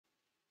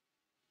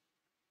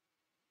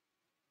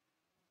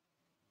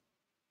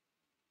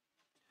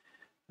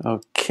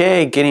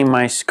Okay, getting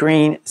my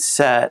screen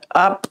set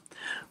up.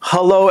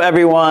 Hello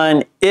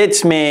everyone,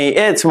 it's me,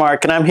 it's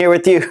Mark, and I'm here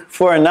with you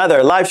for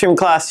another live stream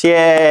class,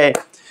 yay!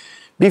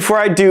 Before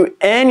I do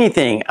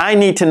anything, I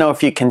need to know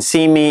if you can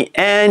see me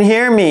and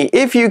hear me.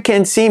 If you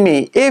can see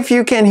me, if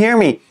you can hear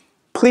me,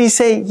 please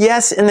say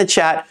yes in the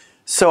chat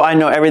so I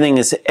know everything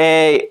is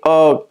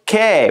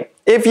A-OK.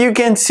 If you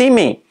can see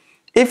me,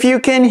 if you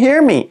can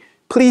hear me,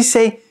 please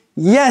say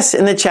yes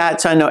in the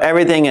chat so I know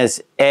everything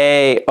is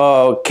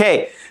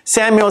A-OK.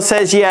 Samuel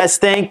says yes,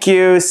 thank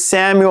you,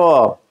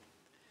 Samuel.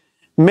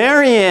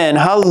 Marion,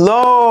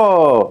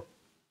 hello.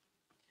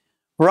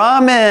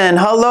 Ramen,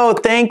 hello,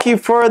 thank you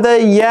for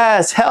the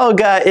yes.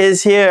 Helga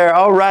is here.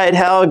 All right,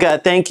 Helga,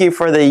 thank you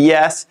for the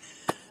yes.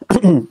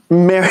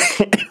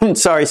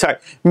 Sorry.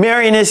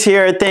 Marion is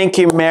here. Thank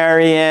you,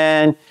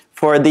 Marion,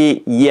 for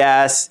the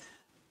yes.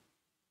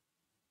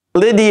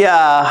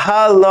 Lydia,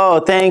 hello,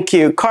 thank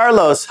you.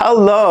 Carlos,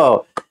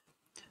 hello.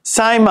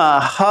 Saima,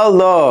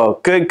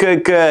 hello.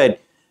 Good.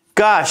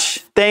 Gosh,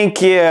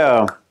 thank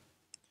you.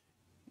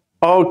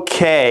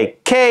 Okay,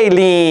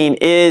 Kayleen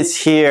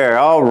is here.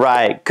 All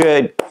right,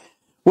 good.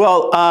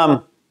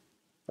 Well,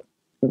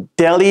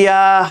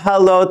 Delia,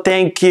 hello,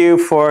 thank you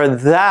for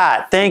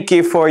that. Thank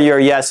you for your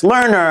yes.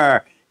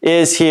 Learner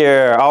is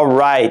here. All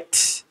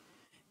right.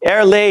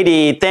 Air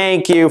Lady,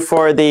 thank you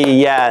for the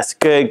yes.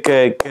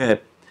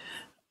 Good.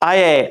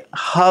 Aye,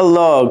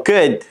 hello,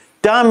 good.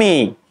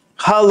 Dummy,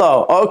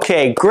 hello.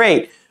 Okay,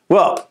 great.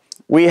 Well,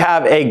 we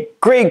have a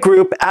great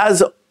group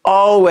as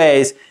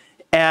always.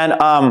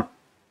 And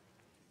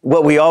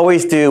what we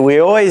always do, we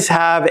always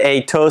have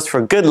a toast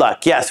for good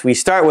luck. Yes, we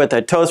start with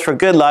a toast for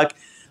good luck.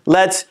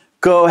 Let's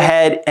go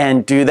ahead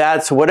and do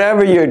that. So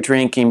whatever you're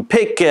drinking,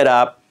 pick it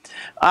up.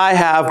 I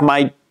have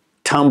my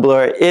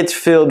tumbler. It's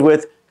filled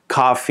with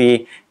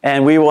coffee,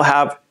 and we will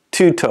have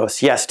two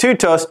toasts. Yes, two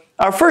toasts.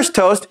 Our first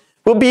toast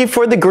will be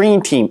for the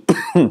green team.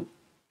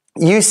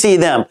 You see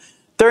them.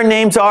 Their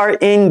names are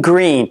in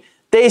green.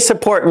 They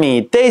support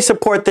me. They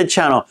support the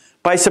channel.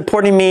 By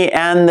supporting me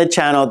and the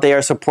channel, they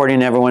are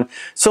supporting everyone.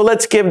 So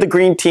let's give the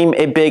green team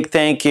a big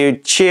thank you.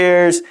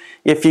 Cheers.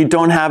 If you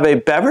don't have a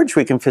beverage,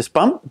 we can fist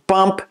bump.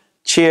 Bump.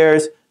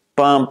 Cheers.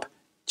 Bump.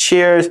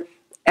 Cheers.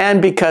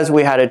 And because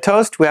we had a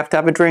toast, we have to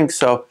have a drink.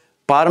 So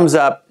bottoms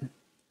up.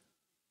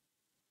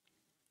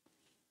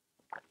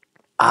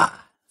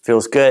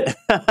 Feels good.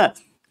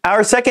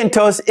 Our second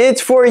toast, it's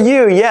for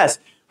you. Yes.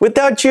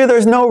 Without you,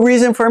 there's no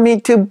reason for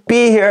me to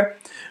be here.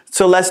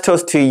 So let's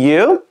toast to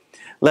you.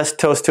 Let's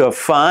toast to a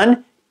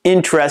fun,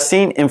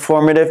 interesting,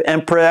 informative,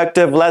 and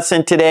productive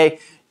lesson today.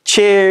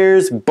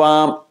 Cheers,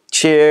 bump,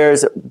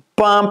 cheers,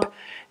 bump.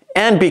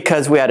 And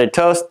because we had a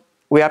toast,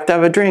 we have to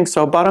have a drink.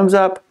 So bottoms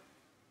up.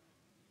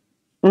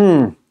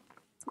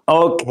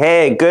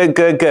 Okay,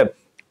 good.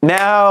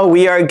 Now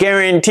we are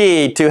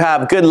guaranteed to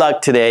have good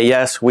luck today.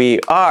 Yes, we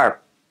are.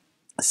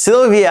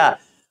 Sylvia,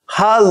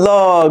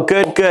 hello,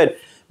 good.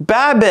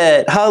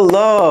 Babbitt,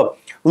 hello.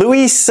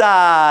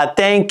 Luisa,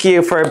 thank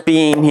you for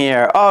being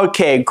here.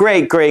 Okay,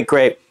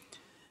 great.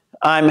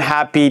 I'm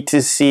happy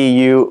to see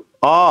you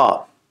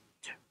all.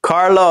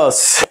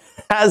 Carlos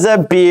has a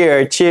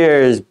beer.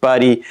 Cheers,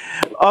 buddy.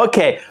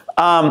 Okay,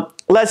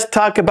 let's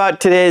talk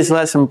about today's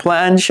lesson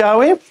plan, shall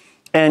we?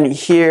 And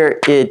here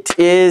it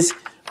is.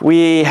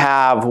 We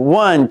have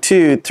 1,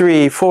 2,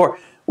 3, 4.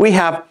 We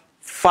have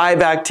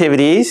 5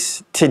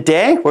 activities.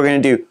 Today, we're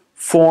going to do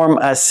form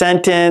a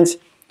sentence.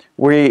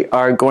 We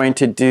are going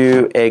to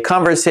do a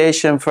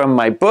conversation from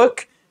my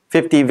book,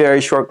 50 Very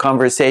Short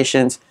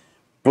Conversations,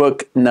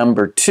 book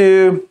number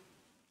 2.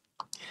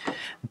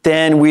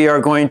 Then we are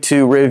going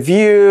to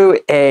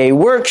review a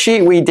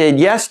worksheet we did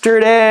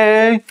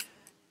yesterday,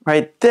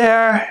 right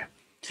there.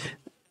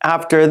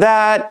 After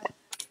that,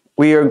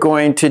 we are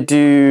going to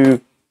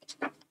do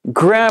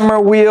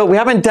grammar wheel. We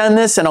haven't done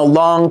this in a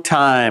long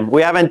time.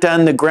 We haven't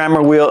done the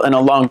grammar wheel in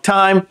a long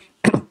time.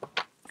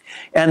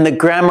 And the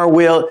grammar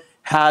wheel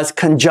has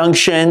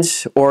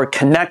conjunctions or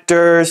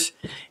connectors,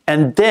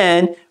 and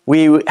then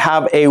we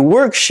have a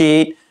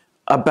worksheet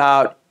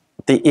about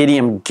the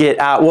idiom get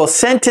out. Well,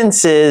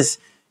 sentences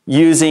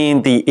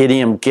using the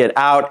idiom get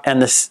out,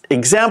 and the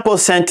example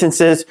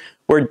sentences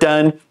were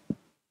done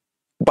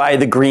by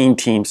the green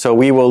team. So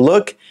we will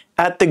look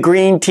at the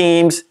green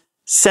team's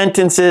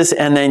sentences,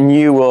 and then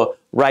you will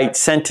write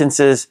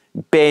sentences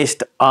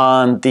based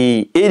on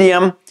the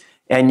idiom,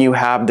 and you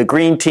have the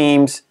green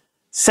team's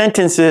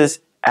sentences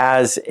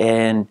as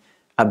in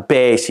a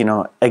base,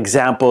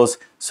 examples,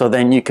 so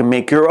then you can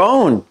make your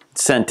own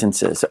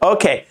sentences.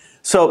 Okay,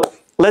 so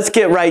let's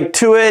get right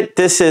to it.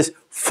 This is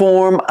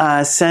form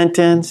a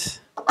sentence.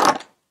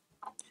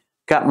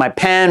 Got my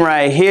pen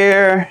right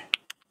here.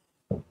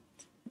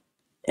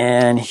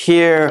 And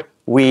here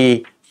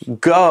we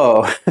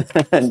go.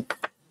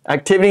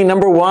 Activity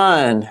number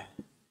 1,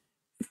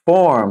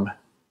 form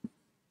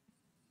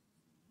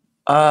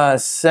a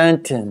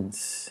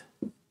sentence.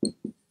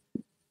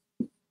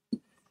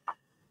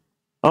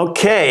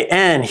 Okay,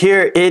 and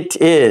here it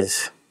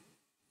is.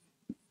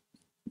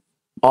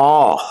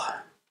 All,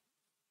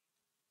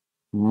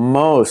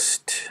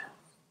 most,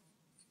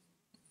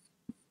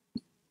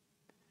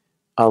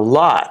 a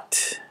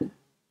lot,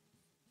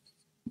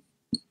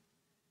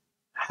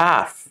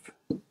 half,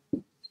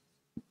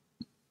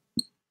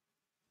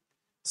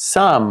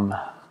 some,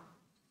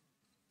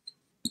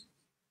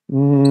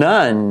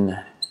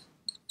 none.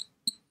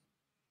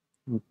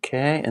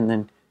 Okay, and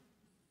then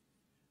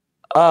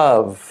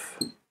of,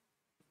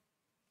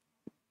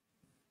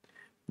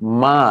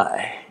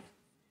 my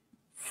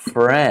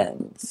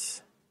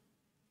friends.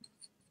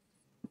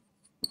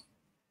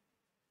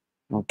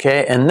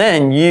 Okay, and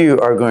then you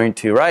are going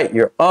to write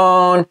your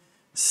own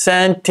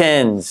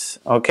sentence,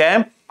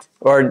 okay?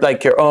 Or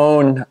like your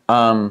own,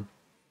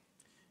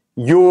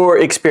 your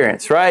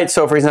experience, right?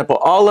 So for example,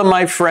 all of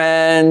my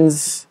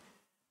friends,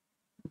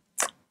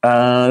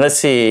 let's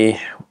see.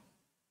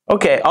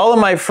 Okay, all of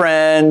my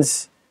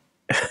friends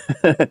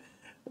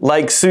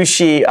like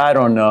sushi, I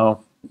don't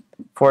know.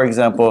 For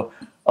example,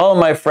 all of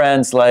my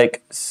friends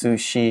like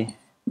sushi.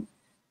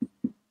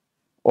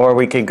 Or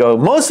we could go,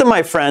 most of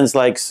my friends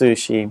like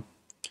sushi.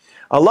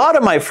 A lot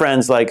of my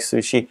friends like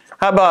sushi.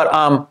 How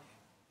about,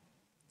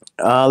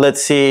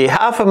 let's see,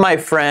 half of my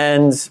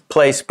friends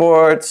play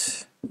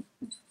sports.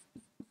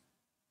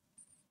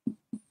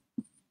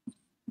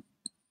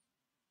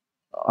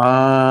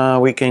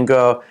 We can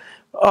go,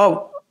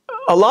 oh,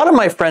 a lot of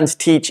my friends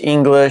teach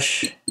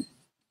English.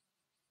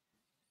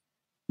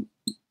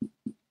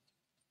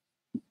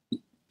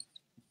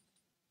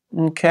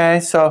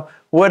 Okay, so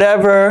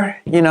whatever,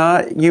 you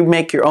know, you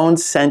make your own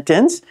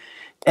sentence,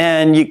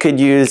 and you could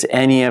use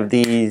any of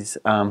these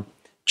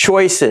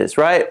choices,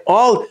 right?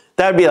 All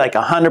that'd be like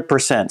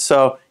 100%.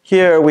 So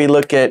here we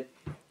look at,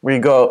 we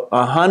go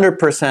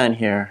 100%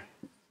 here,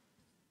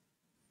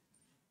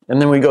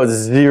 and then we go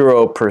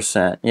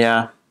 0%,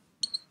 yeah,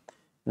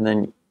 and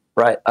then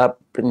right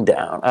up and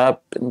down,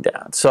 up and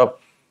down. So,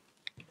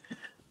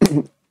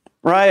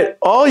 right,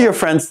 all your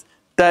friends.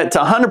 That's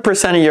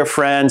 100% of your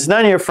friends,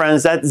 none of your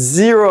friends, that's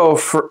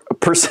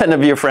 0%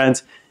 of your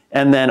friends,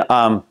 and then,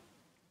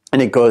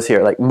 and it goes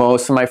here, like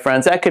most of my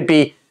friends, that could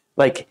be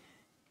like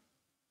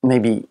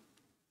maybe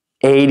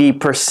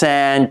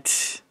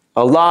 80%,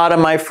 a lot of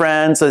my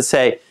friends, let's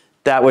say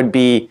that would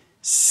be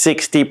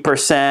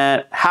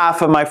 60%,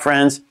 half of my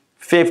friends,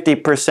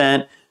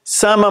 50%,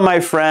 some of my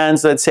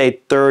friends, let's say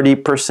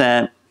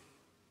 30%,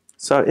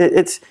 so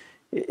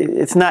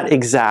it's not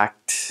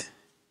exact.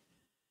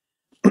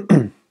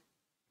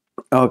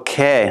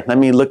 Okay, let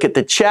me look at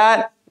the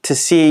chat to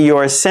see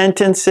your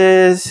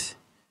sentences.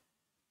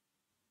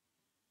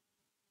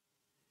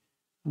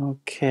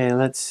 Okay,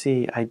 let's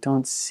see. I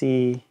don't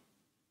see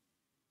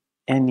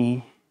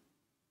any.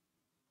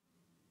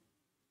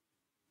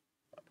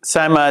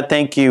 Saima,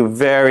 thank you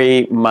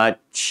very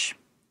much.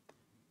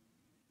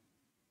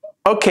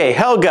 Okay,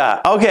 Helga.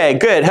 Okay,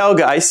 good.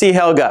 Helga, I see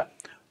Helga.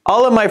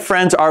 All of my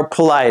friends are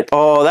polite.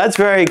 Oh, that's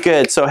very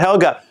good. So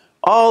Helga,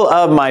 all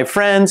of my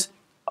friends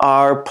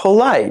are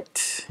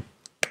polite.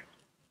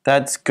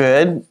 That's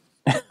good.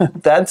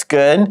 That's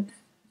good.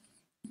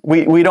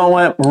 We don't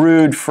want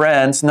rude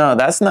friends. No,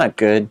 that's not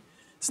good.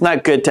 It's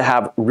not good to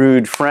have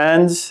rude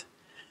friends.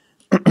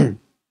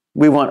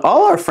 We want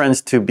all our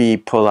friends to be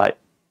polite.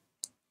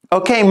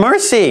 Okay,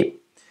 Mercy.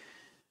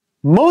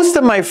 Most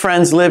of my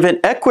friends live in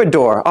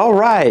Ecuador. All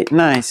right,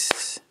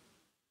 nice.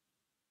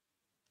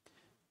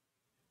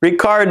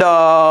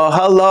 Ricardo,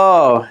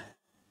 hello.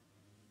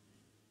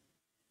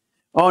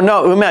 Oh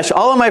no, Umesh,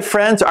 all of my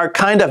friends are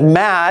kind of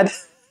mad,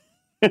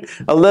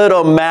 a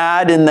little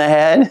mad in the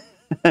head,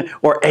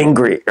 or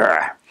angry.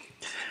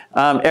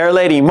 Air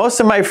Lady, most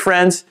of my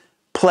friends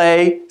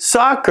play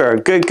soccer.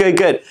 Good, good,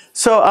 good.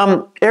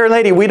 So, Air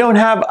Lady, we don't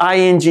have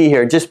ing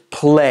here, just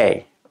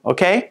play,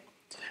 okay?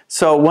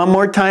 So one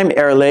more time,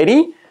 Air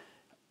Lady,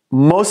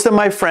 most of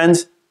my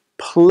friends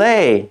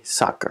play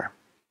soccer.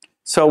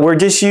 So we're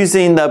just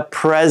using the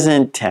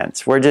present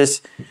tense.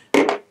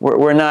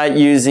 We're not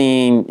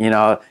using, you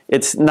know,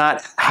 it's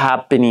not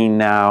happening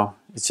now.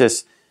 It's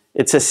just,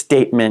 it's a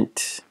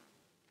statement.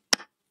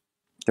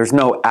 There's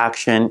no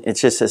action.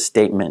 It's just a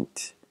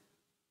statement.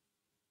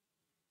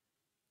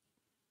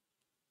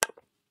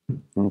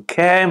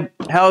 Okay,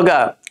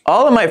 Helga,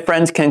 all of my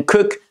friends can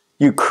cook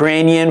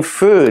Ukrainian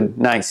food.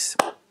 Nice.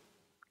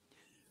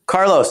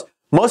 Carlos,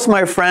 most of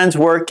my friends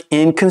work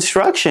in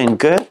construction.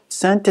 Good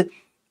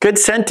good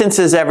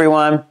sentences,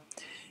 everyone.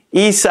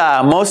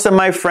 Isa, most of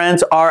my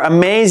friends are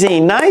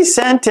amazing. Nice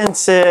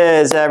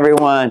sentences,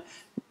 everyone.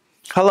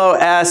 Hello,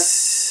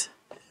 S.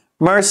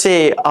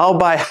 Mercy, I'll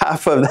buy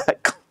half of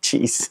that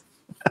cheese.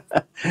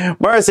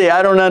 Mercy,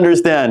 I don't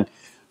understand.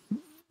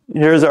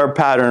 Here's our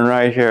pattern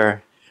right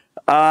here.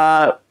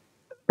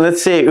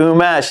 Let's see,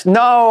 Umesh.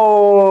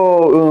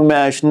 No,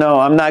 Umesh,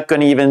 no, I'm not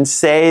going to even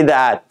say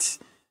that.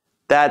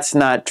 That's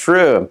not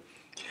true.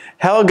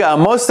 Helga,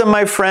 most of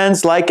my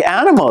friends like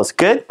animals.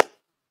 Good.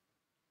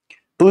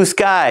 Blue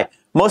Sky,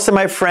 most of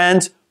my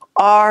friends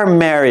are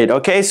married.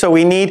 Okay, so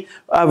we need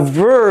a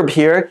verb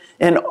here,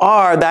 and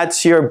are,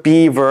 that's your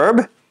be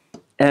verb.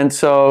 And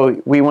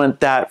so we want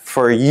that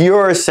for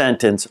your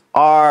sentence,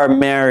 are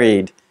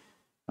married.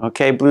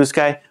 Okay, Blue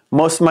Sky,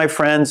 most of my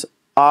friends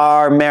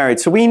are married.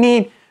 So we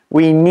need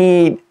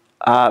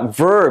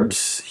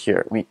verbs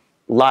here. We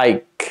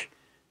like,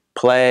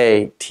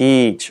 play,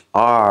 teach,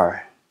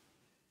 are.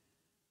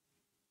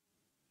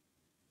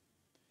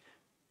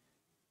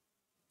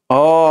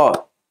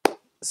 Oh,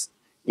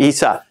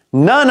 Isa,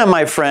 none of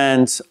my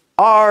friends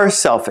are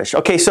selfish.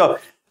 Okay, so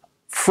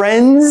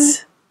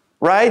friends,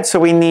 right? So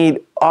we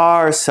need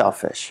are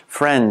selfish.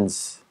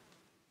 Friends.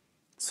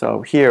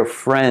 So here,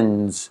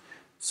 friends.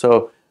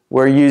 So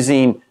we're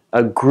using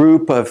a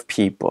group of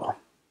people,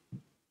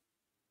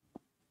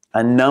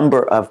 a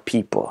number of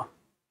people.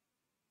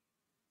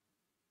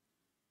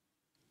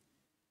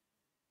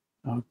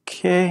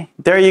 Okay,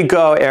 there you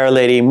go, Air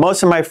Lady.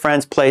 Most of my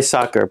friends play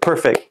soccer.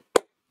 Perfect.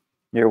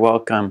 You're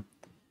welcome.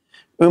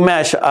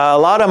 Umesh, a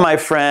lot of my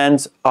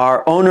friends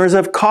are owners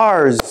of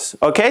cars.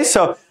 Okay,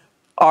 so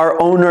are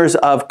owners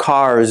of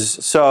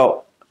cars.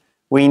 So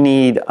we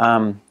need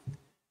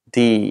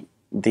the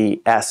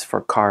S for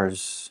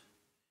cars.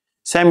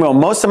 Samuel,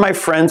 most of my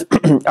friends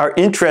are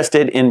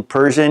interested in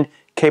Persian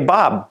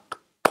kebab.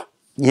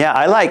 Yeah,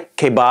 I like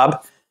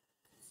kebab.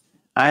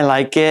 I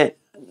like it.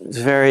 It's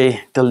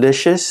very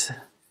delicious.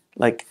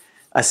 Like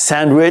a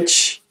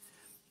sandwich.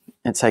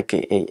 It's like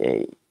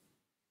a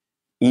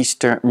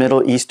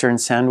Middle Eastern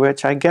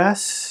sandwich, I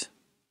guess.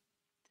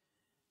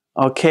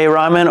 Okay,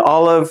 Ramen,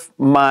 all of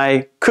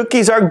my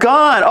cookies are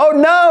gone. Oh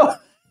no!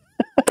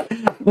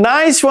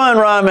 Nice one,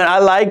 Ramen. I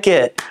like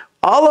it.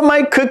 All of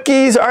my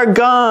cookies are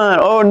gone.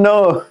 Oh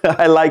no,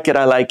 I like it,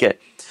 I like it.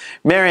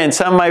 Marion,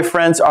 some of my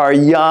friends are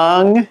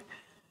young.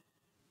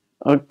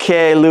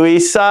 Okay,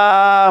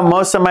 Luisa,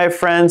 most of my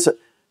friends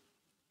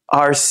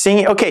are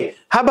singing. Okay,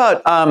 how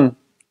about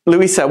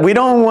Luisa? We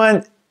don't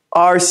want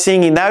are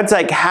singing. That's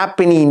like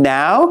happening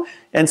now.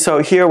 And so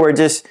here we're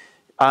just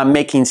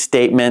making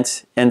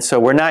statements. And so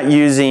we're not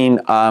using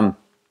the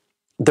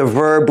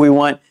verb. We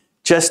want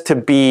just to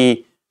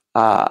be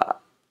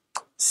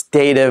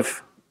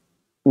stative,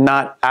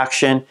 not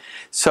action.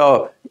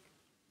 So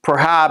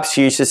perhaps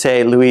you should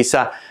say,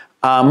 Luisa,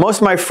 most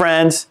of my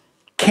friends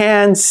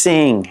can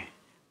sing.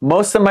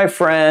 Most of my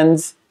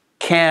friends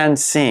can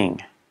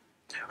sing.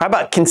 How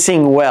about can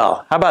sing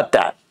well? How about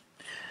that?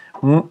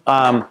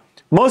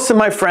 Most of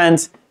my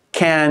friends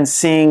can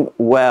sing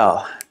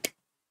well.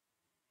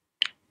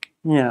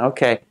 Yeah,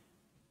 okay.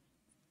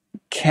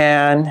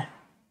 Can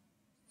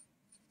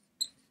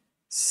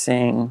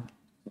sing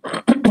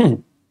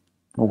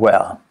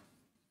well.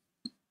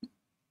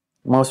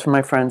 Most of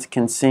my friends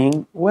can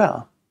sing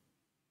well.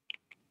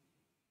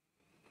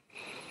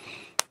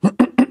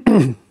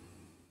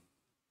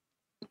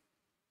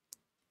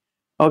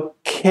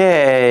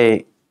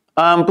 Okay.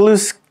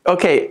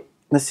 Okay,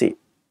 let's see.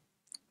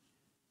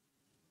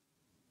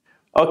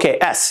 Okay,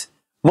 S.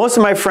 Most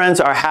of my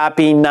friends are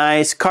happy,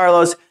 nice.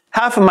 Carlos,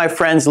 half of my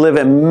friends live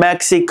in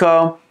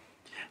Mexico.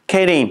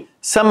 Katie,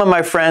 some of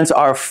my friends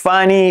are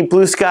funny.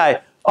 Blue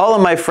Sky, all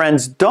of my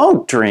friends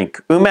don't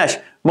drink.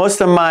 Umesh, most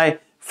of my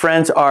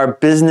friends are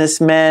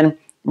businessmen.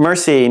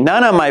 Mercy,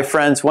 none of my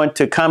friends want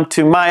to come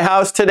to my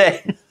house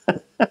today.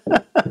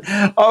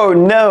 Oh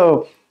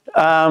no.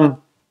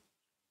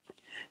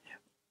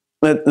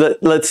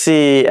 Let's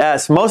see.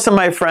 S. Most of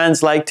my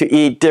friends like to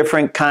eat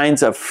different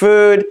kinds of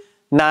food.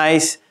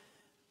 Nice.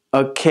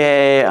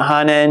 Okay,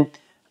 Hanan.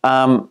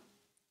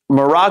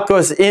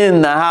 Morocco's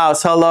in the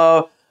house.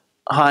 Hello,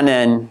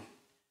 Hanan.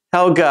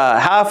 Helga.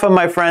 Half of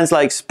my friends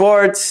like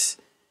sports.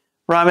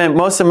 Ramen.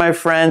 Most of my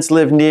friends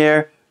live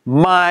near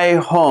my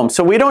home.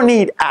 So we don't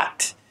need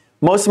at.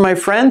 Most of my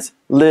friends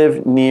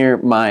live near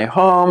my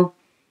home.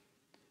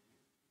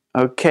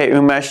 Okay,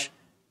 Umesh.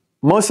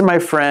 Most of my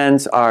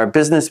friends are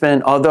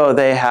businessmen, although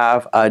they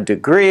have a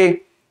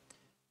degree.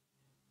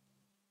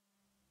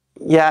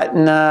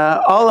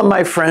 Yatna, all of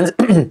my friends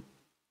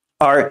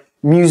are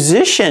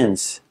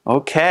musicians.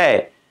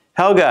 Okay.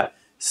 Helga,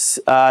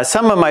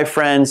 some of my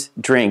friends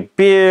drink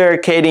beer.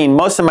 Katie,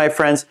 most of my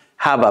friends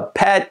have a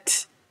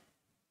pet.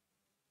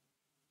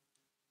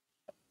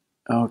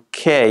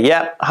 Okay,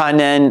 yep,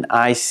 Hanan,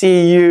 I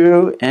see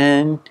you,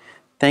 and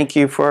thank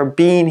you for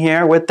being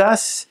here with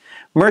us.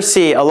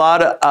 Mercy, a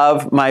lot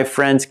of my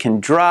friends can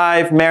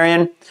drive.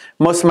 Marion,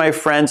 most of my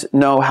friends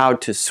know how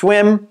to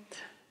swim.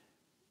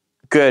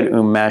 Good,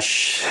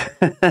 Umesh.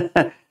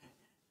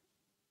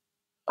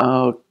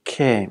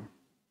 Okay.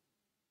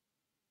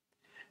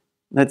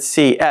 Let's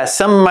see.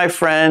 Some of my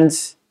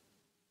friends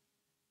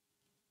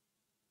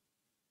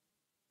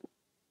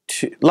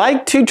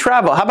like to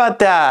travel. How about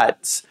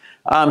that?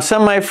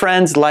 Some of my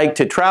friends like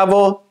to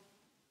travel.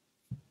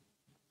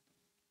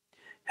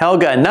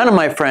 Helga, none of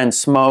my friends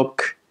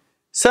smoke.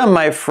 Some of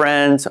my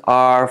friends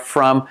are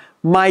from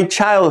my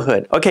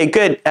childhood. Okay,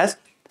 good. S.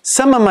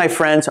 Some of my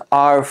friends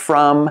are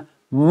from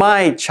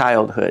my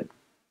childhood.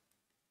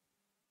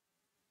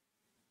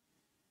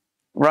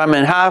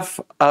 Ramen, half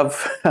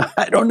of,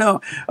 I don't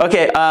know.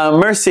 Okay,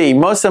 Mercy,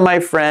 most of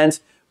my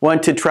friends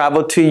want to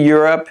travel to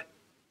Europe.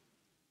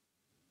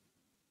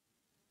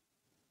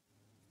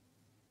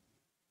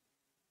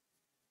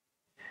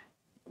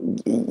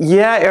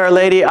 Yeah, Air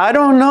Lady, I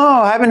don't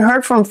know. I haven't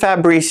heard from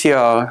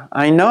Fabricio.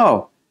 I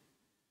know.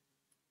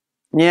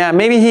 Yeah,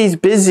 maybe he's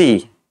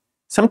busy.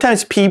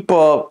 Sometimes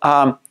people,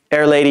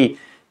 Air Lady,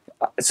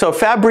 so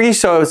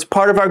Fabrizio is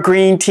part of our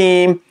green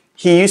team.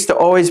 He used to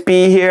always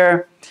be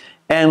here.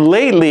 And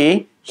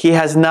lately, he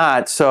has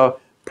not. So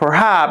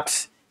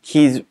perhaps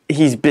he's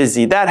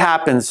busy. That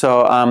happens.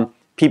 So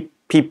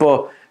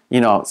people,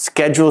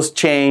 schedules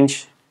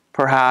change,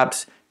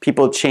 perhaps.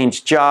 People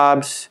change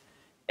jobs.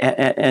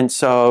 And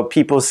so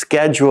people's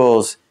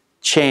schedules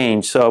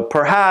change. So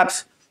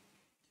perhaps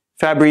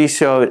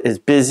Fabrizio is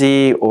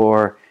busy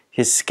or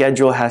his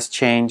schedule has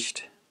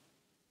changed.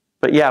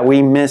 But yeah,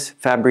 we miss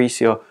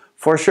Fabrizio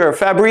for sure.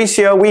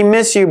 Fabrizio, we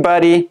miss you,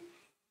 buddy.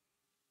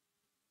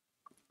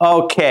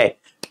 Okay,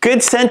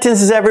 good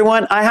sentences,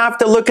 everyone. I have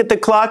to look at the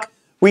clock.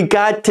 We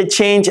got to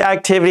change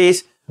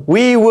activities.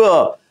 We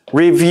will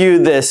review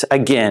this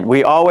again.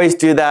 We always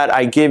do that.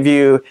 I give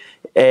you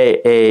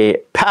a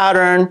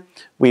pattern,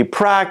 we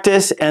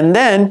practice, and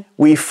then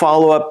we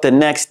follow up the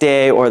next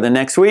day or the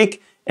next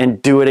week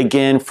and do it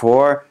again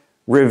for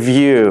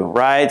review,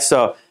 right?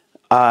 So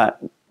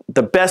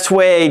the best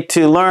way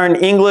to learn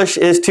English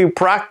is to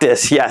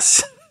practice,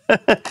 yes.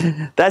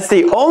 That's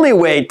the only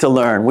way to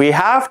learn. We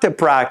have to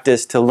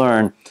practice to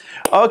learn.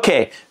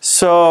 Okay,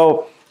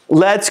 so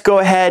let's go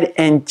ahead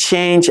and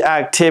change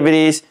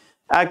activities.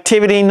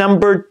 Activity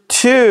number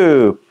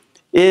 2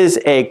 is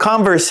a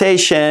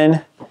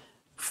conversation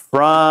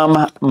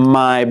from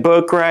my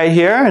book right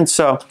here. And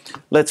so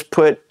let's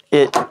put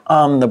it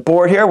on the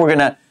board here. We're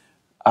going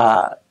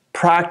to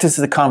practice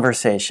the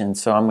conversation.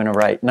 So I'm going to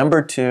write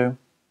number 2,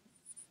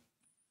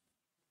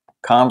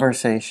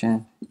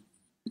 conversation.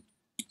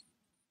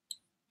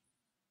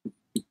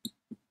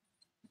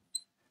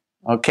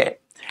 Okay,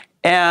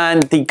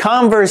 and the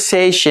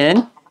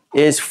conversation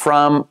is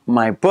from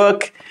my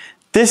book.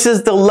 This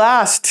is the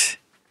last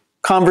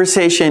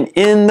conversation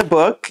in the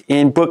book,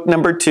 in book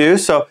number 2.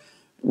 So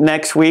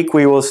next week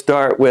we will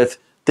start with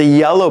the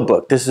yellow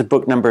book. This is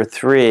book number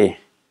 3.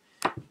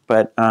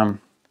 But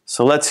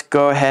so let's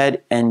go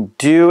ahead and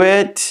do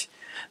it.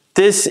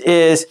 This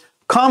is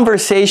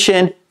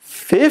conversation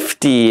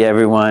 50,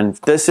 everyone.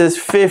 This is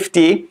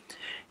 50.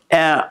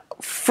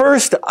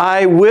 First,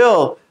 I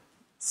will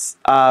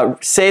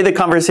say the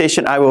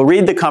conversation. I will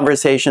read the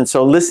conversation.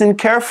 So listen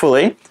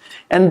carefully.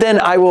 And then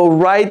I will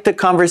write the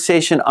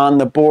conversation on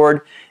the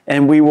board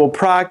and we will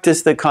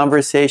practice the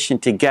conversation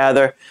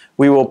together.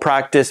 We will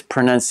practice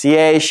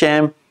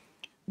pronunciation.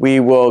 We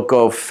will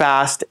go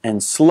fast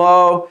and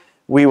slow.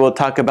 We will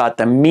talk about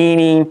the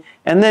meaning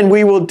and then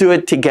we will do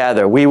it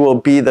together. We will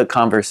be the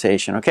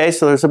conversation. Okay,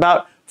 so there's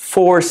about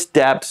 4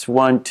 steps.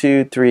 1,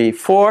 2, 3,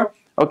 4.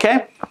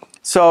 Okay,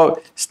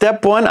 so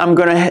step 1, I'm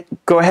going to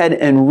go ahead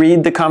and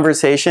read the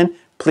conversation.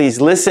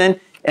 Please listen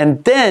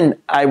and then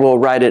I will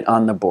write it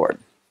on the board.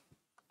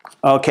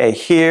 Okay,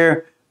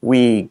 here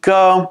we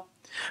go.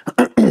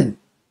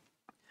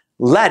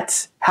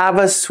 Let's have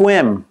a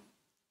swim.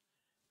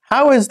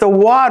 How is the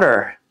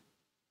water?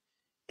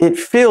 It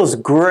feels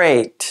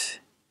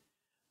great.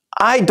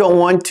 I don't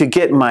want to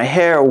get my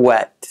hair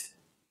wet.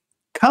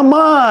 Come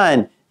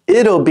on,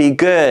 it'll be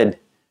good.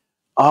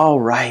 All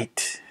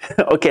right.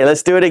 Okay,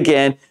 let's do it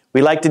again.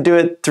 We like to do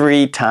it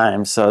 3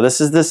 times, so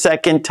this is the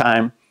second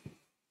time.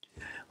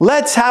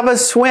 Let's have a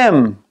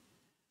swim.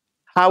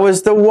 How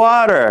is the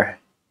water?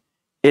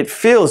 It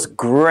feels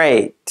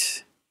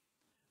great.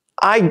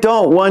 I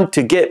don't want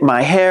to get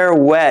my hair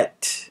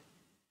wet.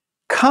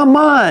 Come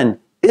on,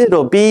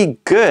 it'll be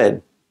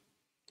good.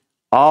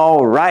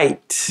 All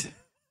right.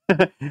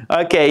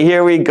 Okay,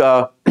 here we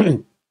go.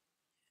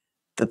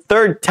 The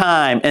third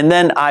time, and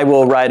then I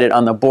will write it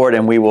on the board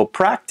and we will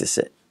practice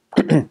it.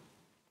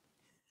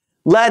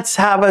 Let's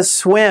have a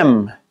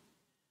swim.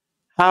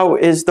 How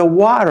is the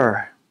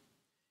water?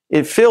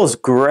 It feels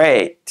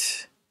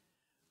great.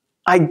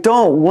 I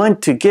don't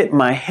want to get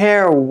my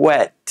hair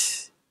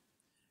wet.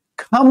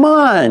 Come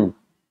on,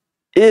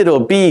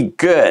 it'll be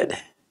good.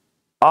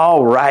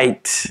 All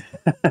right.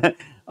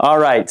 All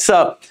right,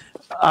 so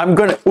I'm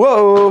gonna,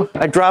 whoa,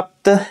 I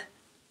dropped the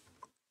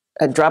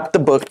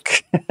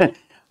book.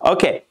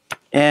 Okay,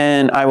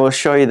 and I will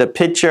show you the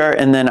picture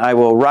and then I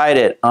will write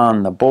it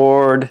on the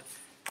board.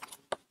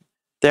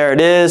 There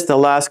it is, the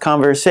last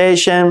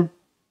conversation.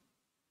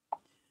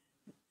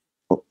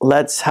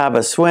 Let's have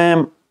a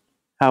swim.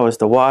 How is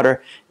the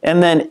water?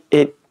 And then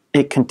it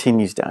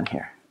continues down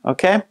here,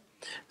 okay?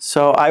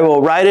 So I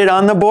will write it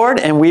on the board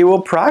and we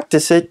will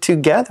practice it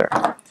together.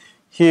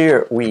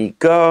 Here we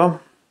go.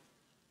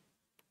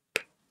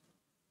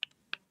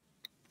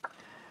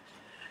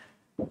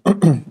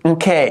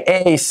 Okay,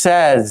 A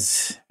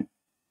says,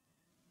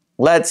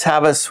 let's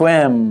have a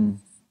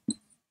swim.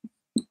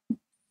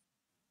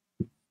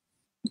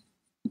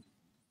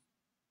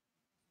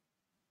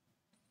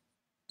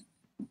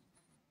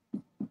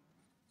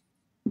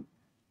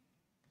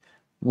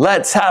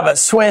 Let's have a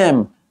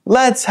swim.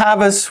 Let's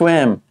have a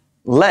swim.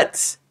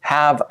 Let's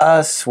have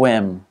a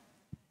swim.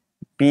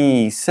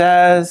 B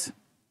says,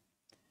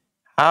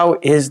 how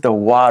is the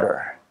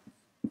water?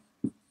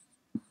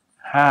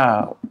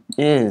 How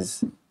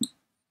is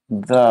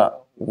the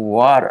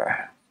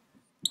water?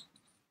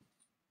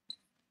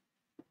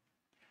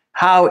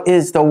 How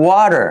is the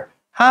water?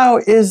 How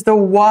is the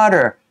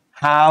water?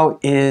 How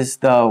is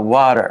the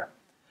water?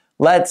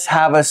 Let's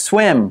have a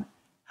swim.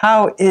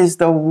 How is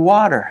the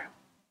water?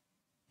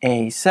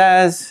 A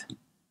says,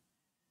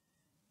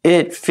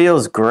 it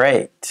feels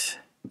great.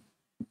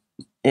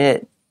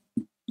 It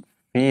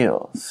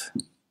feels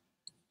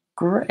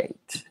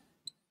great.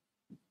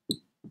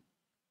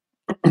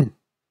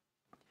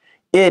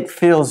 It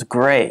feels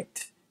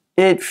great.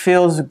 It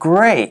feels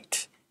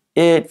great.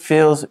 It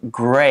feels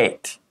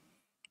great.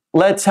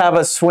 Let's have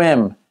a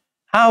swim.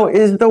 How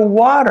is the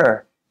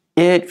water?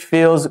 It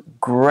feels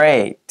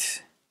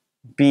great.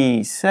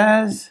 B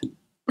says,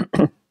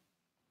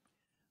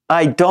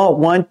 I don't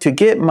want to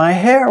get my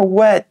hair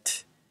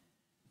wet.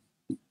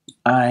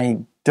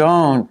 I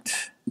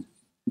don't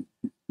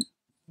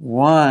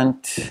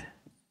want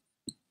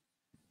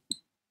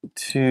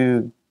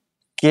to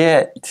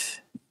get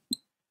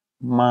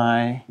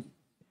my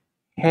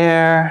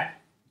hair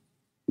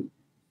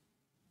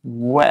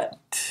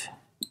wet.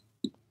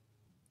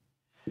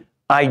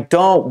 I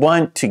don't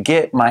want to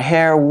get my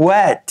hair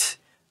wet.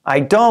 I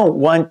don't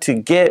want to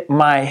get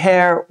my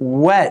hair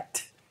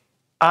wet.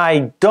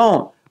 I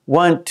don't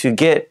want to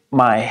get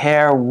my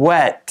hair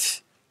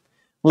wet.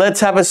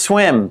 Let's have a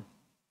swim.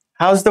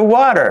 How's the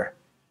water?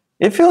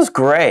 It feels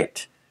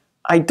great.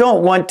 I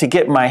don't want to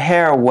get my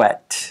hair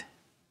wet.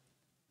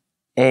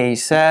 A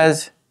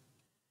says,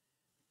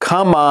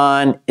 come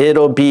on,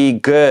 it'll be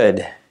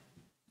good.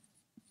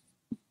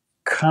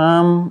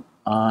 Come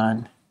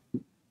on,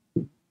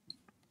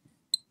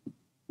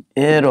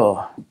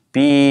 it'll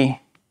be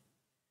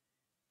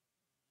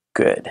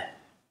good.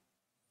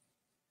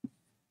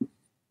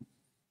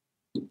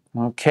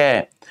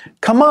 Okay.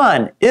 Come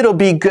on, it'll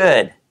be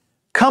good.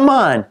 Come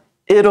on,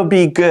 it'll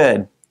be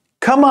good.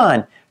 Come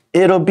on,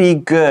 it'll be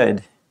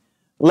good.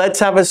 Let's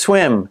have a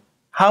swim.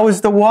 How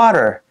is the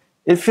water?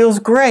 It feels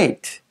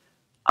great.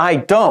 I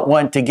don't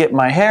want to get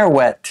my hair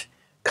wet.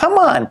 Come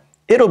on,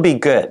 it'll be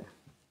good.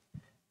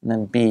 And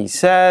then B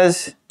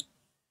says,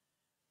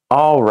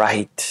 all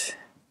right.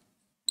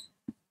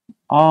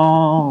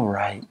 All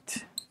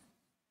right.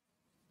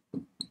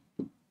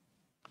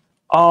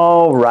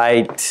 All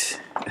right.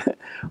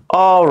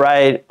 All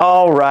right.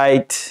 All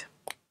right.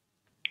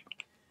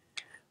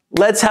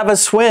 Let's have a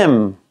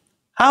swim.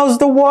 How's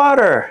the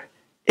water?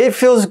 It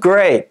feels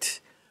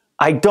great.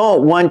 I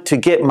don't want to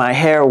get my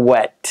hair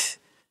wet.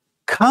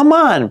 Come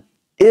on,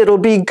 it'll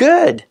be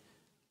good.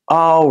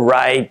 All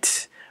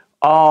right.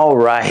 All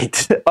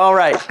right. All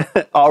right.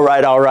 All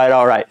right. All right.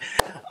 All right.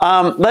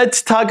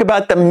 Let's talk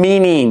about the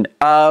meaning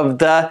of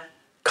the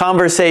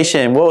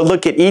conversation. We'll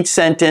look at each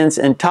sentence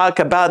and talk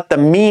about the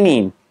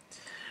meaning.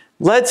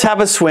 Let's have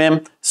a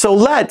swim. So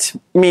let,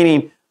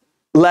 meaning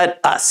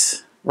let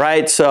us,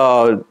 right?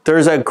 So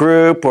there's a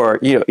group, or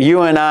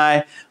you and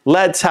I,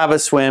 let's have a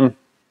swim.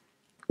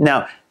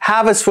 Now,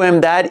 have a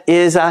swim, that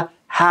is a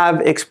have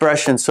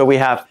expression. So we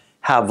have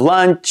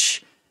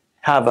lunch,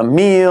 have a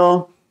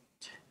meal,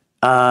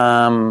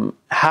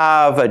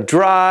 have a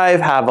drive,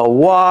 have a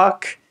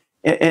walk.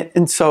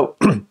 And so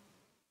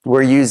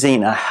we're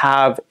using a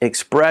have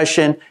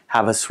expression,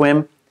 have a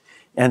swim.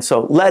 And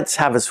so let's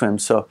have a swim.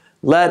 So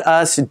let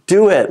us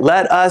do it.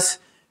 Let us,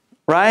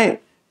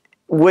 right?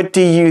 What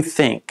do you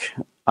think?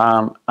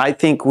 I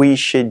think we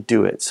should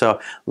do it. So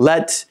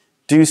let's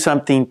do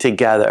something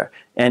together.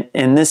 And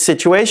in this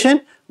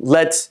situation,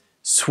 let's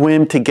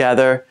swim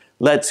together.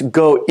 Let's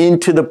go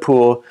into the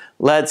pool.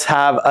 Let's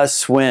have a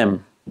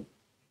swim.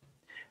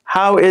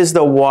 How is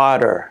the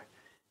water?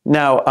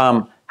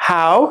 Now,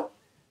 how?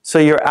 So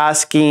you're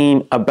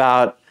asking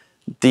about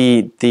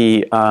in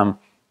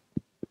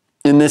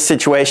this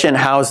situation,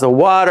 how's the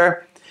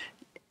water?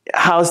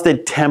 How's the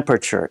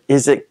temperature?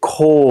 Is it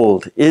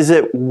cold? Is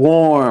it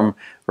warm?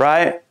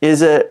 Right?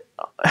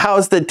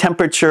 How's the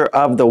temperature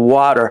of the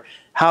water?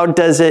 How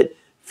does it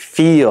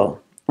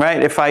feel?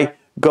 Right? If I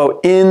go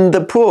in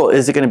the pool,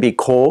 is it going to be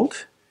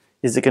cold?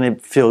 Is it going to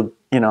feel,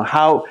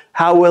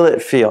 how will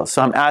it feel?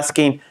 So I'm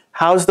asking,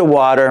 how's the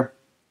water?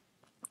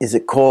 Is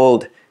it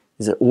cold?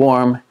 Is it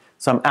warm?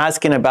 So I'm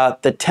asking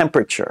about the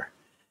temperature.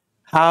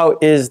 How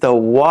is the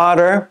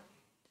water?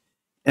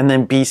 And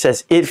then B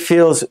says, it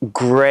feels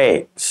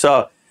great.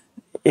 So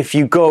if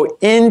you go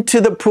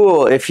into the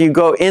pool, if you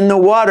go in the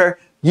water,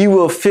 you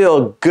will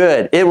feel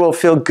good. It will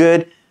feel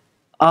good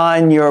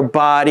on your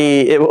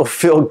body. It will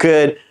feel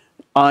good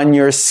on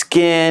your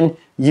skin.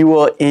 You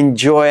will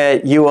enjoy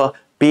it. You will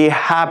be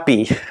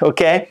happy,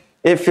 okay?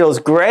 It feels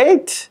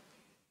great.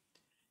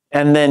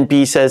 And then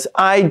B says,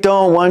 I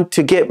don't want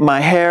to get my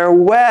hair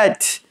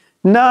wet.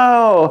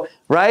 No,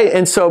 right?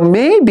 And so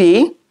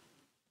maybe,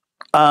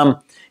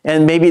 and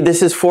maybe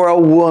this is for a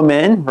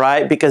woman,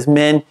 right? Because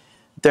men,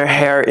 their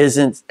hair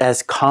isn't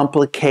as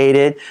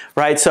complicated,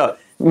 right? So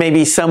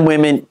maybe some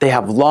women, they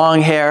have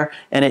long hair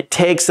and it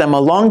takes them a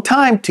long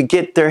time to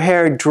get their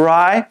hair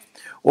dry,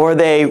 or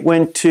they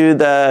went to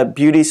the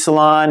beauty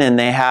salon and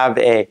they have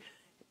a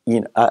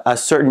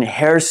certain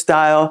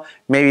hairstyle.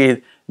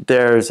 Maybe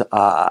there's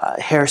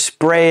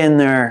hairspray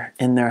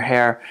in their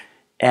hair,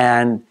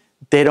 and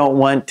they don't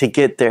want to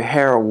get their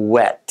hair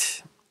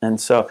wet. And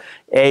so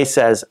A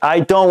says, I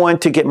don't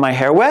want to get my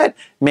hair wet.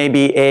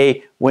 Maybe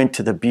A went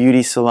to the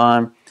beauty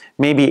salon.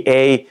 Maybe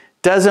A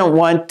doesn't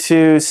want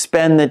to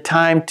spend the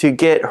time to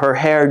get her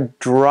hair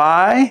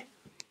dry.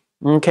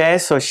 Okay,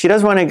 so she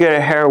doesn't want to get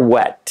her hair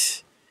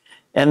wet.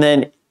 And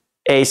then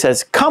A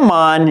says, come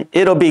on,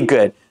 it'll be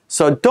good.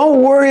 So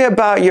don't worry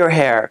about your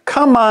hair.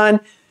 Come on,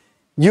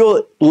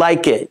 you'll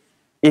like it.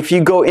 If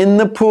you go in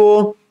the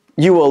pool,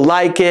 you will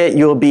like it.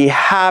 You'll be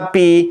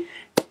happy.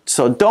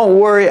 So don't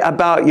worry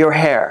about your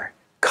hair.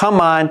 Come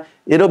on,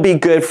 it'll be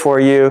good for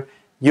you.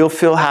 You'll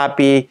feel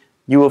happy.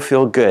 You will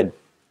feel good.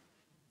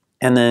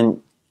 And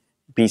then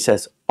B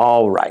says,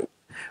 all right.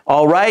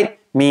 All right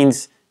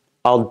means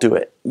I'll do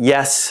it.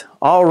 Yes,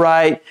 all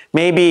right.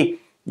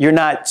 Maybe you're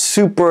not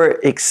super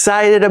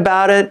excited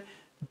about it,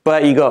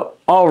 but you go,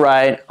 all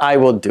right, I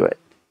will do it.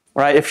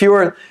 Right? If you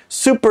were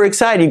super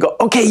excited, you go,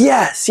 okay,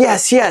 yes,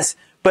 yes, yes.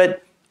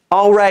 But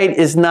all right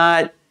is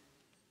not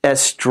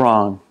as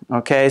strong.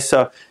 Okay,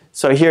 so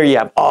here you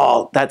have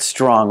all, that's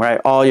strong,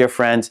 right? All your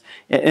friends.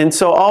 And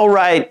so all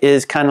right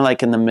is kind of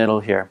like in the middle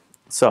here.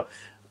 So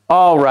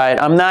all right,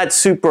 I'm not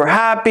super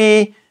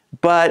happy,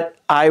 but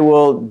I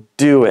will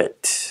do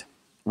it.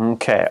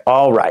 Okay,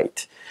 all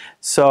right.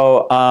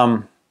 So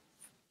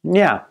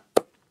yeah.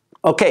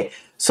 Okay,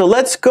 so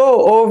let's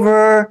go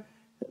over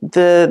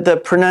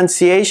the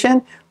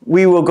pronunciation.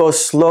 We will go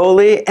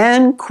slowly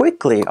and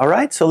quickly, all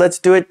right? So let's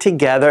do it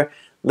together.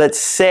 Let's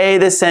say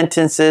the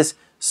sentences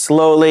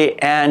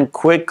slowly and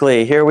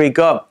quickly. Here we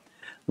go.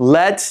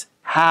 Let's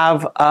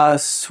have a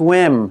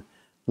swim.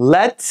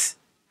 Let's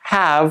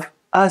have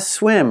a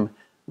swim.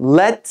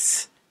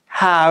 Let's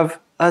have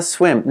a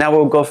swim. Now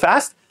we'll go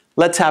fast.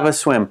 Let's have a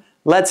swim.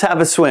 Let's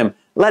have a swim.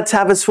 Let's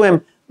have a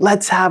swim.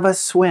 Let's have a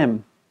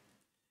swim.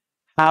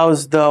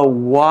 How's the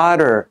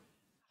water?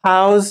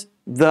 How's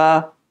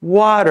the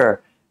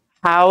water?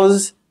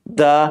 How's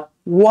the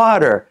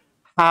water?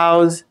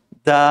 How's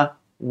the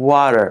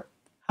water?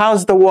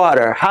 How's the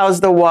water? How's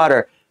the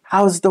water?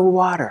 How's the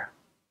water?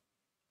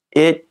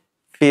 It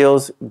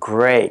feels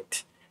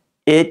great.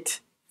 It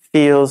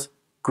feels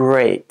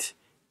great.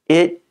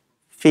 It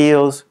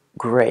feels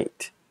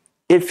great.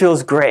 It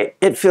feels great.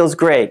 It feels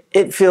great.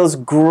 It feels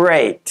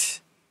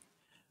great.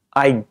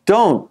 I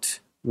don't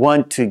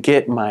want to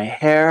get my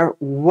hair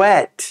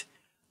wet.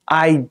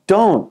 I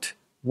don't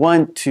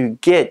want to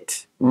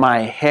get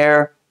my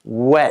hair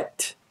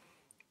wet.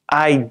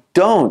 I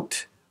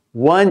don't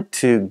want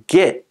to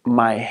get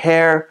my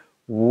hair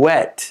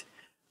wet.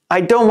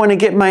 I don't want to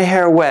get my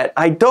hair wet.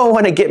 I don't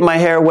want to get my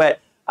hair wet.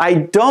 I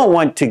don't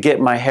want to get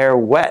my hair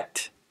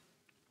wet.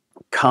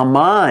 Come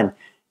on,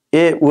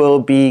 it will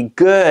be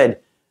good.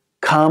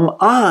 Come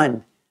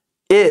on,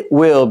 it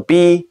will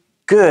be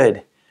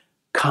good.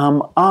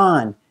 Come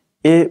on,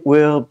 it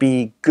will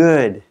be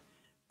good.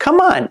 Come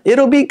on,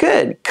 it'll be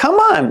good. Come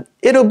on,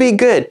 it'll be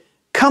good.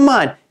 Come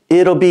on,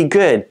 it'll be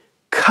good.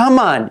 Come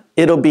on,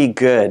 it'll be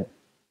good.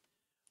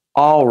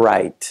 All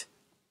right,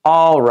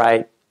 all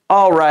right,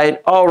 all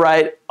right, all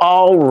right,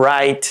 all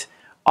right,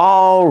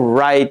 all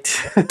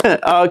right.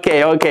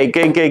 Okay,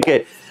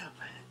 good.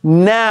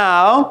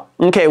 Now,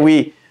 okay,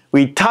 we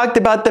talked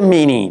about the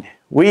meaning.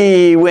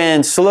 We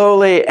went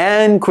slowly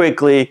and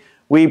quickly.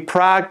 We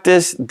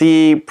practiced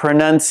the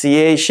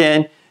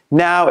pronunciation.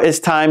 Now it's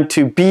time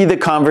to be the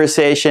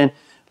conversation.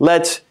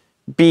 Let's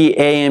be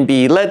A and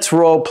B. Let's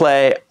role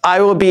play. I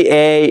will be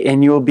A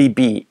and you will be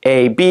B.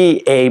 A,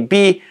 B, A,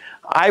 B.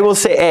 I will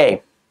say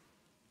A.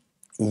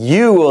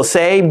 You will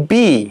say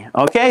B.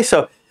 Okay,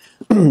 so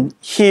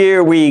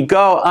here we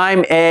go.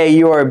 I'm A,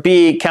 you are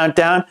B.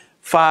 Countdown.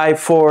 5,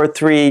 4,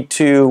 3,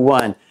 2,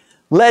 1.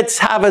 Let's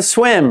have a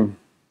swim.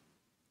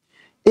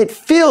 It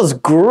feels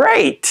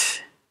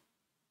great.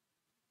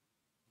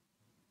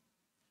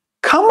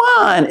 Come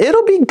on,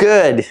 it'll be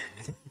good.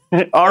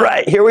 All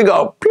right, here we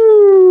go.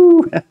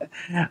 Pew!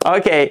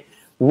 Okay,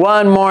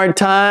 one more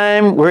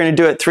time. We're going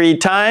to do it 3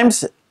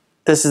 times.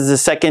 This is the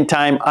second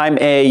time. I'm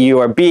A, you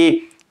are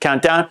B.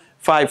 Countdown.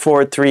 5,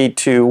 4, 3,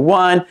 2,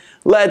 1.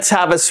 Let's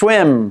have a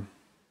swim.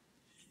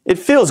 It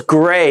feels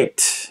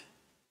great.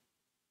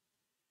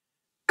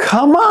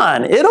 Come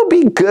on, it'll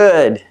be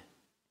good.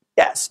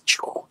 Yes.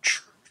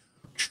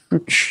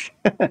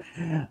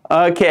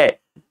 Okay,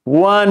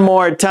 one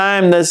more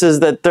time. This is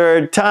the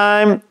 3rd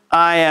time.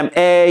 I am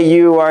A,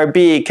 you are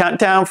B.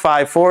 Countdown.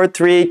 5, 4,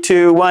 3,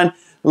 2, 1.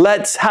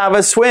 Let's have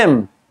a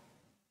swim.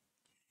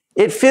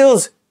 It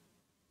feels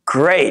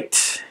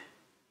great.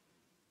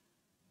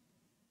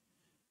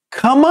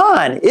 Come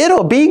on,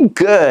 it'll be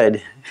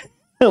good.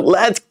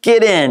 Let's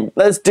get in.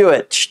 Let's do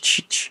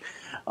it.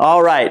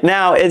 All right,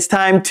 now it's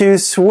time to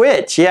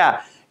switch.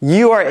 Yeah,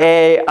 you are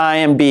A, I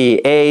am B.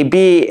 A,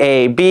 B,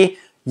 A, B.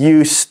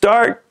 You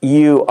start,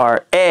 you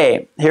are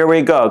A. Here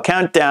we go.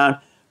 Countdown.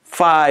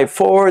 5,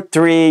 4,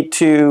 3,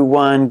 2,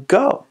 1,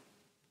 go.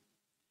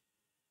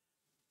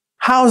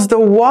 How's the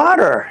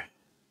water?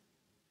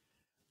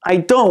 I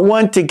don't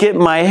want to get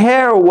my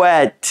hair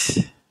wet.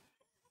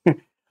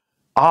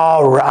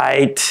 All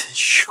right.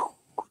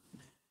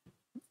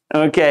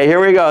 Okay, here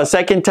we go.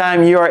 Second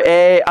time, you are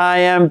A, I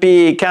am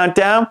B.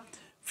 Countdown.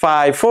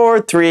 5,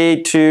 4,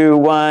 3, 2,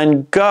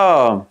 1,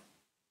 go.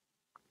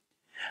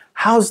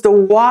 How's the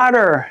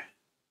water?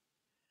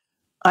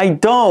 I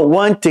don't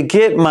want to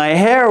get my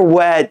hair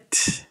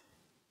wet.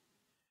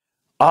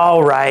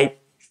 All right.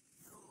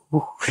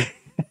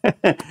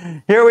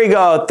 Here we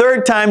go.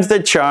 Third time's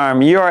the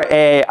charm. You're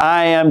A,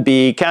 I am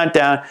B.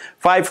 Countdown.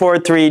 5, 4,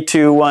 3,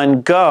 2,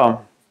 1,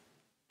 go.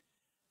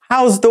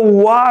 How's the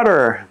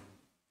water?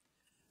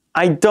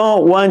 I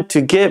don't want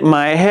to get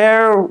my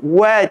hair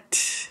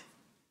wet.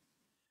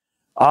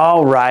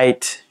 All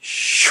right.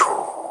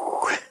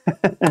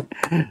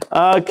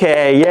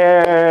 Okay,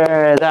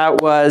 yeah, that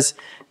was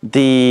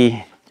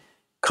the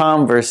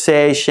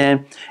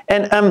conversation.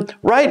 And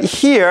right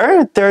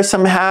here, there's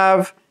some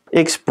have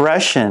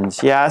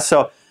expressions. Yeah,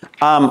 so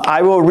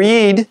I will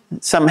read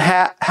some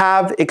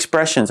have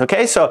expressions.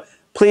 Okay, so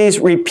please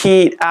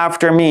repeat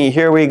after me.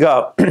 Here we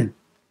go.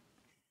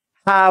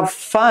 Have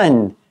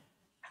fun.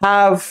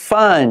 Have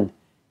fun.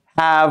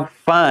 Have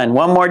fun.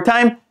 One more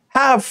time.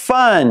 Have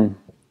fun.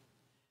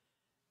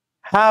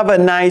 Have a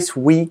nice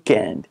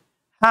weekend.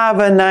 Have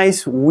a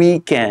nice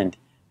weekend.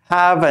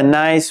 Have a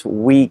nice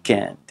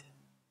weekend.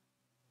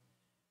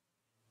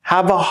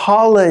 Have a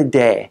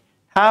holiday.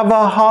 Have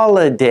a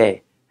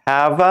holiday.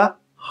 Have a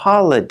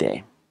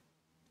holiday.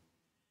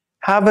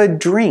 Have a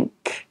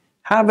drink.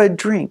 Have a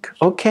drink.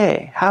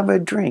 Okay, have a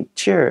drink.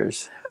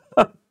 Cheers.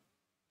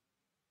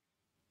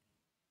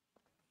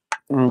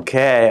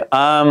 Okay,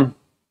 have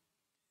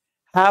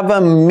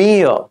a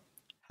meal.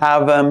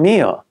 Have a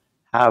meal.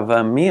 Have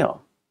a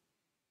meal.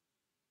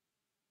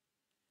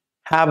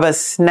 Have a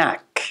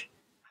snack.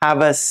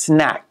 Have a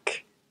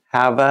snack.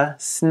 Have a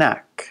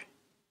snack.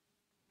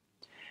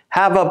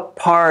 Have a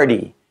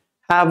party.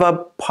 Have a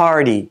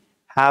party.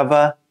 Have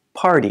a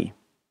party.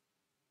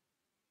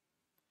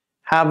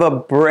 Have a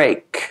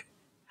break.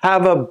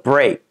 Have a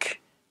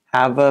break.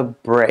 Have a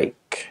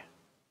break.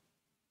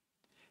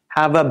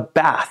 Have a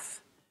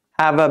bath.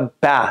 Have a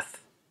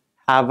bath.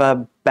 Have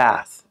a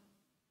bath.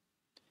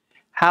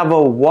 Have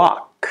a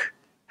walk.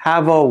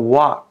 Have a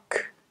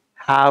walk.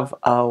 Have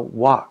a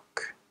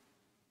walk.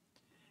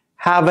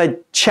 Have a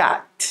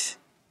chat.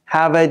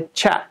 Have a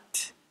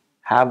chat.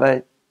 Have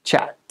a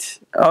chat.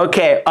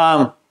 Okay,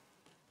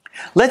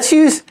 let's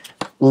use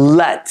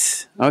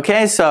let's.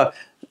 Okay, so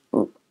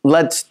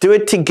let's do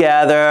it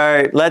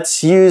together.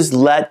 Let's use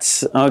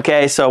let's.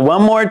 Okay, so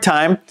one more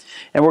time,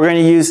 and we're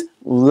going to use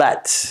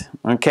let's.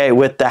 Okay,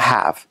 with the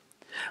have.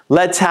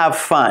 Let's have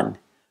fun.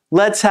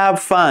 Let's have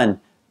fun.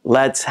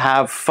 Let's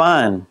have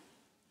fun.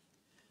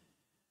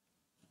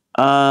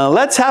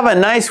 Let's have a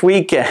nice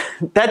weekend.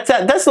 That's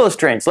a little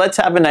strange. Let's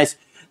have a nice.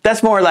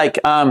 That's more like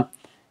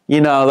you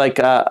know, like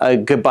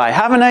a goodbye.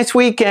 Have a nice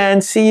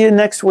weekend. See you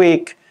next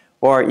week.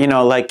 Or you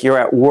know, like you're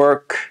at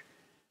work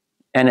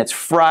and it's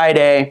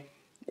Friday,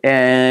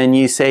 and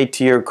you say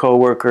to your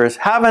coworkers,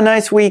 "Have a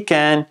nice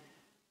weekend.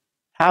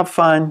 Have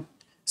fun."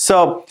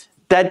 So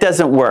that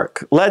doesn't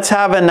work. Let's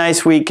have a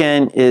nice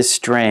weekend is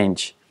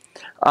strange.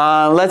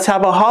 Let's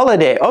have a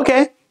holiday.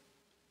 Okay.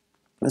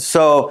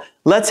 So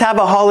let's have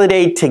a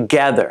holiday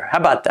together. How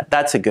about that?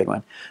 That's a good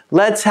one.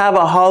 Let's have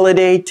a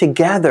holiday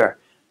together.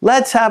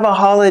 Let's have a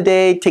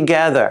holiday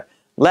together.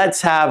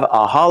 Let's have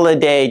a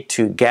holiday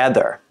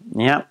together.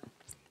 Yeah.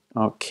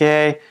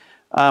 Okay.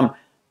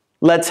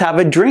 Let's have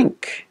a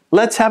drink.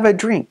 Let's have a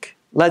drink.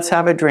 Let's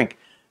have a drink.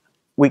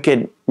 We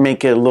could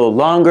make it a little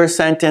longer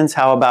sentence.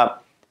 How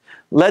about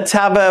let's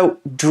have a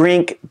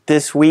drink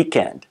this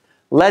weekend.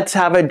 Let's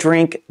have a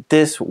drink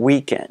this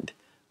weekend.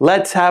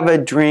 Let's have a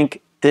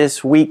drink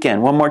this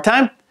weekend. One more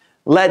time.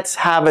 Let's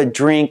have a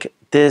drink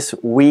this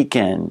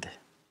weekend.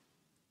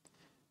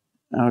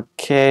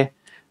 Okay.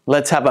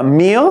 Let's have a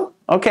meal.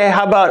 Okay,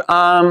 how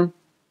about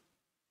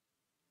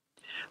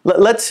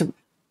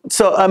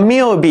so a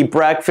meal would be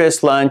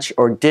breakfast, lunch,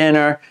 or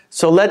dinner.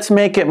 So let's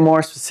make it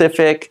more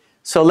specific.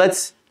 So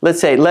let's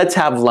say let's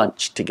have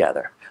lunch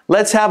together.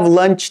 Let's have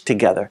lunch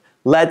together.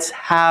 Let's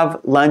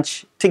have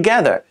lunch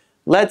together.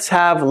 Let's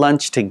have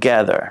lunch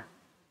together.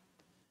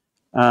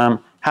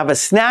 Have a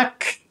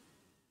snack.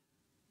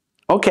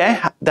 Okay,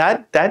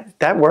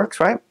 that works,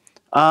 right?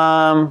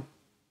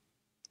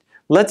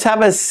 Let's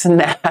have a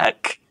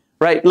snack,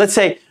 right? Let's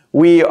say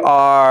we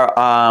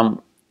are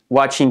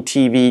watching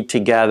TV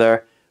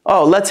together.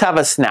 Oh, let's have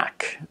a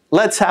snack.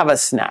 Let's have a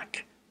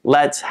snack.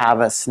 Let's have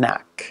a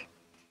snack.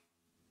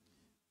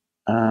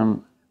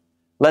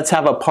 Let's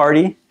have a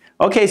party.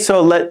 Okay,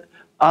 so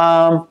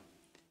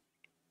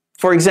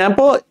for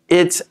example,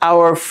 it's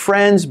our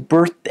friend's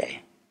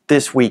birthday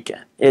this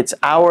weekend. It's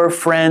our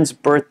friend's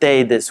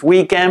birthday this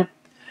weekend.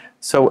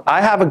 So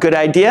I have a good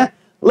idea.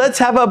 Let's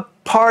have a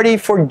party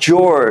for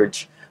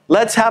George.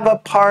 Let's have a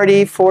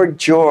party for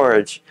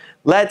George.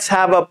 Let's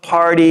have a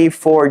party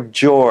for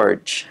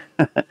George.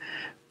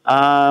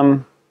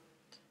 Have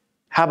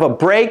a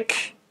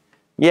break.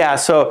 Yeah,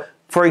 so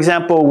for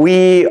example,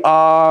 we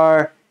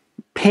are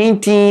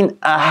painting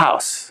a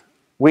house.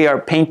 We are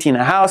painting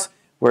a house.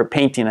 We're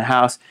painting a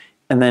house.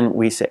 And then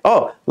we say,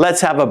 oh,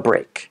 let's have a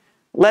break.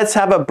 Let's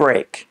have a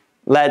break.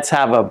 Let's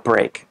have a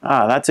break.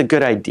 Ah, that's a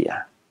good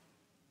idea.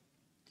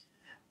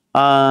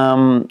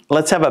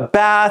 Let's have a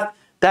bath.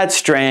 That's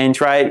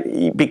strange,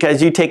 right?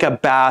 Because you take a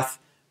bath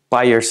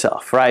by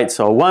yourself, right?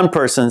 So one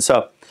person.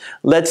 So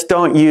let's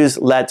don't use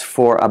let's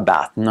for a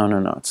bath. No, no,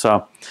 no.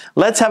 So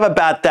let's have a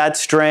bath. That's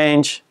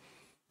strange.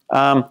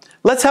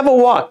 Let's have a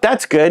walk.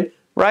 That's good,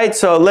 right?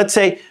 So let's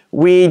say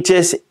we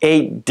just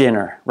ate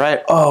dinner,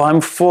 right? Oh, I'm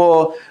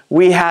full.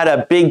 We had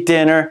a big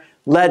dinner.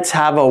 Let's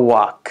have a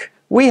walk.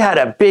 We had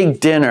a big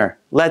dinner.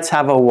 Let's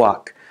have a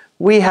walk.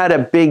 We had a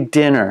big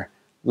dinner.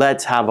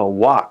 Let's have a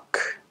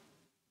walk.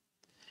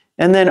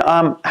 And then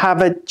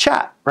have a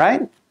chat,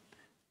 right?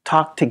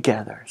 Talk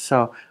together.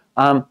 So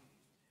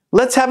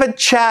let's have a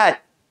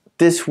chat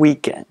this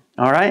weekend,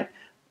 all right?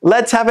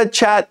 Let's have a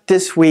chat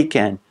this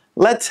weekend.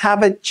 Let's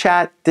have a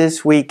chat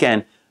this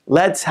weekend.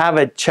 Let's have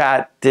a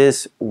chat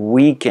this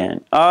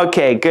weekend.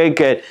 Okay, good,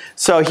 good.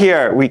 So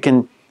here we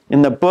can,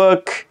 in the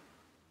book,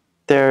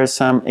 there are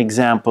some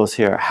examples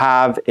here.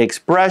 Have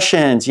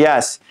expressions,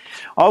 yes.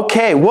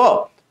 Okay,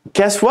 well,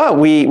 guess what?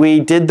 We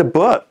did the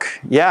book.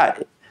 Yeah,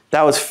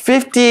 that was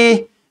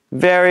 50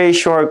 very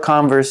short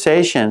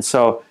conversations.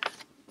 So,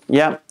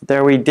 yeah,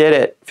 there we did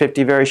it.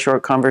 50 very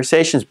short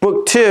conversations.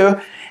 Book 2.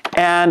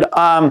 And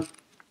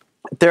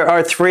there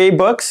are 3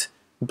 books,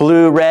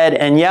 blue, red,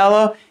 and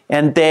yellow.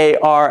 And they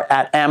are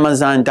at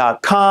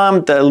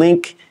Amazon.com. The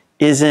link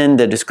is in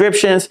the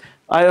descriptions.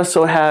 I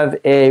also have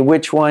a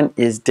Which One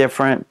is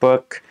Different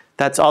book.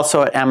 That's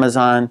also at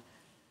Amazon.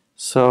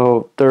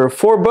 So there are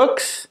 4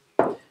 books.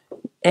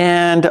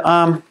 And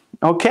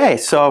okay,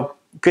 so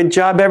good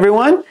job,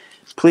 everyone.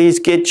 Please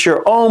get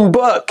your own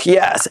book.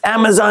 Yes,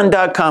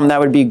 Amazon.com. That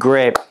would be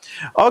great.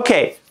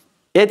 Okay,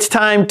 it's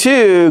time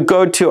to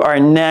go to our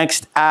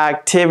next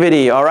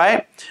activity, all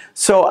right?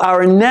 So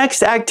our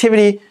next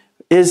activity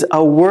is a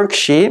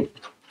worksheet.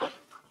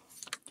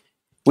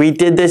 We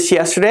did this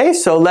yesterday,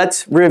 so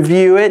let's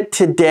review it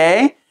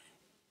today.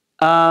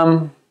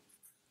 Marian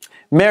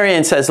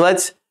says,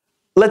 let's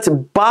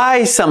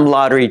buy some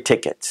lottery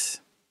tickets.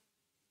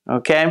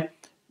 Okay,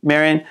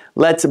 Marian,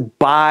 let's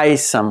buy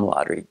some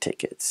lottery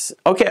tickets.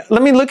 Okay,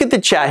 let me look at the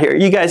chat here.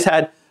 You guys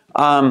had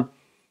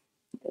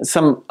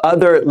some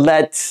other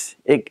let's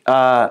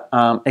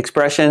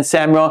expressions.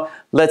 Samuel,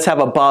 let's have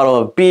a bottle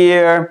of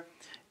beer.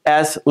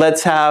 S,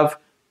 let's have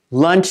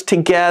lunch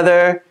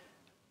together.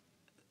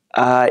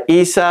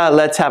 Isa,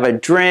 let's have a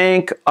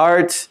drink.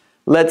 Arts,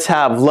 let's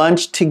have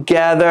lunch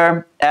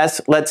together.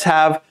 S, let's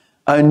have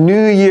a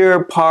New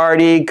Year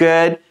party.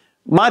 Good.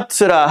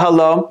 Matsura,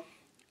 hello.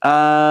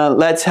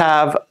 Let's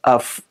have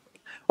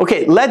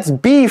okay, let's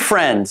be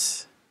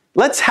friends.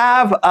 Let's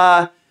have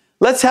a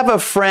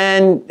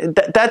friend.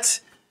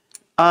 That's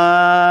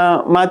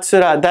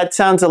Matsura, that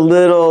sounds a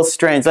little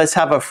strange. Let's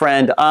have a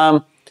friend.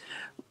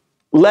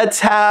 Let's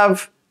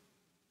have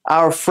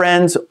our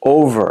friends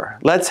over.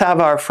 Let's have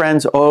our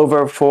friends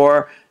over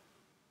for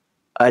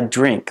a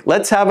drink.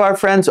 Let's have our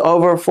friends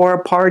over for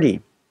a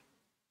party.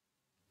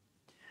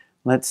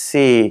 Let's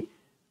see.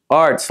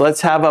 Arts,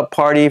 let's have a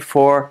party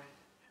for...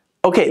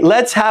 Okay,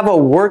 let's have a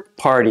work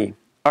party.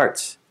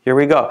 Arts, here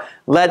we go.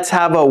 Let's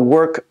have a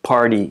work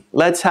party.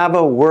 Let's have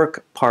a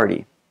work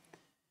party.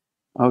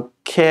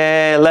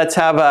 Okay, let's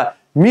have a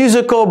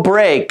musical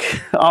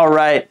break. All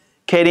right,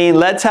 Katie,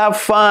 let's have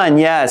fun.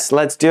 Yes,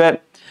 let's do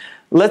it.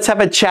 Let's have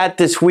a chat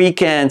this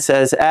weekend,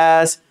 says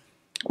Az.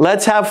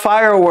 Let's have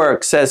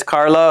fireworks, says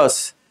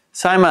Carlos.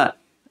 Saima,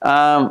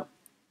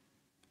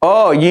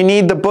 oh, you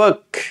need the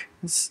book.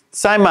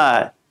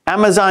 Saima,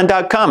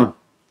 Amazon.com.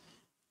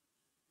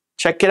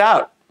 Check it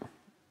out.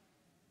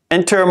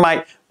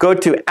 Go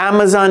to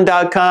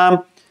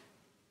Amazon.com,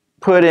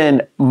 put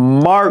in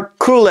Mark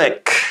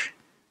Kulek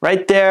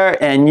right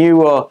there, and you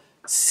will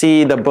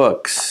see the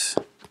books.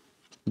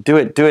 Do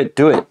it, do it,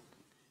 do it.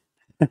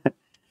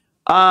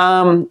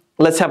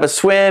 Let's have a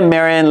swim,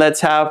 Marion.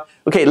 Let's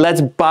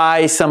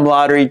buy some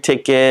lottery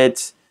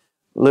tickets.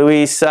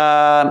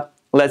 Louisa,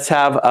 let's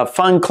have a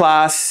fun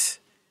class.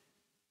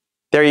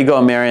 There you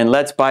go, Marion.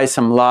 Let's buy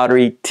some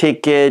lottery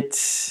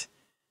tickets.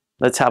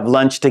 Let's have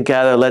lunch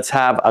together. Let's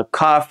have a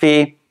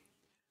coffee.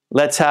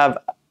 Let's have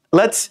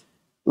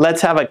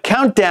a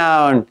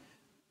countdown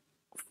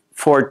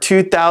for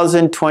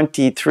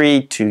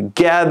 2023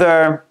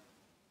 together.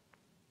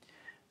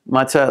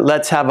 Matza,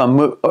 let's have a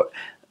movie.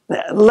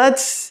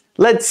 Let's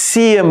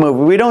see a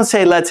movie. We don't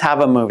say let's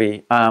have a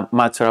movie,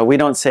 Matsura. We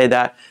don't say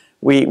that.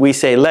 We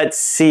say let's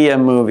see a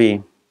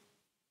movie.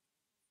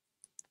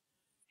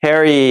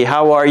 Harry,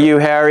 how are you,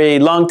 Harry?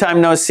 Long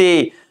time no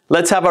see.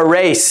 Let's have a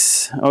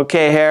race.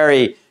 Okay,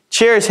 Harry.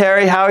 Cheers,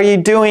 Harry. How are you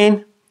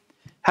doing?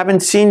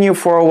 Haven't seen you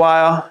for a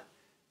while.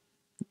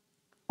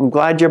 I'm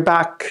glad you're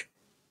back.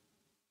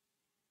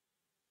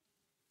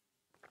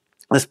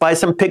 Let's buy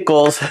some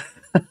pickles.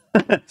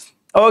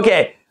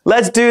 Okay,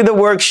 let's do the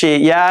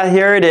worksheet. Yeah,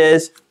 here it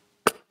is.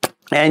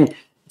 And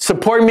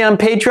support me on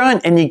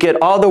Patreon, and you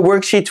get all the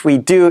worksheets we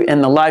do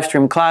in the live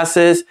stream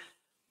classes.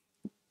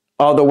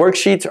 All the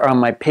worksheets are on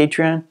my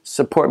Patreon.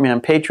 Support me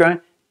on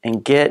Patreon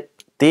and get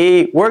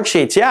the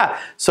worksheets. Yeah,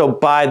 so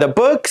buy the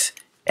books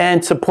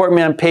and support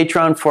me on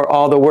Patreon for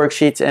all the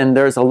worksheets, and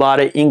there's a lot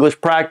of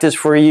English practice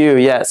for you.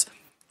 Yes,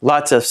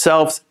 lots of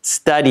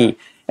self-study.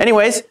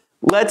 Anyways,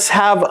 let's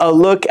have a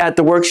look at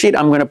the worksheet.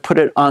 I'm going to put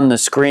it on the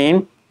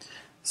screen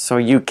so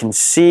you can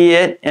see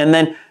it, and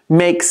then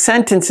make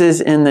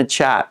sentences in the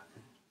chat.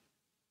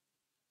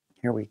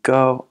 Here we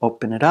go.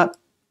 Open it up.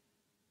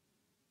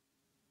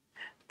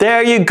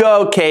 There you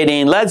go,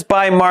 Kadeen. Let's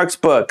buy Mark's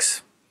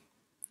books.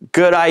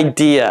 Good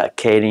idea,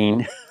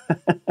 Kadeen.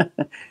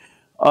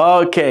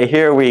 Okay,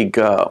 here we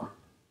go.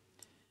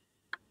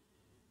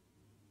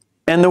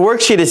 And the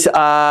worksheet is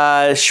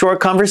short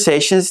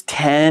conversations,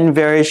 10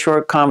 very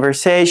short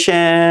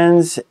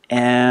conversations.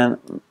 And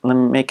let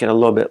me make it a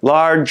little bit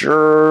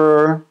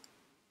larger.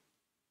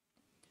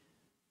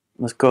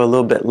 Let's go a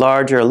little bit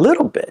larger, a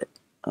little bit.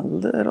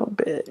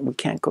 We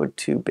can't go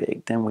too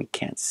big, then we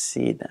can't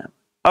see them.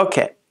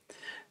 Okay,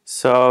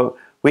 so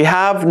we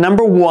have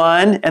number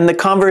 1, and the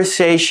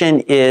conversation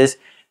is,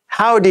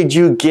 how did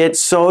you get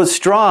so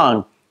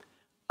strong?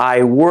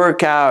 I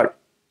work out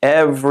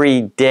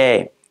every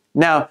day.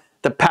 Now,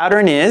 the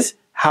pattern is,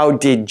 how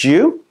did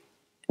you?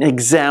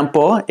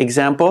 Example,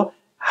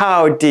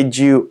 how did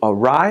you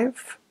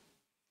arrive?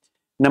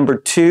 Number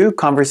 2,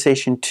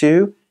 conversation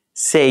 2,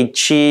 say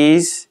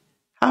cheese.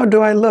 How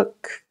do I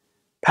look?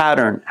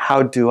 Pattern,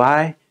 how do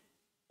I?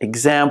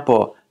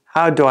 Example,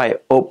 how do I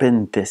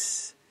open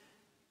this?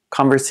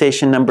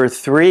 Conversation number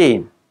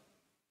 3.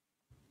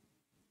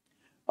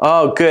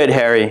 Oh, good,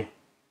 Harry.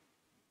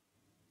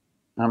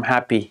 I'm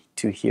happy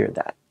to hear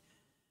that.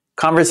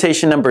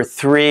 Conversation number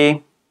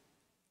 3.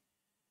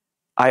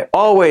 I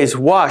always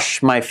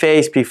wash my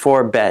face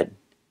before bed.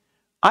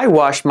 I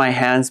wash my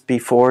hands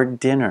before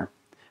dinner.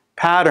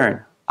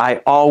 Pattern,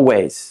 I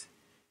always.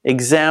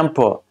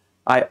 Example,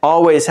 I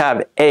always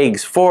have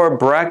eggs for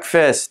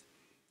breakfast.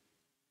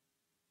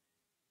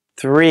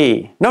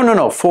 3.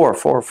 No,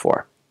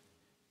 4.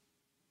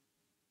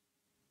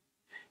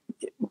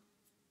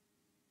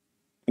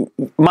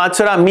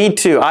 Matsura, me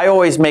too. I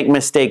always make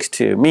mistakes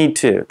too. Me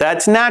too.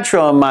 That's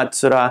natural,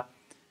 Matsura.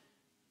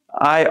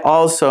 I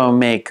also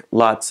make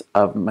lots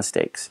of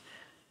mistakes.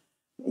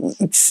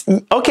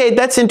 Okay,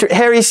 that's interesting.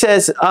 Harry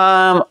says,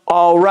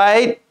 all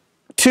right,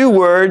 2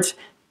 words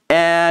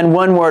and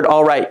 1 word,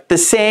 all right. The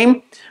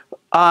same.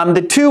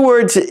 The 2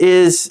 words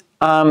is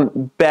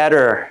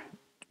better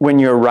when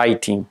you're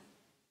writing.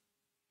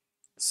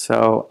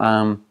 So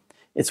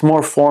it's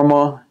more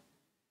formal.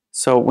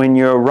 So when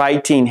you're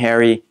writing,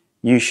 Harry,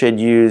 you should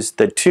use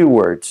the 2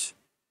 words.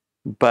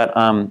 But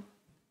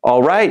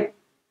all right,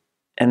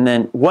 and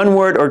then 1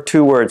 word or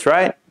 2 words,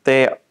 right?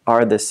 They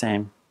are the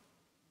same.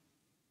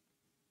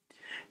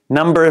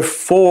 Number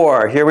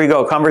 4, here we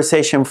go.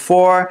 Conversation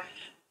 4.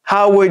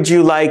 How would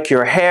you like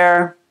your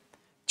hair?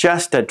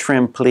 Just a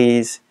trim,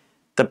 please.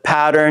 The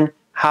pattern,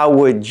 how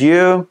would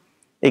you?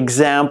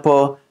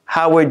 Example,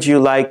 how would you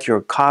like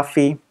your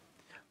coffee?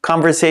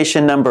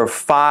 Conversation number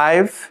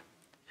 5.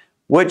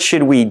 What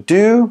should we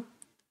do?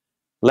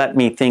 Let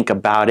me think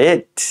about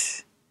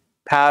it.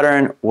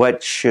 Pattern,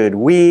 what should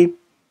we?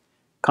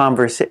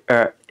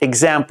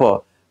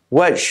 Example,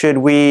 what should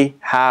we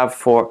have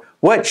for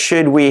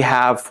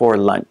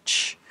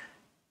lunch?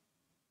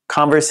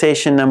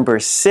 Conversation number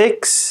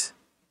 6.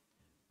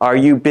 Are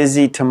you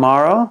busy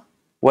tomorrow?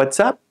 What's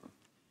up?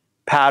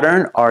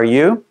 Pattern, are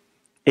you?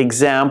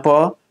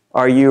 Example,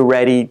 are you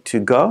ready to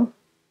go?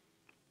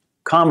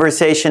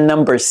 Conversation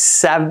number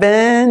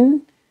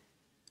 7.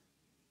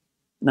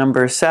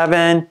 Number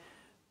 7.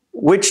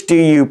 Which do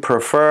you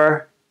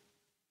prefer?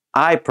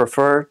 I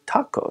prefer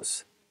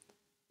tacos.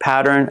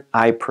 Pattern,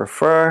 I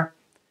prefer.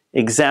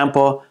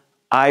 Example,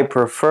 I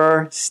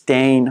prefer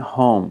staying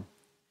home.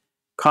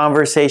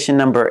 Conversation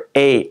number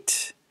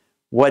 8.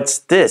 What's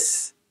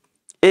this?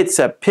 It's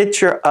a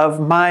picture of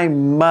my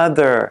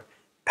mother.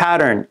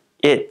 Pattern,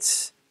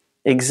 it's.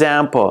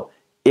 Example,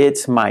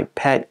 it's my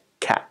pet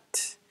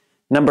cat.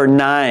 Number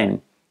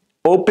 9.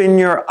 Open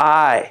your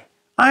eye.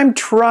 I'm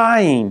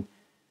trying.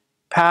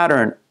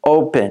 Pattern,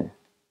 open.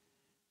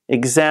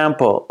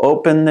 Example,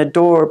 open the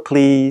door,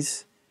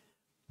 please.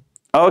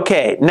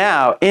 Okay,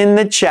 now in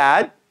the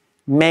chat,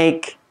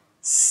 make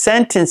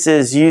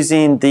sentences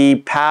using the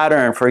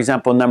pattern. For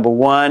example, number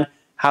 1,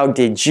 how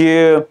did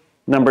you?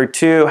 Number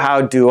 2,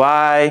 how do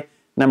I?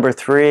 Number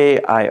 3,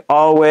 I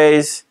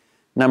always.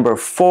 Number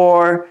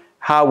 4,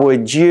 how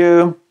would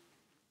you?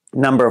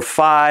 Number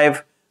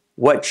 5,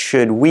 what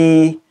should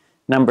we?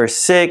 Number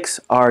 6,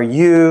 are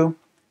you?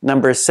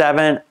 Number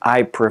 7,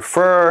 I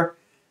prefer.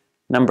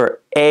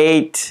 Number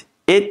 8,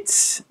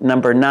 it's.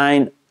 Number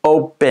 9,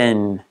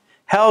 open.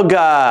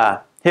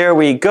 Helga, here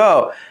we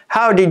go.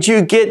 How did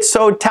you get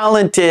so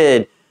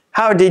talented?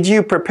 How did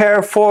you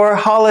prepare for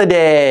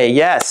holiday?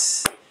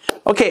 Yes.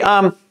 Okay,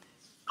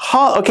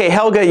 okay,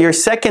 Helga, your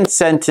second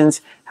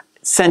sentence,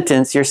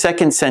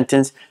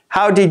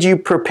 how did you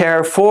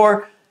prepare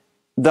for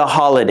the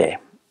holiday?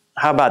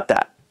 How about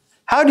that?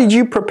 How did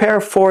you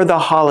prepare for the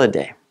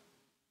holiday?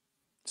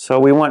 So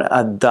we want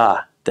a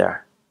the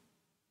there.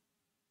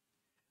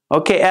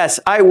 Okay, S,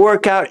 I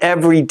work out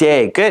every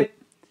day. Good.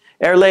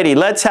 Air Lady,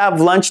 let's have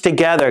lunch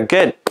together.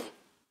 Good.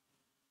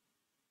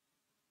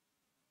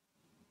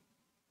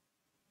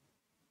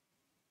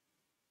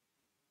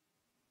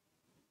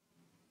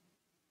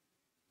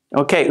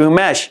 Okay,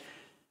 Umesh,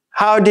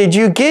 how did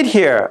you get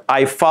here?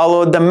 I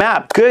followed the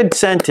map. Good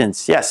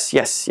sentence. Yes,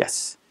 yes,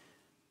 yes.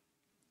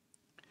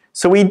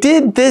 So we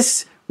did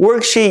this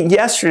worksheet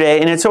yesterday,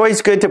 and it's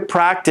always good to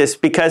practice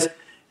because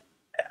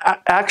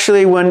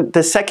actually when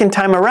the second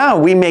time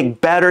around, we make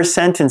better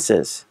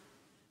sentences.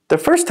 The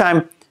first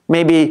time,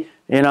 maybe,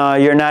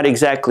 you're not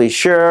exactly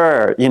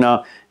sure,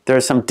 or,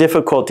 there's some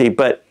difficulty,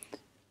 but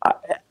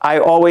I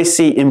always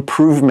see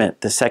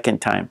improvement the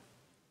second time.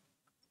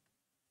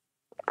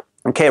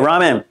 Okay,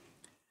 Raman,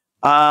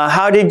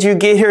 how did you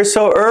get here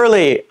so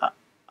early?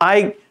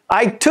 I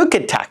took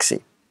a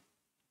taxi.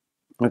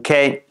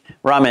 Okay,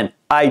 Raman,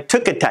 I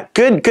took a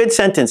taxi. Good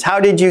sentence. How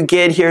did you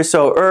get here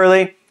so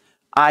early?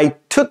 I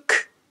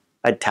took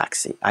a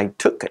taxi. I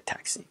took a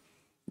taxi.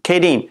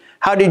 Kadeen,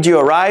 how did you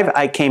arrive?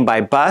 I came by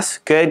bus.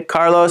 Good.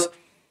 Carlos,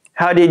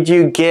 how did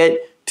you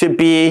get to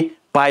be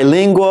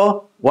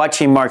bilingual?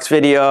 Watching Mark's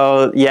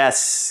video.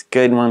 Yes,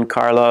 good one,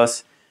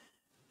 Carlos.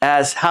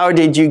 As how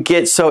did you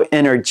get so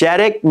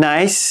energetic?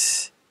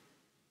 Nice.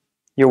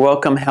 You're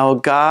welcome,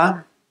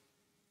 Helga.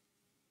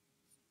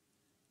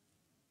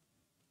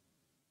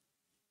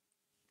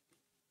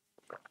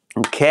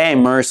 Okay,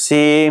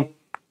 Mercy.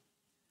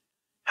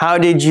 How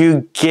did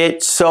you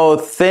get so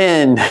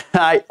thin?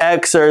 I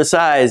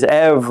exercise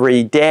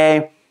every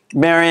day.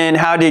 Marion,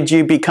 how did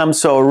you become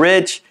so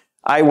rich?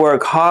 I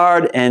work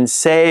hard and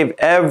save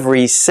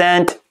every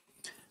cent.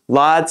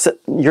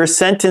 Your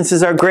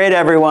sentences are great,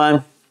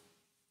 everyone.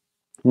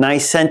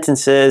 Nice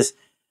sentences.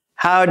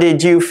 How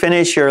did you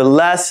finish your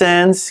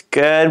lessons?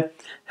 Good.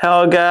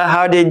 Helga,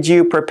 how did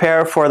you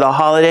prepare for the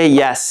holiday?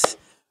 Yes.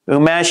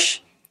 Umesh,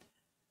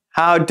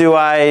 how do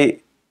I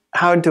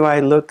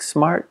look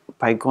smart?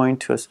 By going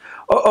to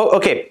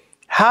okay.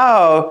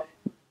 How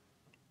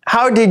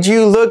did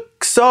you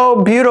look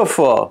so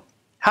beautiful?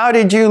 How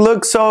did you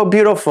look so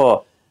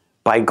beautiful?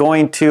 By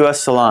going to a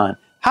salon.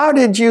 How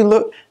did you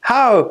look?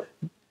 How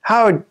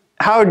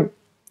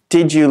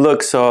did you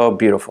look so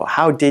beautiful?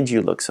 How did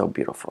you look so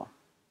beautiful?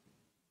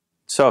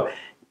 So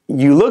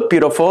you look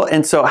beautiful,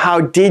 and so how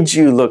did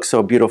you look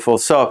so beautiful?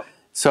 So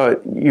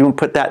you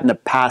put that in the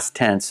past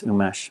tense,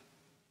 Umesh.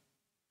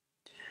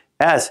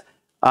 S,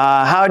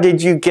 how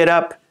did you get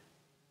up?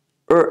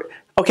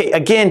 Okay,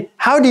 again,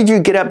 how did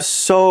you get up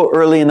so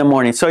early in the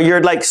morning? So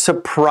you're like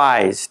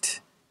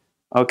surprised.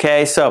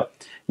 Okay, so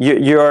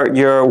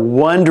you're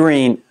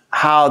wondering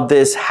how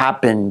this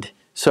happened.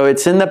 So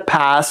it's in the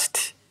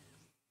past.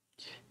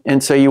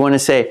 And so you want to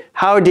say,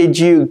 how did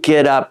you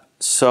get up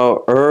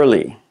so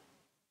early?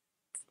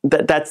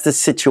 That's the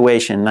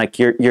situation. Like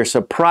you're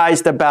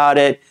surprised about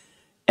it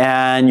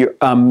and you're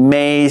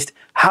amazed.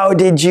 How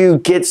did you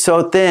get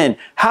so thin?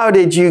 How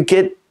did you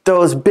get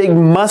those big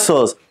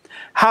muscles?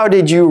 How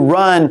did you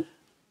run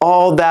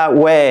all that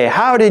way?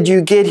 How did you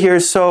get here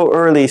so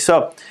early?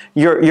 So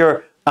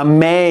you're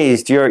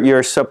amazed,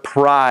 you're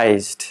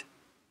surprised.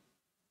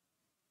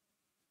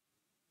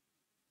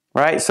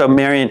 Right? So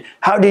Marion,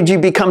 how did you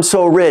become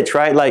so rich?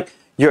 Right? Like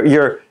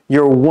you're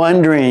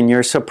wondering,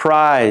 you're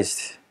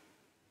surprised.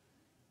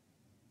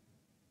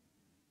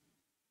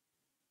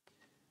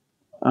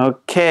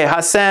 Okay,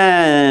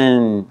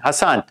 Hassan,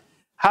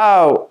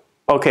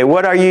 okay,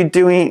 what are you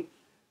doing?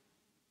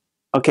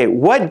 Okay,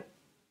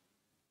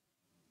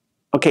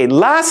 okay,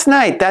 last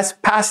night, that's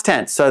past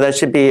tense. So that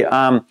should be,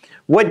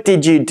 what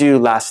did you do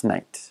last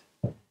night?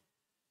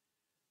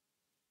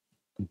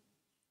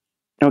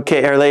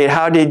 Okay, Erlade,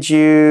 how did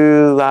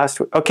you last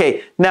week?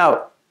 Okay,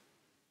 now,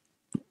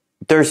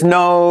 there's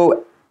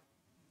no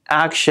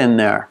action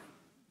there.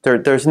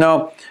 There's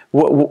no,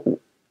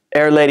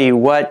 Erlady,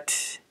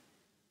 what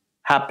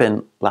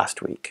happened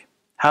last week?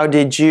 How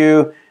did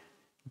you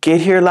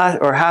get here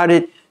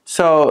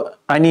so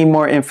I need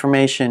more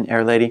information,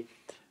 Air Lady.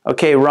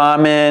 Okay,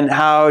 Ramen,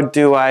 how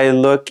do I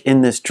look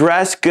in this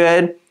dress?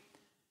 Good.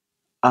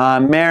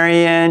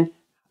 Marion,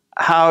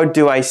 how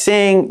do I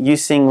sing? You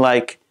sing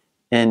like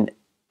an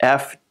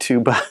F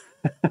tuba.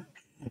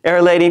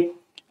 Air Lady,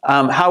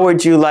 how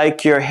would you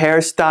like your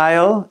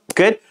hairstyle?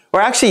 Good.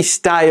 Or actually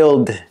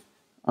styled.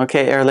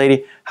 Okay, Air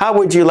Lady, how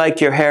would you like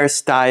your hair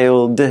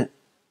styled?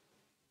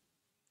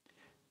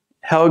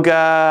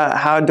 Helga,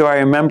 how do I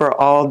remember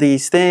all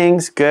these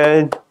things?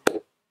 Good.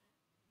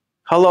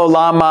 Hello,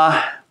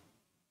 Llama.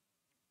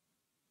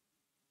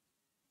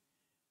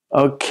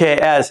 Okay,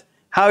 S,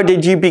 how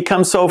did you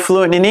become so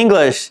fluent in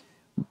English?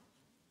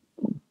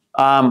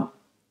 I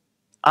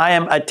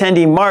am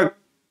attending Mark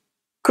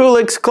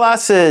Kulek's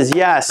classes.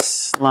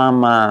 Yes,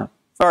 Llama.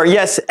 Or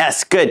yes,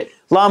 S, good.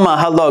 Llama,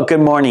 hello, good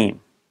morning.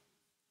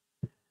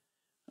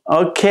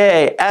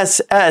 Okay,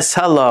 SS,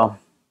 hello.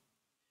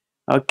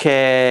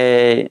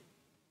 Okay,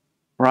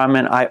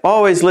 Ramen, I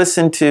always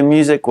listen to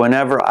music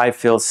whenever I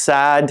feel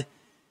sad.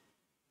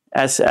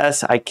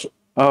 SS,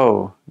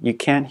 oh, you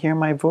can't hear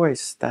my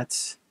voice.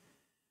 That's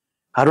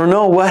I don't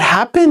know what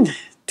happened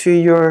to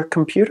your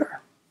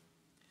computer.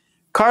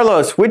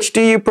 Carlos, which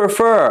do you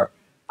prefer?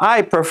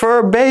 I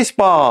prefer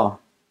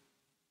baseball.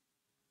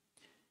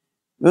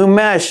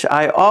 Umesh,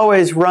 I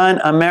always run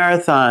a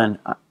marathon.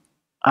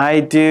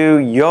 I do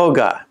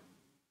yoga.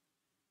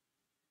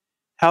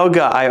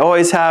 Helga, I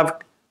always have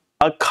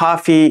a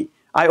coffee.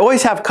 I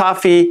always have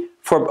coffee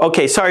for,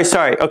 okay,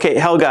 sorry. Okay,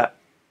 Helga,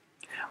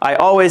 I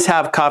always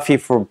have coffee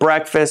for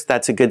breakfast.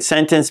 That's a good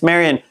sentence.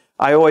 Marion,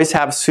 I always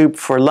have soup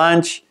for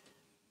lunch.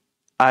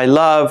 I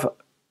love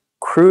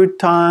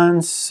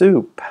crouton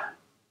soup.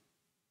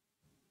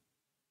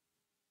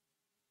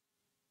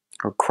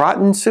 Or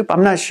croton soup?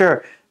 I'm not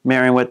sure,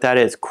 Marion, what that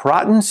is.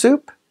 Croton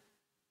soup?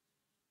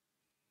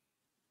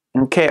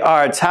 Okay,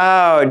 Arts,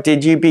 how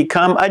did you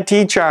become a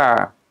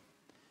teacher?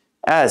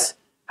 S,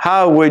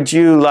 how would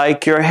you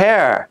like your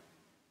hair?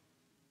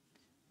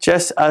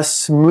 Just a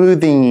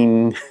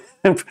smoothing.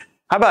 How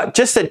about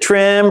just a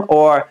trim,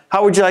 or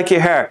how would you like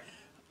your hair?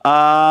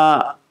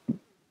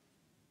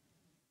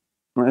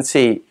 Let's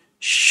see,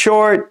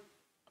 short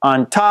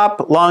on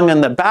top, long on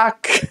the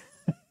back.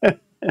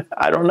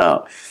 I don't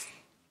know.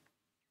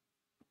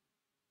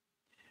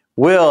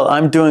 Will,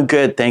 I'm doing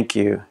good, thank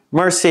you.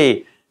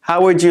 Mercy,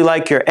 how would you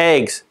like your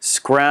eggs?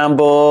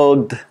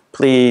 Scrambled,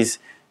 please.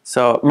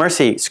 So,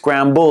 Mercy,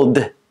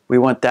 scrambled. We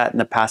want that in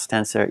the past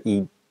tense there,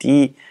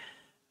 ED.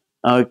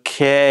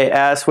 Okay,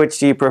 S, which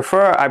do you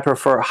prefer? I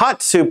prefer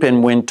hot soup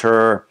in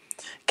winter.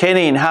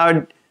 Kayleen,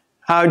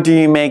 how do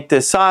you make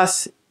this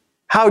sauce?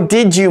 How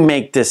did you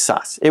make this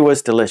sauce? It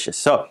was delicious.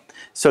 So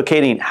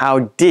Kayleen,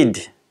 how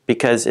did?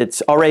 Because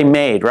it's already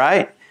made,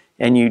 right?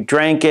 And you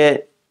drank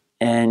it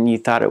and you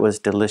thought it was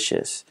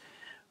delicious.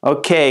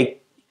 Okay,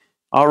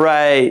 all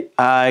right,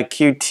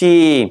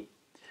 QT.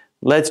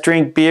 Let's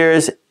drink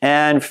beers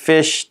and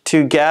fish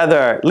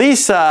together.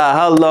 Lisa,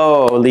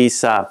 hello,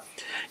 Lisa.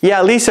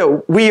 Yeah,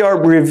 Lisa, we are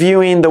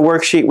reviewing the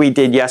worksheet we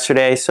did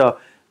yesterday. So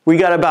we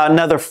got about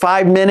another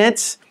 5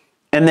 minutes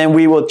and then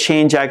we will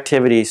change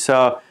activities.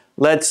 So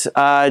let's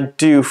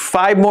do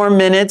 5 more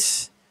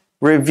minutes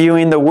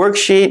reviewing the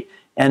worksheet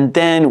and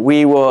then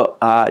we will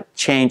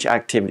change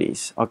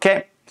activities,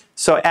 okay?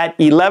 So at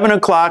 11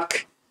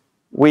 o'clock,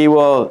 we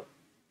will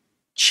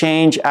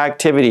change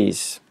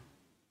activities.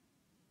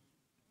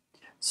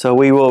 So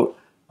we will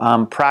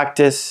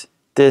practice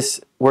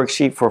this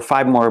worksheet for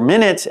 5 more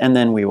minutes and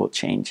then we will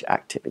change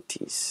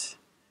activities.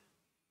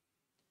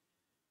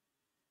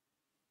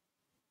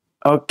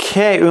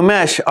 Okay,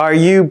 Umesh, are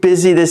you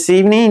busy this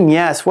evening?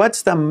 Yes,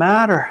 what's the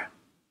matter?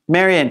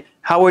 Marion,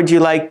 how would you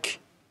like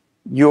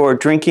your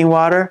drinking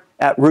water?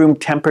 At room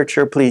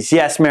temperature, please.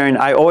 Yes, Marion,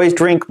 I always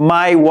drink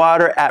my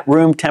water at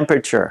room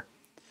temperature.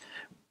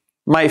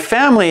 My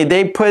family,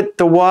 they put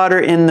the water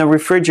in the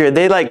refrigerator.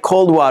 They like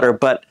cold water,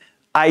 but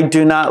I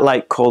do not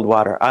like cold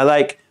water. I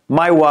like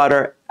my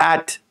water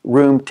at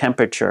room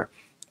temperature.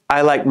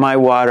 I like my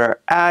water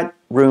at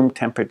room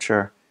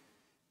temperature.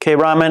 Okay,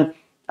 Raman,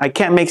 I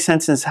can't make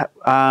sentences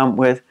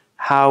with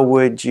how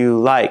would you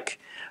like.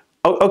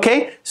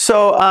 Okay,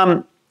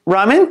 so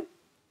Raman,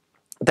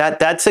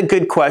 that's a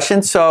good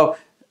question. So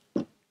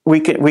we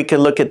could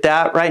look at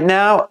that right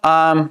now.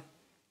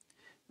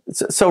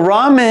 So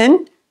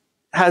Raman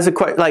has a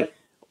question like,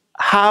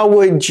 how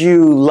would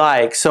you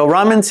like? So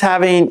Raman's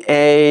having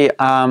a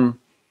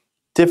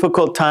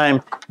difficult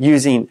time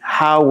using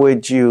how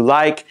would you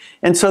like.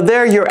 And so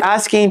there you're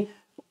asking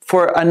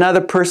for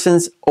another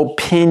person's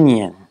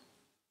opinion.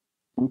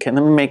 Okay,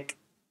 let me make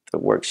the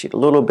worksheet a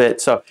little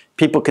bit so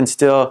people can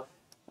still,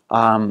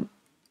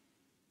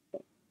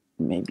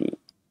 maybe,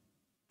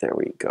 there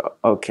we go.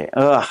 Okay,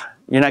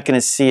 you're not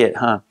gonna see it,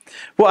 huh?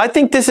 Well, I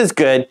think this is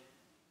good.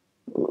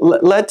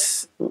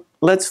 Let's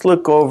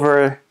look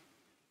over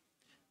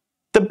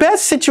the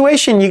best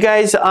situation. You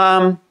guys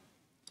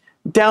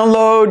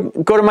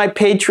download, go to my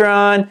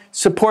Patreon,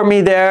 support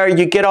me there.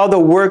 You get all the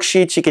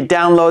worksheets, you can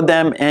download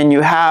them and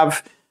you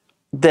have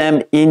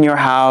them in your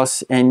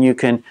house and you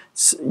can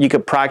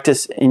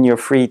practice in your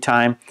free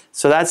time.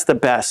 So that's the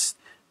best.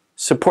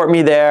 Support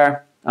me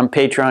there on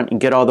Patreon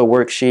and get all the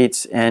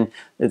worksheets and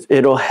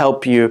it'll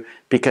help you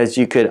because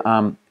you could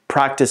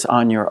practice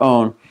on your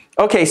own.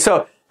 Okay,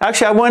 so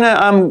actually I want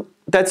to,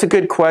 that's a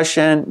good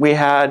question we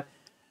had.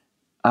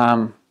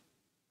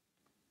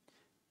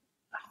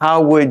 How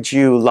would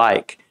you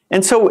like?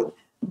 And so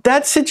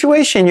that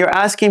situation, you're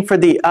asking for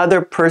the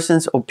other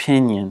person's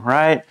opinion,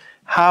 right?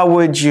 How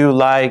would you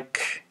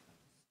like?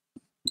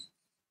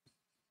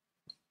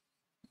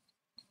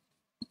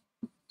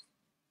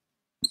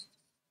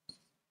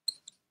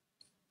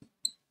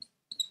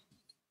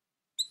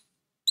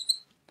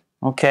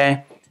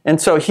 Okay, and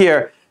so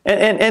here,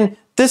 and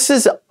this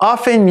is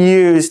often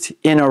used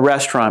in a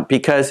restaurant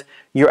because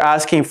you're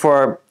asking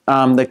for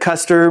the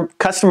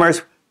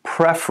customer's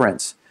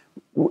preference,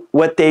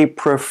 what they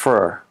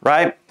prefer,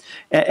 right?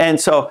 And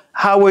so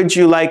how would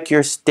you like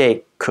your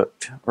steak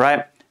cooked,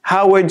 right?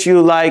 How would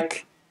you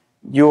like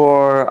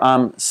your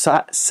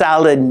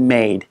salad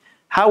made?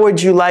 How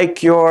would you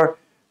like your,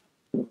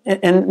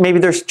 and maybe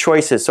there's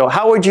choices. So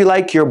how would you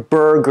like your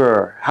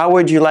burger? How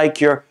would you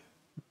like your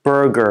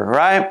burger,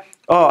 right?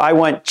 Oh, I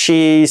want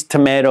cheese,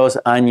 tomatoes,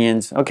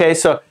 onions. Okay,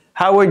 so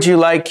how would you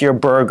like your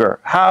burger?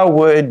 How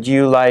would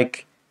you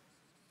like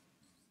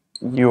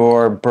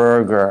your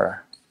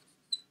burger?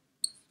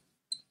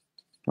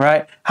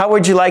 Right? How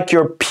would you like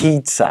your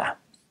pizza?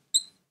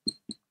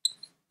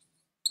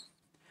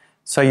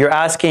 So you're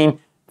asking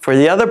for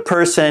the other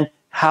person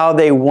how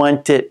they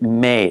want it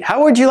made.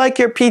 How would you like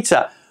your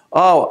pizza?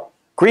 Oh,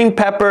 green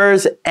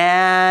peppers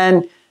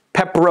and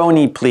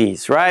pepperoni,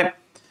 please, right?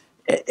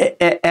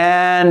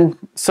 And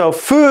so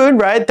food,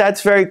 right?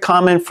 That's very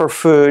common for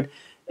food.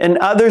 In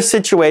other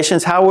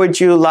situations, how would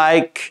you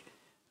like,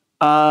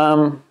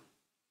 let's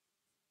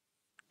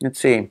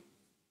see.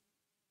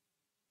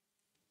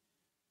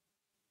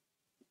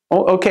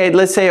 Oh, okay,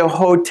 let's say a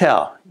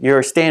hotel.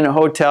 You're staying in a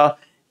hotel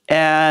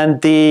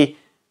and the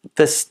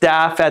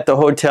staff at the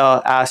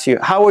hotel asks you,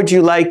 how would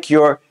you like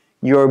your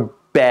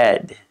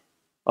bed?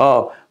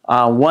 Oh,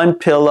 one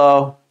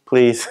pillow,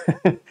 please.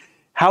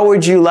 How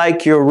would you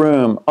like your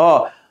room?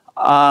 Oh,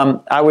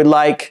 I would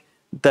like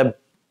the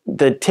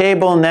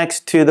table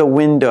next to the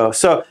window.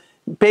 So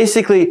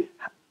basically,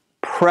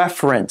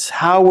 preference.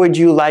 How would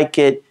you like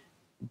it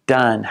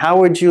done? How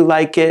would you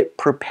like it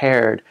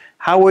prepared?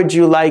 How would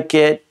you like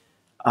it?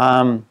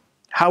 How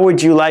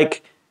would you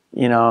like,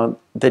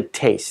 the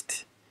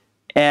taste?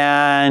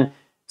 And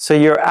so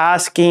you're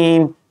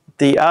asking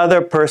the other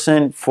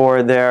person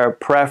for their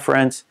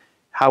preference.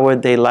 How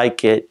would they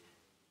like it?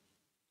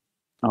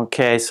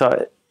 Okay,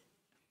 so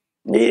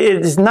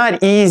it's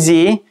not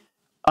easy.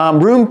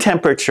 Room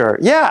temperature.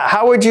 Yeah,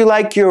 how would you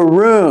like your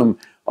room?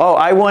 Oh,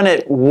 I want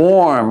it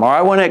warm or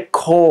I want it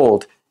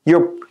cold.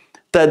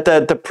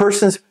 The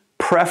person's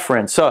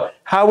preference. So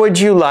how would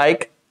you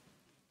like?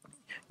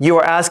 You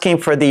are asking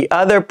for the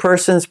other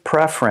person's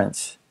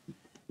preference.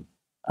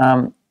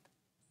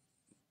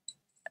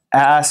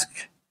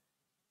 Ask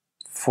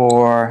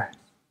for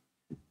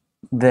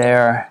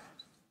their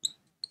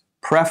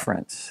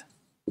preference.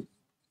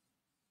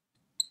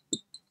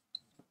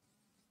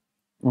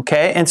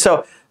 Okay, and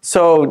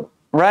so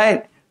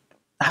right,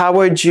 how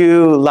would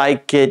you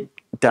like it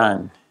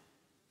done?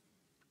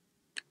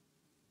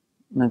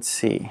 Let's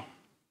see.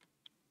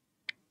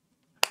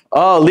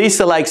 Oh,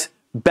 Lisa likes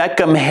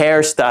Beckham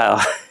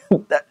hairstyle.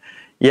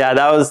 Yeah,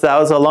 that was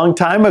a long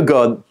time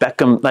ago.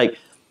 Beckham, like,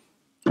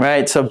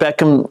 right? So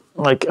Beckham,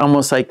 like,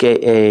 almost like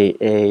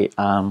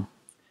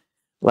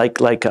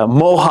like a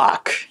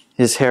mohawk.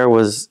 His hair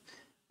was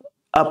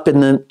up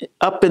in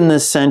the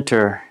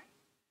center.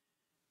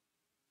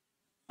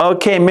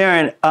 Okay,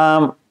 Marion.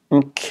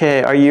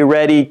 Okay, are you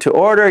ready to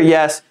order?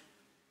 Yes,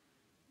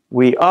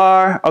 we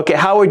are. Okay,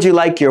 how would you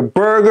like your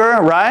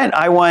burger? Right?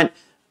 I want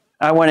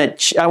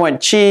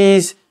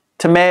cheese,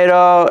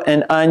 tomato,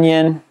 and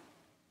onion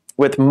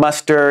with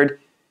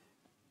mustard.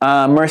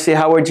 Mercy,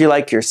 how would you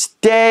like your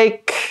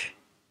steak?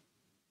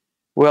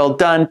 Well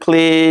done,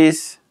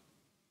 please.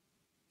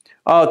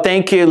 Oh,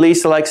 thank you.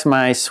 Lisa likes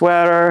my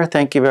sweater.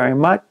 Thank you very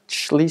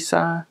much,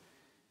 Lisa.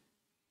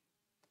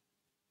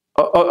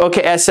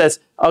 Okay, S says,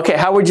 okay,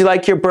 how would you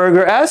like your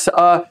burger, S?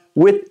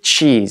 With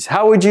cheese.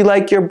 How would you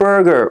like your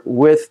burger?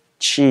 With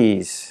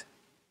cheese.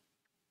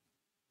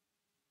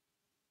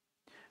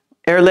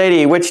 Air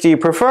Lady, which do you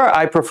prefer?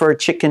 I prefer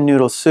chicken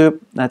noodle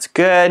soup. That's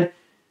good.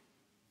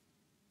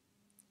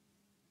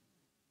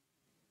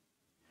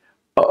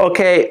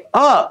 Okay.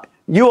 Oh,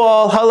 you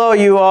all. Hello,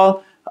 you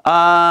all.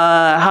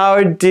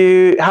 How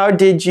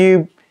did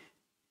you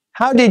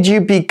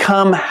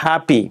become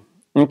happy?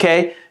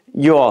 Okay,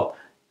 you all.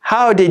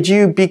 How did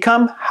you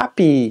become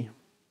happy?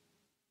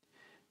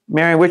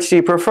 Mary, which do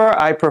you prefer?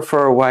 I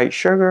prefer white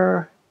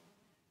sugar.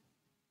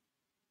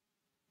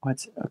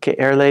 Okay,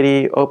 Air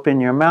Lady, open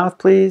your mouth,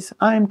 please.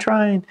 I'm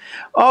trying.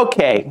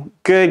 Okay,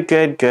 good.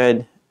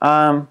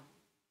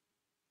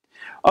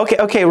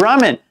 Okay,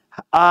 Raman.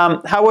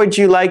 How would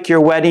you like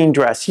your wedding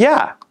dress?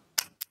 Yeah.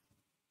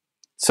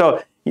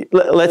 So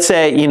let's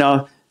say,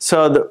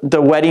 so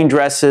the wedding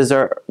dresses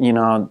are,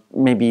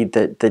 maybe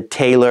the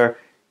tailor,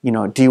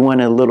 do you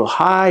want it a little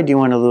high? Do you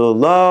want it a little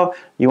low?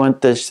 You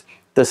want the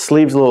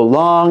sleeves a little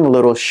long, a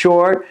little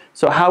short?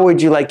 So how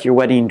would you like your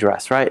wedding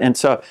dress, right? And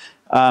so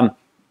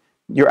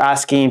you're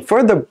asking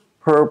for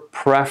her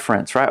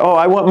preference, right? Oh,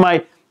 I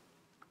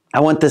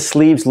want the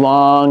sleeves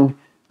long.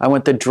 I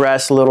want the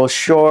dress a little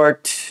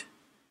short,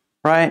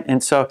 right?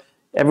 And so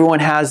everyone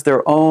has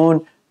their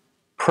own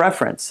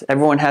preference.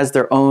 Everyone has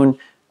their own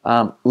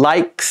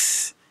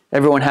likes.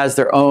 Everyone has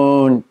their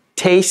own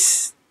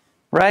tastes,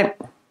 right?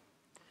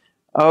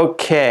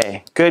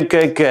 Okay,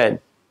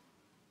 good.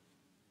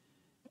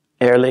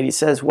 Air Lady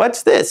says,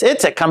 what's this?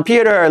 It's a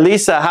computer.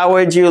 Lisa, how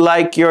would you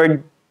like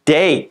your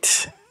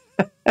date?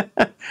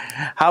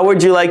 How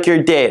would you like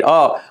your date?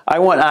 Oh, I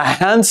want a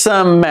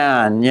handsome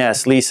man.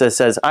 Yes, Lisa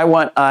says, I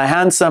want a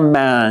handsome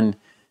man.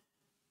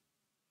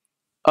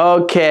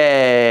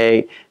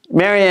 Okay.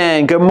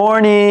 Marianne, good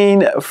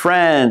morning,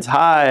 friends.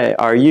 Hi,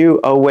 are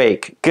you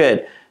awake?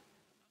 Good.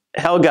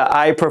 Helga,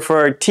 I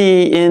prefer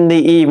tea in the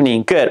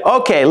evening. Good.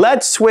 Okay,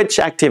 let's switch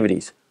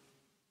activities.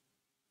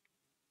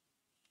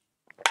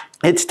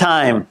 It's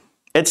time.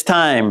 It's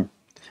time.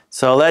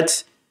 So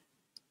let's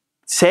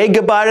say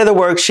goodbye to the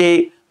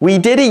worksheet. We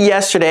did it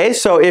yesterday,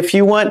 so if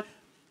you want,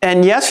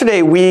 and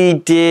yesterday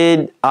we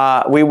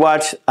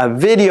watched a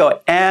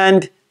video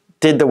and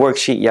did the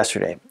worksheet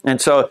yesterday. And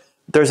so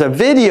there's a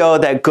video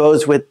that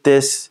goes with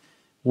this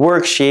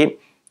worksheet.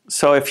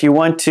 So if you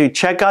want to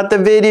check out the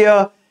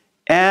video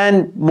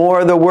and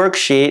more of the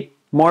worksheet,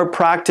 more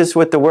practice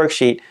with the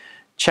worksheet,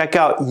 check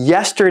out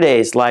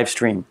yesterday's live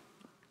stream.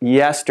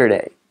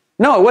 Yesterday.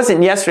 No, it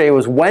wasn't yesterday, it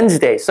was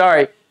Wednesday.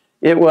 Sorry.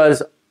 It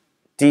was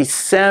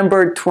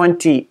December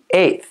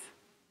 28th.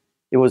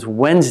 It was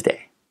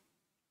Wednesday.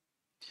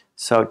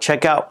 So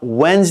check out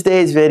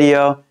Wednesday's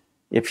video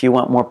if you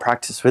want more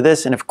practice for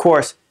this. And of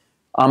course,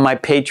 on my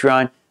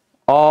Patreon,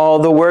 all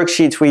the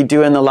worksheets we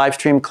do in the live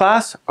stream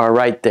class are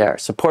right there.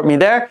 Support me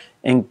there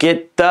and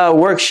get the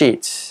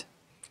worksheets.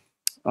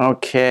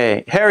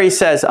 Okay. Harry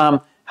says,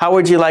 how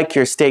would you like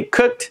your steak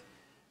cooked?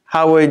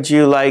 How would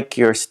you like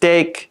your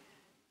steak?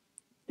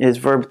 Is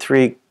verb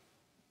 3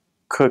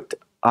 cooked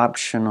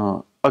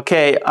optional?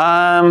 Okay,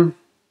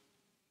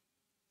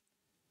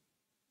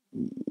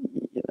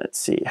 let's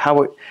see.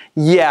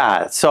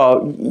 Yeah,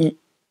 so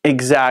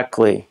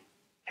exactly,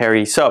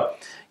 Harry. So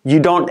you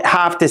don't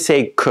have to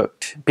say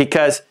cooked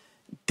because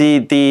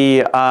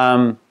the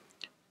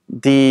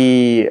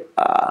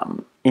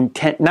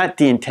intent, not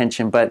the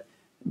intention, but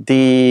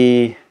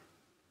the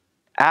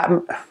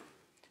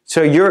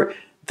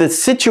the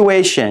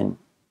situation,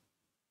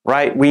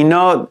 right? We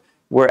know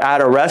we're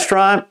at a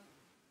restaurant.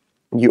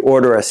 You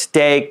order a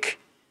steak,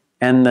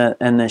 and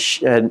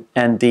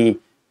the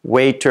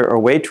waiter or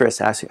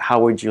waitress asks you, "How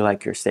would you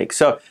like your steak?"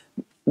 So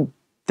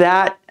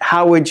that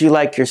 "How would you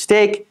like your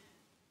steak?"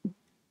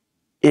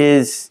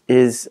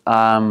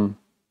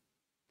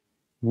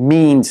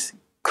 means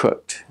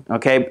cooked.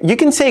 Okay, you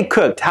can say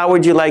cooked. How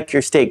would you like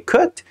your steak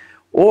cooked?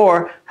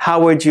 Or how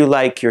would you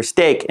like your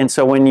steak? And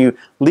so when you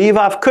leave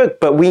off cooked,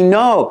 but we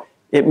know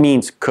it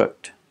means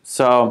cooked.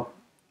 So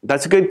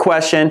that's a good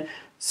question.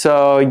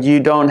 So you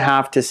don't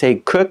have to say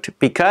cooked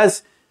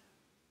because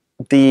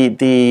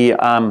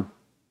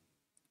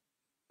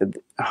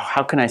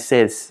how can I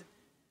say this?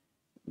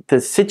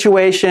 The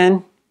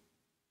situation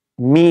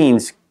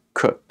means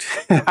cooked.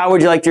 How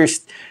would you like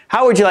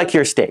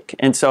your steak?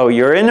 And so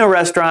you're in a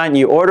restaurant,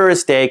 you order a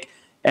steak,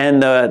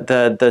 and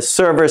the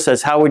server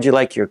says, "How would you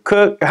like your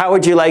How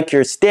would you like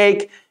your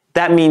steak?"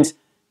 That means,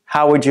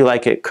 how would you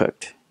like it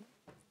cooked?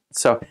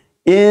 So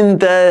in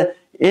the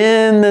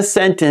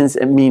sentence,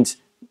 it means,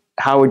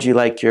 how would you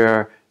like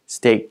your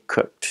steak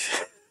cooked?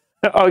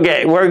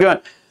 Okay,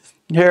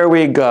 here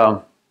we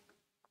go.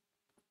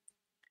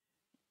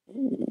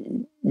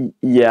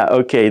 Yeah,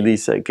 okay,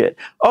 Lisa, good.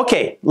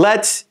 Okay,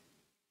 let's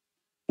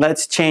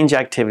change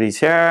activities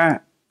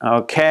here.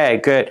 Okay,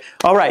 good.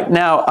 All right,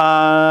 now,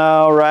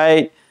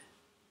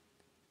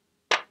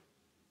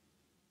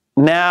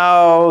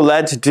 Now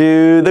let's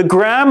do the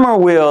grammar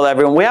wheel,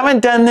 everyone. We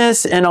haven't done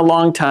this in a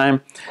long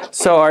time.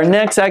 So our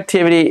next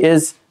activity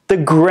is the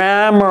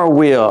grammar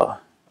wheel.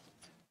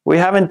 We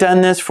haven't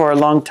done this for a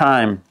long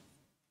time.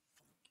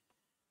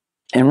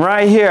 And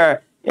right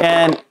here,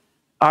 and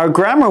our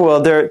grammar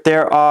wheel,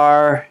 there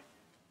are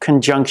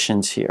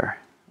conjunctions here,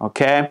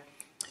 okay?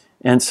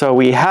 And so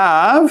we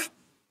have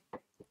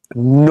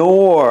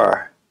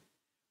nor,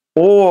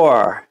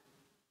 or,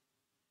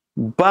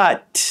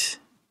 but.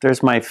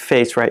 There's my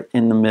face right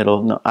in the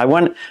middle. No, I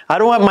don't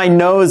want my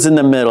nose in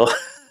the middle.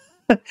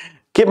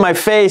 Get my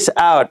face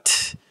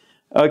out.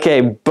 Okay,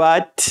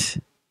 but.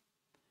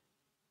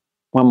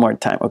 One more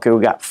time. Okay,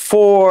 we got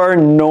for,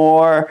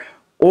 nor,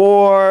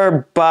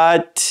 or,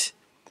 but,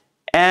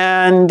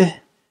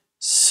 and,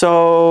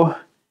 so,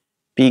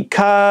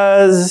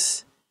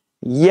 because,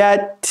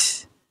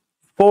 yet,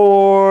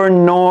 for,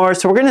 nor.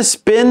 So we're going to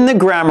spin the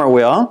grammar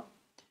wheel,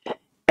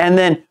 and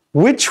then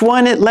which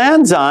one it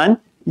lands on,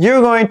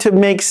 you're going to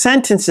make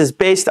sentences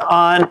based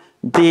on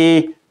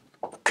the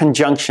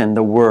conjunction,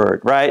 the word,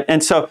 right?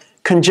 And so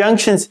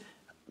conjunctions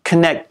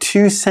connect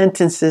two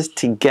sentences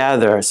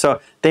together.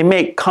 So they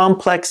make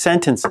complex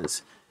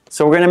sentences.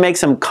 So we're going to make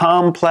some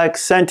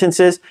complex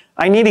sentences.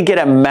 I need to get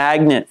a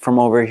magnet from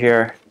over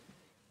here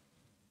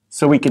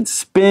so we can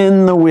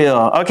spin the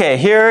wheel. Okay,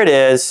 here it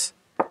is.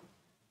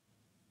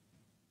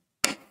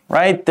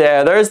 Right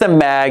there. There's the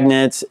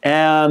magnets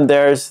and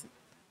there's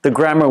the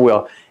grammar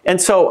wheel.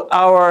 And so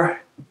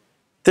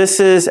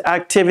this is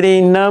activity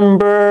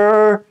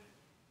number,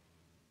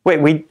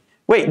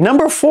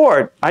 number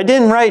 4. I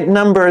didn't write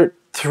number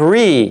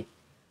 3.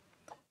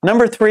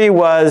 Number 3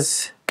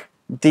 was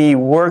the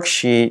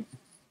worksheet.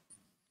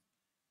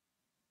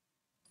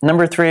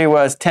 Number 3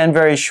 was 10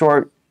 very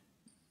short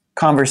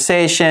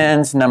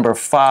conversations. Number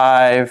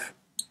 5,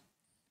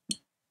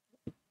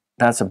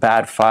 that's a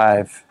bad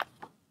 5.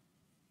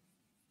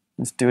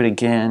 Let's do it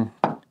again.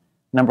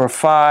 Number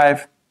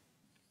 5,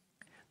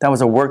 that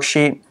was a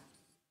worksheet.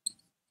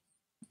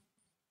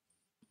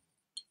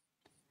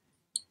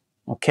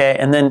 Okay,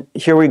 and then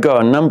here we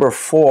go, number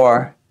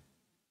 4,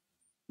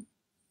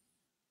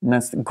 and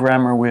that's the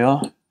grammar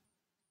wheel.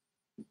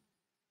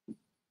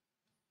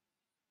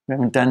 We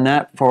haven't done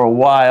that for a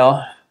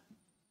while.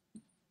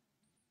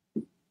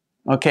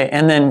 Okay,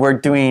 and then we're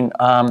doing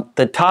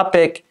the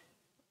topic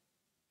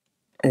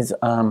is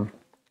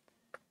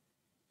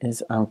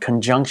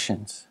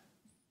conjunctions.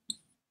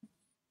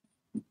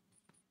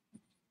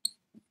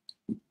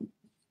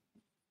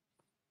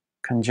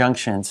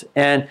 Conjunctions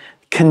and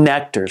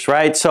connectors,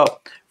 right?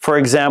 So, for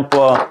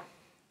example,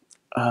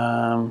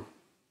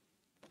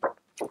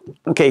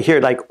 okay,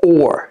 here, like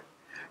or.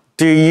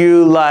 Do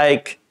you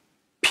like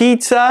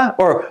pizza?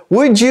 Or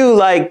would you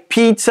like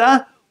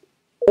pizza?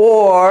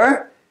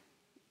 Or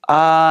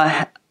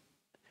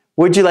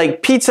would you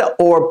like pizza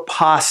or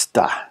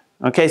pasta?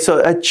 Okay, so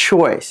a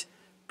choice.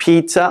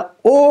 Pizza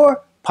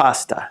or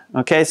pasta.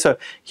 Okay, so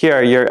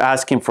here you're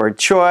asking for a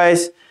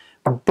choice,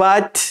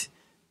 but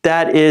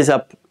that is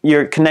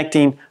you're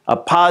connecting a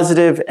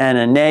positive and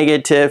a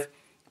negative.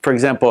 For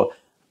example,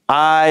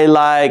 I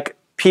like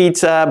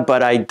pizza,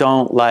 but I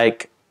don't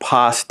like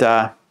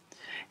pasta.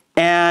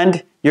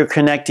 And you're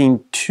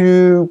connecting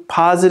two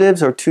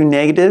positives or two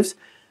negatives.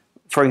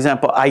 For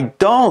example, I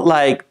don't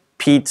like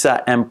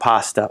pizza and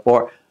pasta,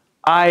 or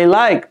I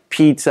like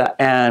pizza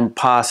and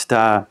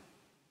pasta.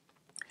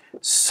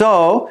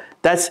 So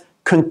that's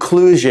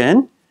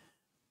conclusion.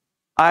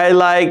 I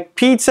like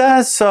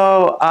pizza,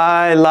 so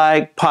I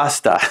like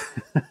pasta.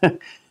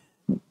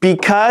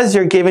 Because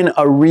you're given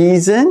a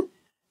reason.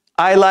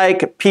 I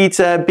like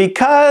pizza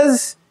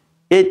because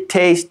it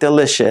tastes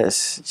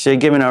delicious. So you're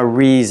given a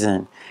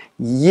reason.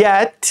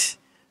 Yet,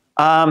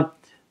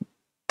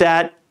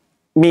 that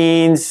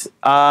means,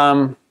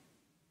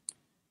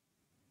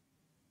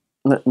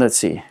 let's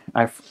see,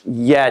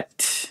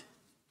 yet,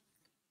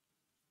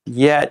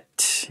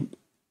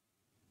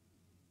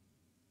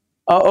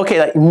 oh, okay,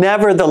 like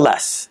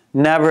nevertheless.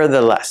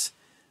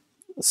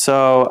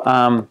 So,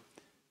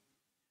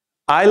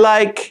 I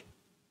like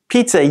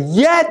pizza,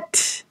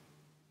 yet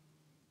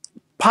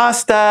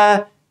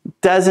pasta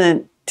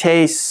doesn't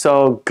taste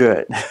so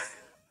good.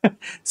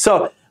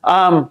 So,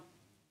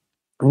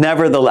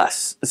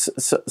 nevertheless.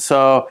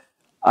 So,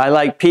 I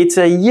like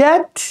pizza,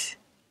 yet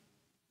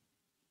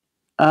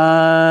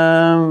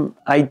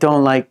I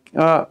don't like,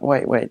 oh,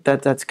 wait,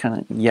 that's kind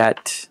of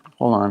yet.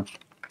 Hold on.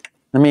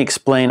 Let me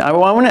explain. I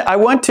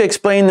want to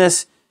explain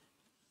this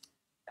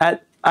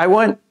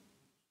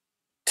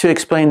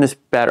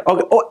better.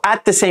 Oh,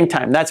 at the same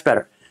time, that's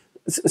better.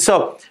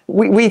 So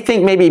we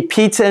think maybe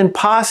pizza and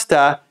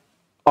pasta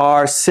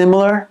are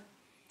similar.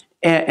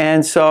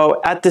 And so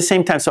at the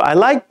same time, so I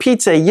like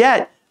pizza,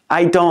 yet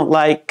I don't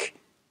like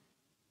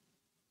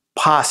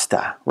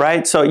pasta,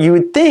 right? So you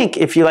would think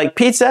if you like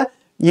pizza,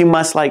 you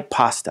must like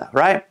pasta,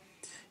 right?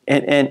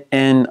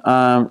 And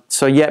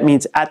so yet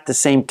means at the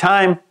same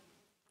time,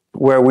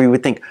 where we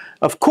would think,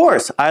 of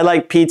course, I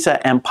like pizza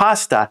and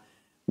pasta.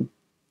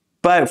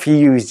 But if you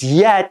use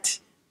yet,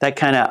 that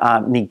kind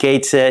of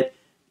negates it.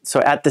 So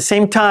at the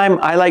same time,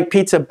 I like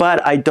pizza,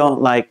 but I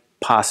don't like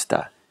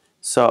pasta.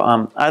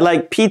 So I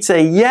like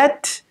pizza,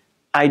 yet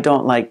I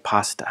don't like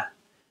pasta.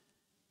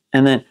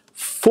 And then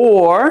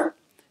for,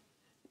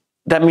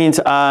 that means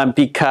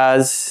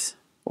because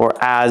or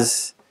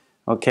as.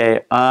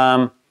 Okay.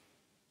 I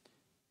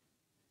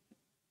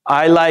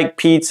like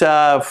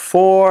pizza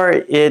for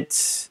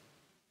its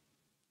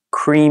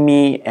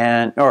creamy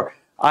or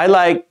I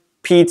like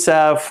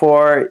pizza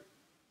for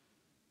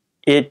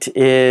it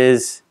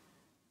is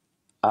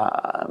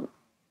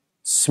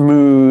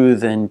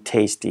smooth and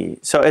tasty.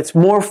 So it's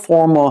more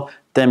formal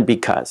than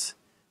because.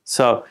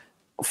 So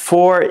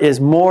for is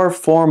more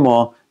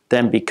formal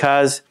than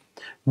because.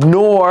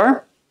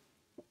 Nor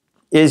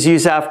is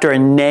used after a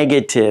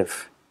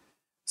negative.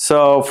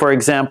 So for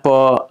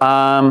example,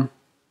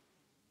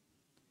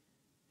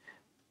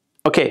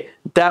 okay,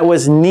 that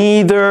was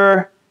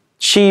neither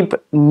cheap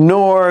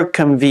nor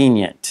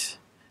convenient.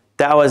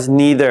 That was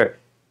neither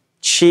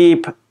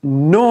cheap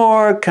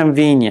nor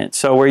convenient.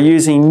 So we're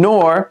using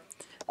nor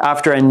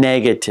after a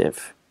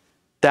negative.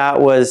 That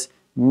was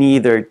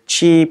neither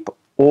cheap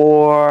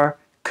or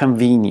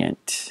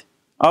convenient.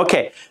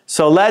 Okay,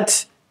 so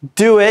let's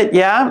do it,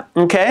 yeah?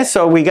 Okay,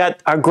 so we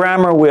got our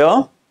grammar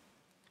wheel.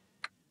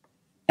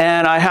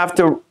 And I have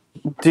to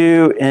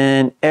do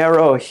an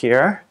arrow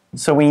here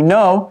so we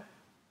know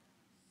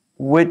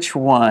which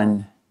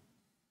one.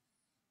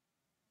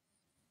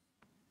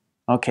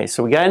 Okay,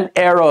 so we got an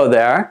arrow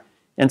there.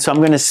 And so I'm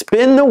going to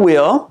spin the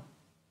wheel.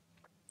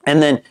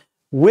 And then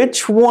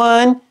which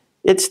one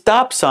it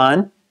stops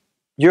on,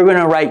 you're going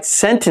to write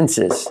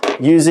sentences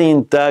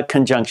using the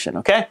conjunction,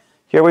 okay?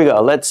 Here we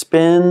go. Let's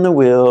spin the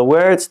wheel.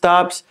 Where it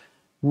stops,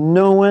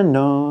 no one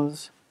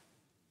knows.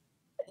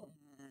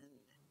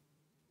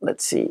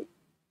 Let's see.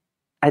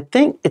 I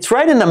think it's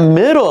right in the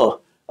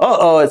middle.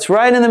 Uh-oh, it's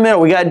right in the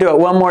middle. We got to do it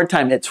one more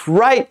time. It's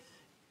right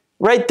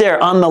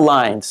there on the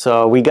line.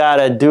 So we got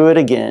to do it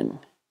again.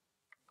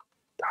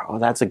 Oh,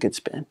 that's a good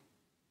spin.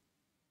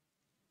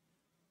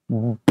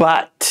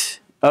 But.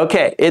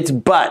 Okay, it's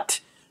but.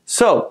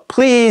 So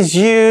please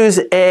use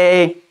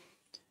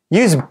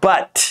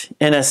but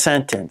in a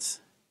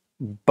sentence.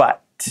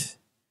 But.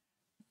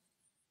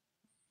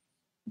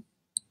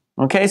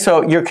 Okay,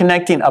 so you're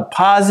connecting a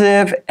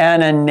positive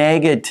and a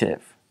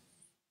negative.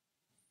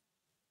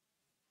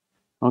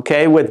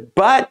 Okay, with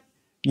but,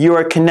 you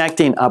are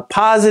connecting a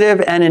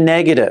positive and a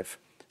negative.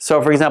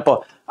 So for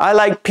example, I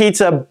like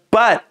pizza,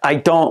 but I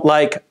don't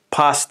like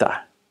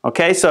pasta.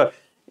 Okay, so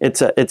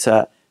it's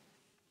a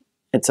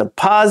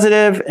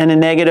positive and a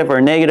negative, or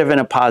a negative and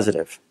a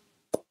positive.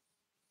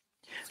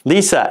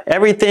 Lisa,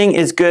 everything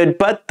is good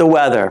but the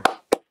weather.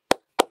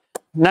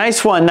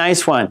 Nice one,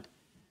 nice one.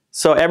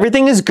 So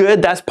everything is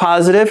good, that's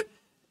positive,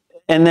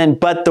 and then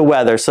but the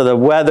weather. So the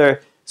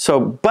weather, so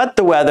but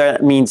the weather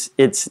means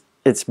it's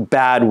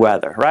bad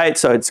weather, right?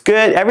 So it's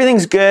good,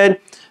 everything's good,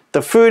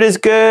 the food is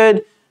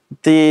good,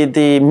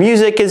 the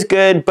music is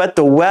good, but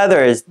the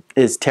weather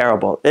is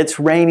terrible. It's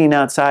raining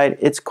outside,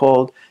 it's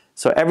cold,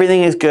 so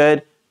everything is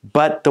good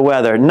but the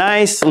weather.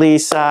 Nice,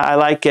 Lisa, I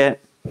like it.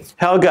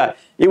 Helga,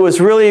 it was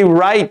really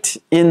right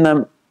in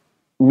the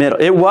middle.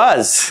 It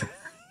was.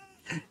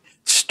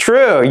 It's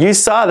true, you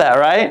saw that,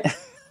 right?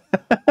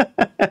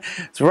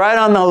 It's right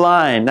on the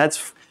line.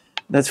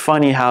 That's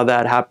funny how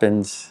that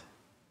happens.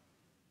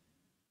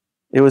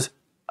 It was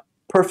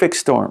perfect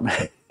storm.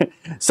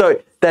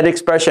 So that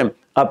expression,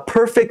 a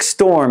perfect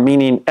storm,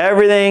 meaning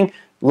everything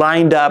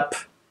lined up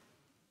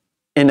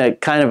in a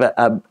kind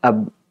of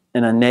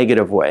in a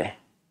negative way.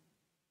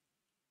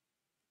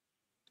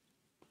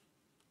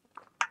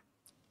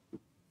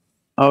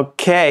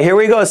 Okay, here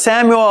we go.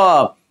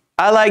 Samuel,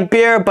 I like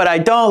beer, but I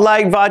don't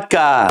like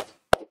vodka.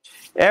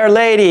 Air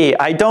Lady,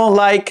 I don't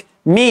like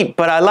meat,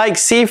 but I like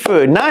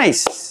seafood.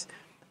 Nice.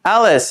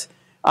 Alice,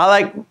 I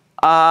like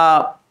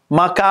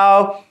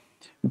Macau,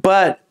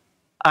 but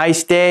I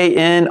stay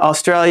in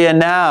Australia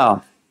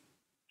now,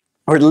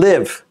 or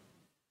live.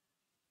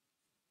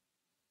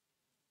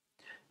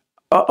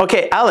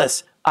 Okay,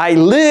 Alice, I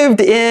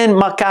lived in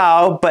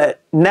Macau,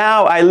 but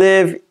now I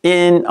live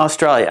in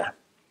Australia.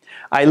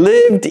 I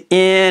lived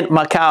in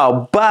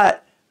Macau,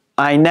 but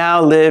I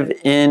now live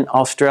in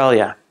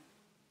Australia.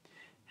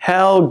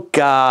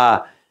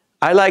 Helga,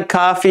 I like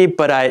coffee,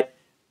 but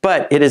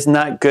it is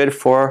not good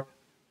for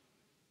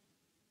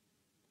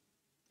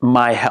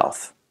my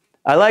health.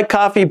 I like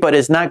coffee, but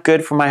it's not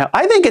good for my health.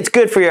 I think it's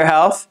good for your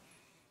health.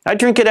 I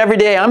drink it every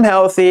day. I'm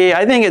healthy.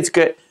 I think it's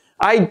good.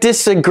 I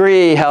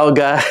disagree,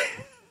 Helga.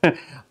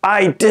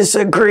 I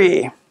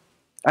disagree.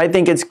 I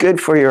think it's good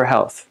for your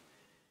health.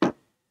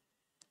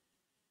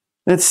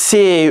 Let's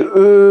see.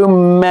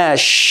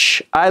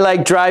 Umesh. I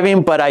like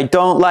driving, but I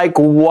don't like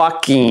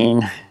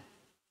walking.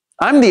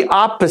 I'm the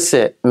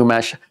opposite,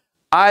 Umesh.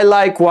 I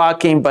like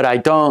walking, but I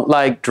don't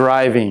like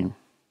driving.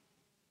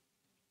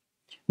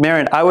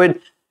 Marin,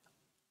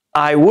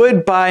 I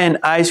would buy an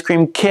ice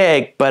cream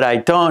cake, but I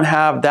don't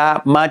have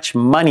that much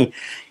money.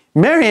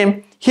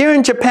 Marian, here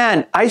in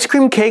Japan, ice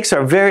cream cakes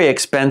are very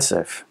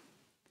expensive.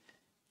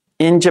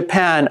 In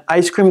Japan,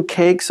 ice cream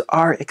cakes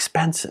are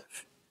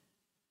expensive.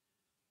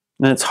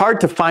 And it's hard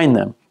to find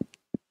them.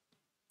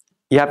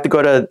 You have to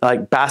go to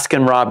like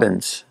Baskin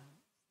Robbins.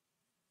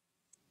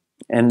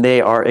 And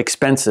they are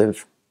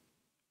expensive.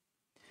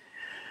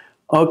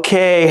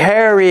 Okay,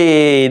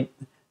 Harry,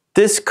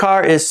 this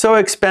car is so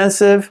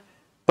expensive,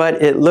 but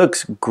it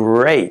looks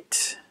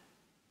great.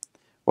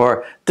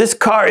 Or this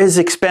car is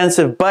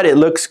expensive, but it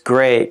looks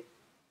great.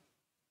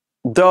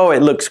 Though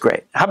it looks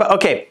great. How about,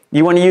 okay,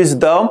 you want to use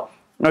though?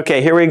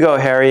 Okay, here we go,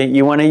 Harry.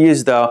 You want to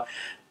use though.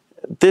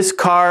 This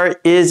car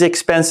is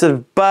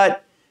expensive,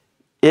 but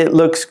it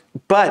looks,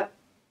 though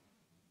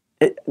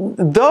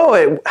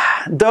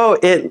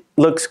it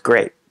looks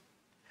great.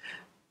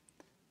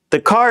 The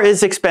car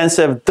is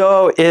expensive,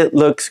 though it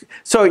looks,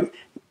 so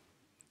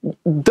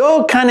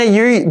though kind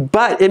of,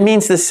 but it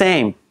means the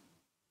same.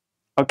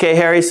 Okay,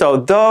 Harry, so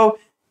though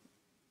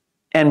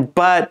and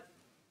but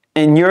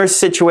in your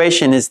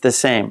situation is the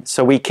same.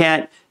 So you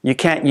can't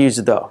use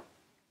though.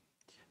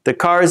 The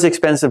car is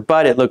expensive,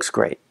 but it looks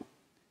great.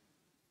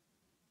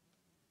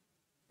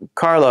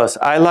 Carlos,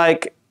 I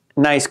like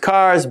nice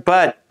cars,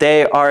 but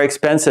they are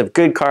expensive.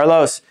 Good,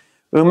 Carlos.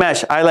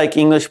 Umesh, I like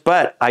English,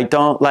 but I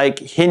don't like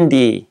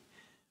Hindi.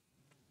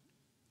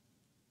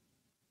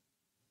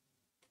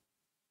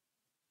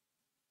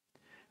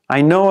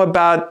 I know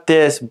about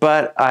this,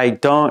 but I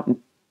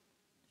don't.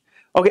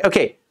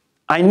 Okay.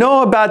 I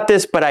know about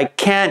this, but I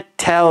can't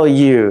tell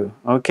you.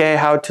 Okay,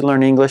 how to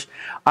learn English.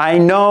 I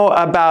know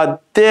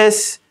about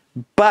this,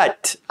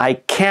 but I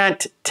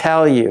can't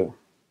tell you.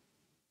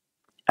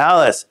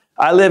 Alice,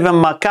 I live in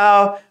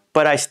Macau,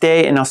 but I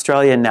stay in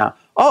Australia now.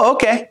 Oh,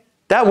 okay,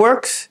 that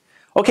works.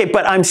 Okay,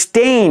 but I'm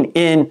staying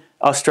in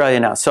Australia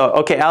now. So,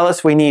 okay,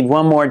 Alice, we need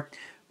one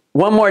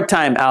more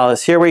time,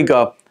 Alice. Here we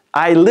go.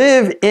 I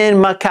live in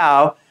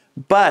Macau,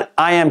 but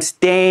I am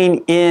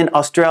staying in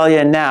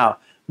Australia now.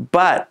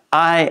 But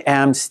I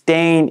am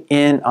staying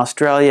in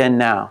Australia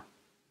now.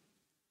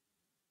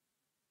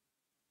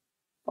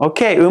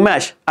 Okay,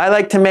 Umesh, I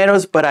like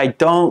tomatoes, but I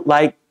don't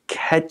like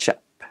ketchup.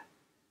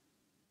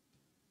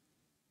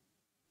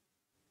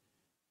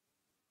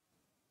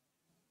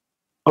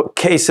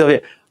 Okay,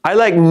 Sylvia, I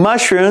like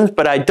mushrooms,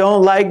 but I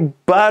don't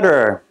like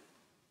butter.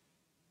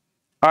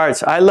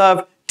 Arts, I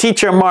love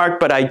teacher Mark,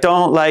 but I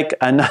don't like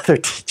another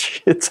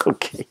teacher. It's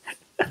okay.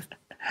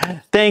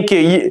 Thank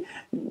you.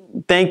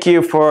 Thank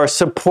you for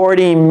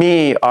supporting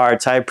me,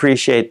 Arts. I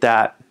appreciate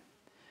that.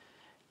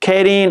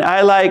 Kadeen,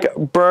 I like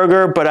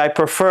burger, but I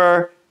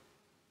prefer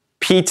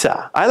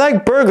pizza. I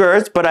like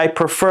burgers, but I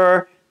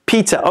prefer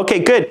pizza. Okay,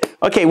 good.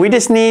 Okay, we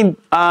just need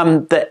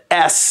the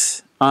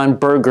S on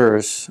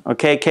burgers.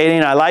 Okay,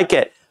 Kadeen, I like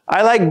it.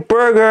 I like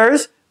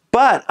burgers,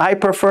 but I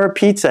prefer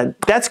pizza.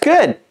 That's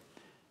good.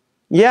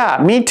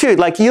 Yeah, me too.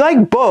 Like you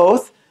like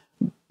both,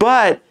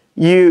 but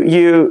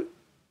you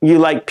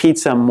like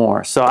pizza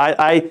more. So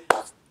I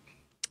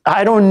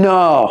don't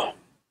know,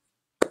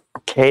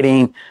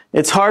 Kadeen.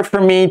 It's hard for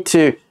me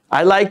to,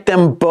 I like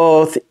them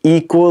both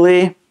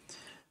equally.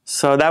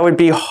 So that would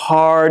be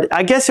hard.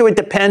 I guess it would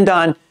depend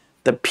on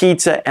the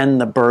pizza and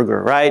the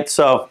burger, right?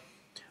 So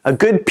a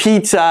good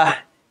pizza,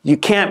 you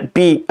can't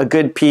beat a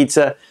good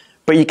pizza,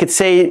 but you could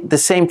say the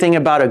same thing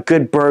about a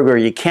good burger.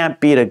 You can't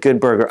beat a good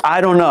burger. I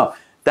don't know.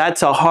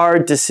 That's a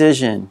hard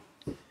decision.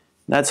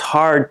 That's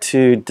hard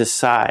to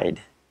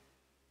decide.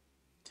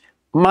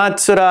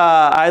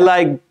 Matsura, I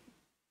like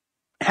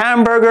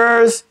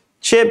hamburgers,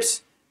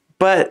 chips,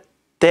 but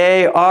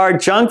they are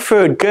junk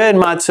food. Good,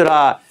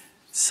 Matsura.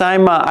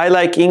 Saima, I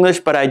like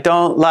English, but I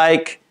don't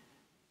like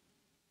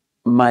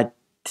mate.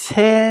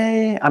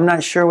 I'm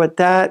not sure what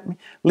that.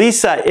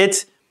 Lisa,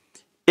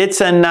 it's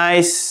a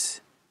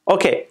nice.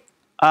 Okay,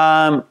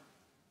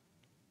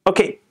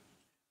 okay.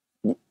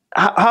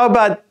 How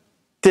about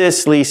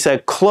this, Lisa?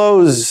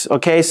 Clothes.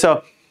 Okay,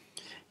 so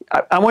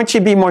I want you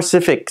to be more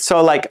specific.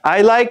 So, like,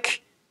 I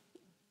like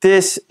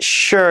this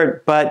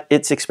shirt, but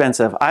it's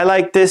expensive. I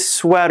like this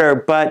sweater,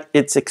 but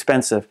it's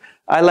expensive.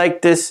 I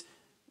like this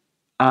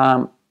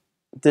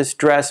this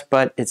dress,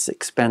 but it's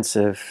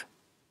expensive.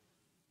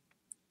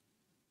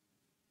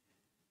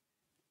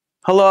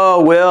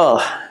 Hello,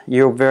 Will.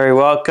 You're very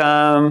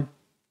welcome.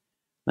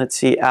 Let's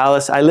see,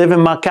 Alice. I live in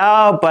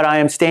Macau, but I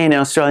am staying in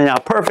Australia now.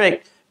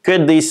 Perfect.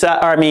 Good, Lisa.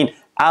 Or, I mean,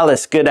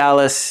 Alice. Good,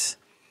 Alice.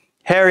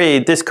 Harry,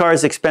 this car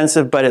is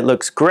expensive, but it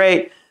looks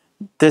great.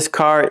 This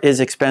car is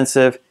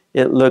expensive.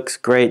 It looks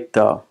great,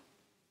 though.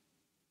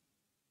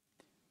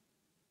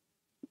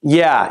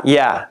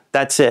 Yeah,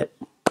 that's it.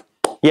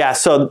 Yeah,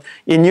 so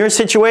in your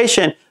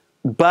situation,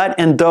 but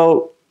and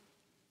though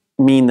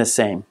mean the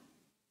same.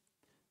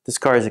 This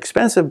car is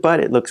expensive, but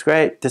it looks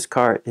great. This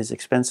car is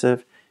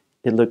expensive.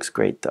 It looks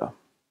great, though.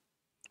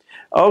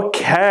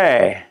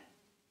 Okay.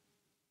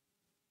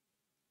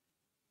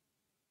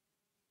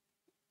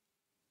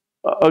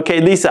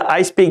 Okay, Lisa,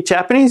 I speak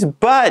Japanese,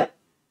 but...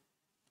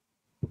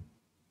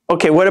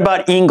 Okay, what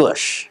about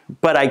English?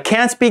 But I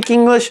can't speak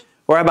English?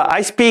 Or how about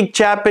I speak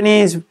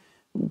Japanese,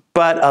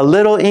 but a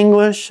little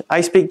English?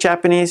 I speak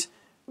Japanese,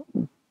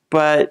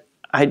 but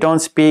I don't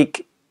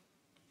speak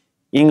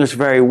English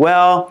very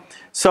well.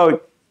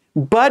 So,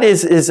 but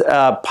is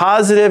a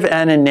positive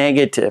and a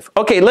negative.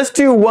 Okay, let's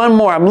do one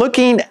more. I'm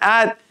looking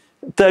at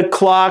the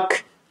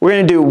clock. We're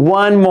going to do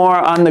one more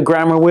on the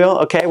grammar wheel.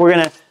 Okay, we're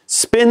going to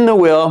spin the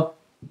wheel.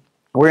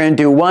 We're going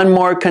to do one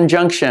more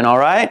conjunction, all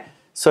right?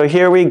 So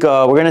here we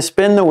go. We're going to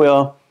spin the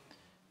wheel.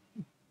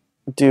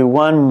 Do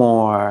one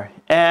more.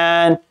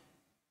 And,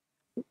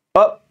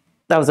 oh,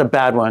 that was a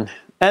bad one.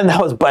 And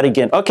that was but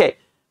again. Okay,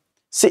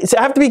 so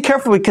I have to be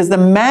careful because the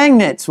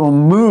magnets will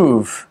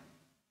move.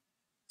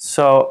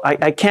 So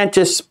I can't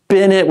just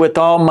spin it with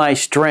all my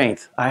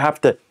strength. I have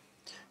to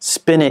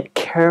spin it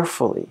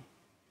carefully.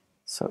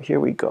 So here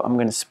we go. I'm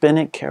going to spin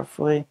it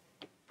carefully.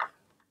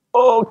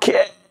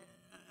 Okay.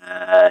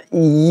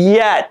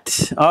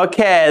 Yet.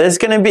 Okay,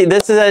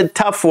 this is a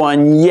tough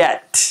one.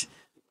 Yet.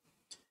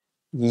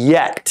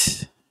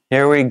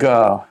 Here we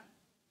go.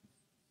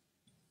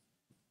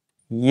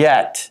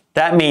 Yet.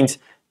 That means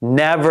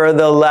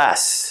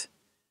nevertheless.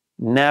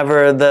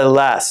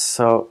 Nevertheless.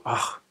 So,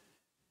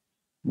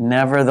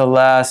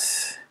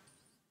 nevertheless.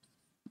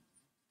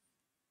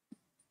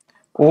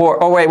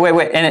 Or, oh,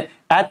 wait. And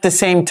at the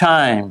same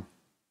time.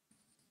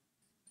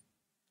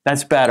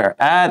 That's better.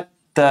 At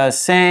the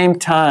same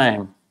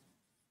time.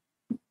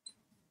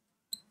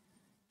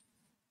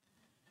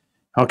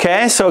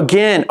 Okay, so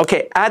again,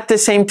 okay, at the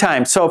same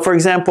time. So for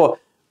example,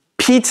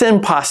 pizza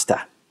and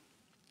pasta.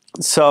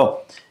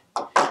 So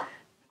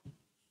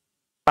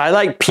I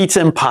like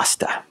pizza and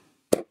pasta.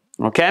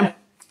 Okay?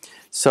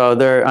 So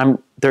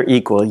they're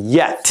equal.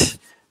 Yet.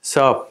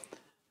 So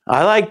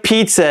I like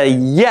pizza,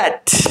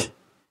 yet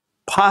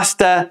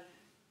pasta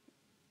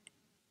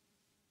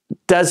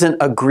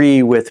doesn't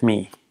agree with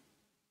me.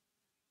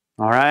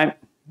 All right?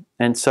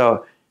 And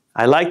so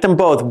I like them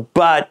both,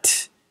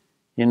 but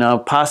you know,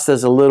 pasta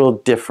is a little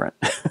different.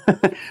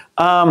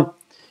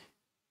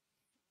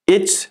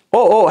 This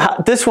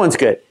one's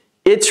good.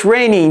 It's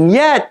raining,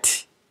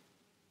 yet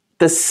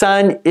the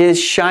sun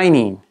is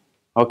shining.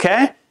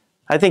 Okay?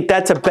 I think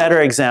that's a better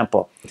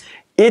example.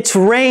 It's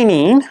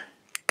raining.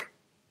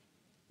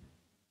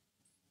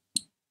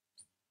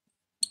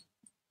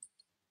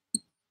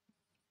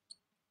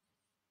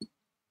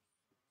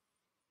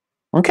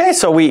 Okay,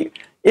 so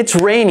it's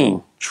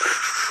raining.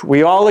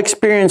 We all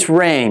experience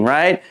rain,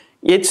 right?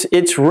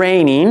 It's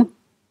raining,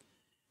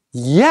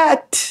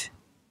 yet,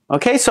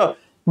 okay, so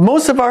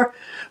most of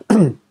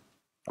the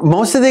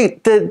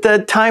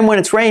time when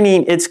it's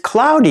raining, it's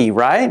cloudy,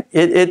 right?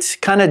 It's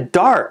kind of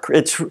dark.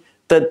 It's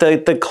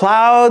the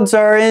clouds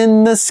are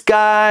in the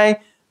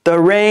sky, the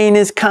rain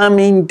is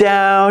coming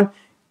down,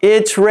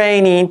 it's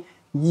raining,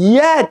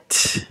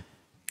 yet,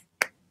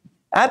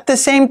 at the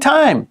same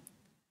time,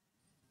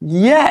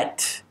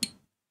 yet,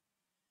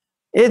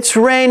 it's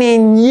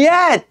raining,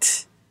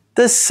 yet,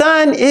 the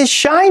sun is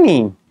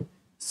shining.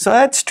 So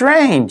that's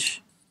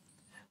strange.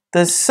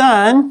 The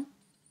sun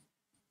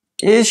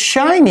is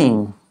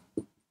shining.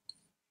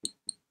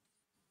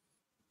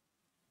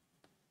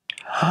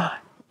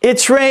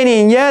 It's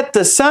raining, yet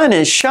the sun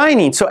is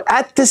shining. So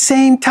at the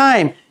same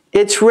time,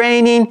 it's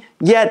raining,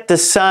 yet the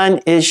sun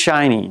is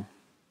shining.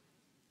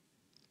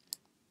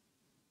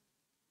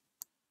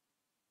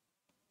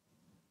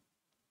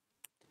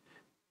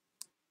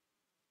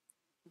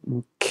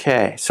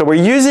 Okay, so we're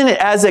using it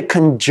as a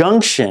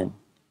conjunction.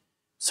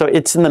 So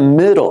it's in the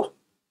middle,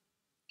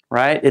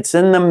 right? It's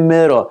in the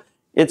middle.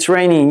 It's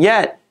raining,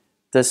 yet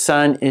the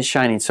sun is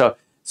shining. So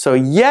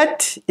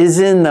yet is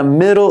in the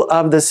middle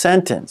of the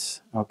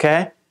sentence,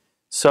 okay?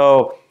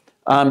 So,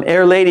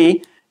 Air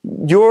Lady,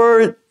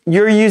 you're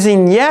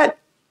using yet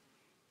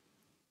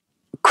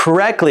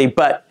correctly,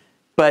 but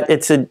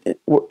it's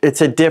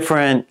a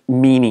different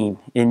meaning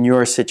in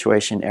your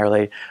situation, Air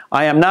Lady.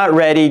 I am not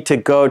ready to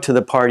go to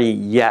the party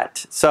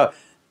yet. So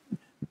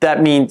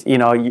that means, you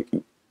know,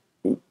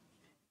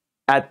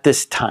 at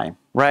this time,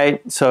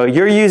 right? So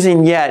you're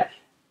using yet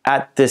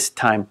at this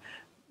time,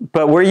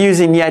 but we're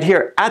using yet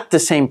here at the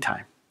same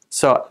time.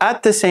 So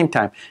at the same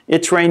time,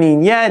 it's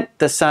raining, yet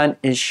the sun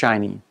is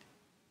shining.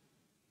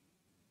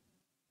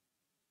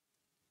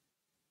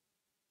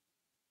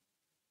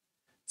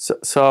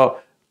 So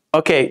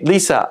okay,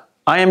 Lisa,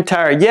 I am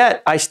tired,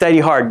 yet I study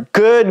hard.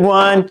 Good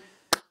one.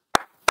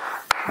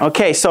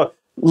 Okay, so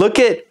look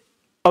at,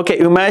 okay,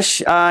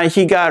 Umesh,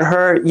 he got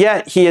hurt,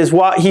 yet he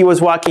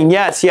was walking,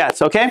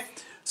 yes, okay?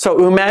 So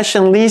Umesh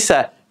and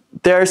Lisa,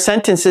 their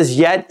sentences,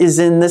 yet is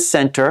in the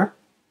center,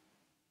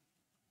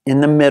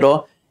 in the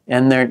middle,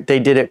 and they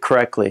did it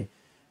correctly.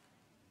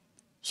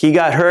 He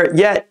got hurt,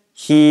 yet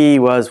he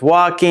was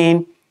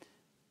walking.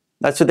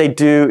 That's what they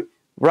do,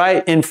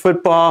 right? In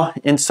football,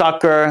 in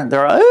soccer,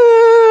 they're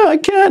I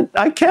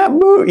can't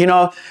move, you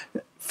know,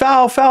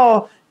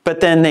 foul. But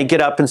then they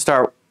get up and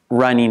start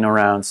running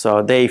around.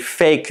 So they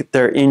fake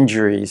their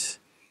injuries.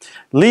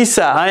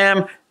 Lisa, I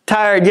am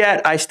tired,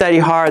 yet I study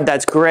hard.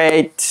 That's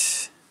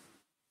great.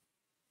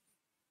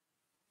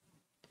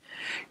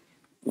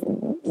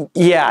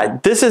 Yeah,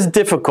 this is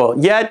difficult.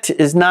 Yet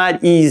is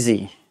not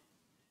easy.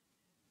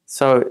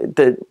 So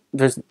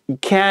you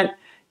can't,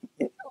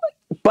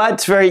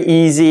 but's very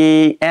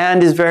easy,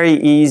 and is very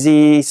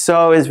easy,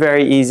 so is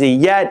very easy,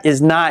 yet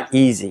is not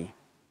easy.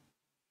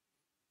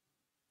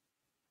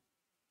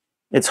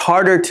 It's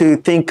harder to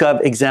think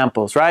of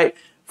examples, right?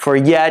 For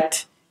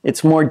yet,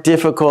 it's more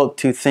difficult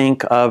to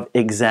think of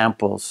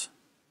examples.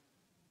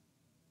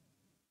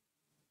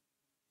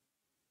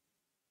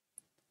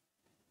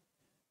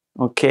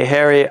 Okay,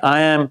 Harry,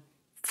 I am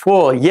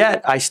full,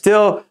 yet I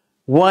still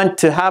want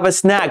to have a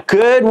snack.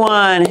 Good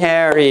one,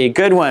 Harry,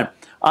 good one.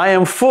 I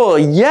am full,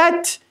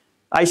 yet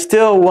I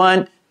still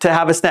want to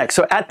have a snack.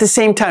 So at the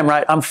same time,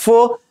 right, I'm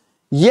full,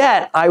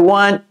 yet I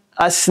want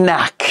a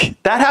snack.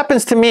 That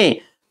happens to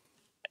me,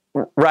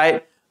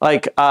 right?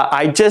 Like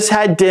I just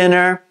had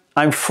dinner,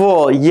 I'm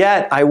full,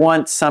 yet I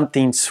want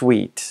something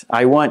sweet.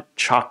 I want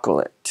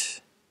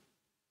chocolate.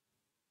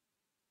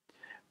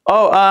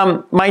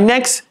 Oh, my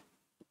next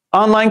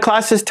online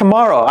class is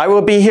tomorrow. I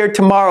will be here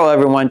tomorrow,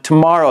 everyone.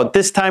 Tomorrow,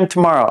 this time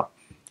tomorrow.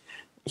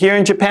 Here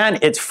in Japan,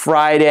 it's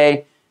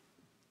Friday,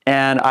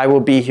 and I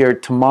will be here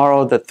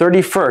tomorrow, the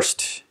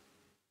 31st.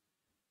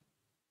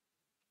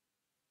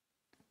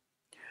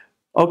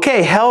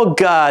 Okay,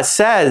 Helga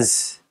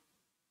says,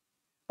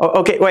 oh,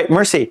 okay, wait,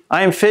 Mercy,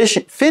 I am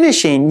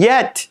finishing,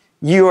 yet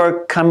you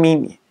are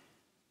coming.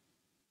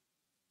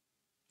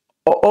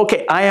 Oh,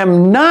 okay, I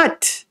am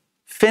not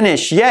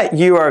finished, yet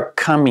you are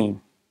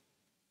coming.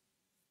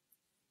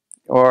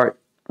 Or,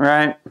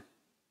 right?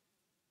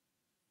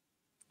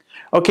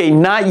 Okay,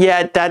 not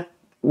yet, that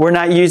we're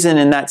not using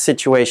in that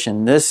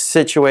situation. This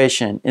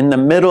situation, in the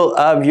middle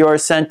of your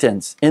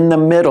sentence, in the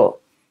middle.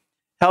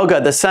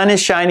 Helga, the sun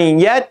is shining,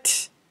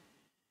 yet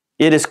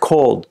it is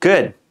cold.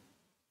 Good.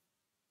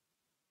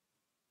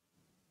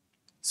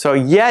 So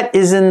yet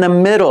is in the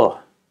middle.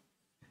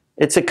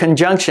 It's a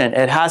conjunction.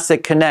 It has to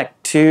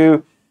connect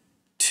to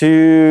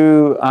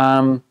two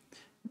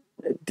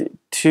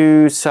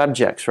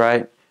subjects,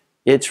 right?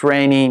 It's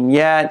raining,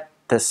 yet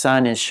the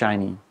sun is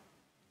shining.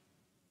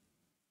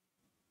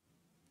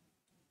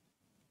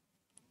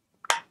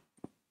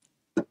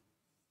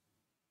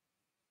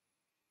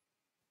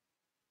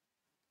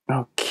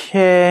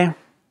 Okay.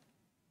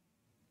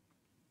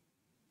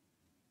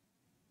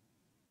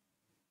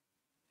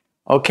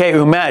 Okay,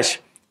 Umesh.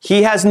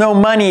 He has no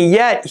money,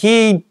 yet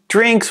he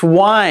drinks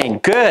wine.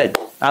 Good.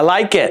 I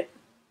like it.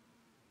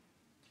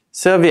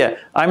 Sylvia,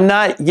 I'm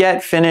not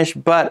yet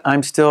finished, but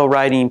I'm still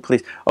writing,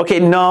 please. Okay,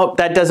 no,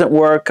 that doesn't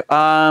work.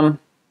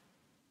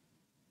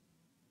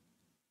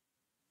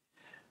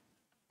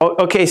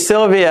 Okay,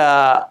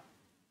 Sylvia,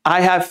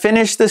 I have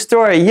finished the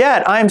story,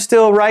 yet I'm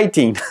still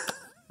writing.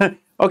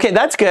 Okay,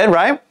 that's good,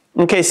 right?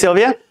 Okay,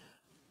 Sylvia,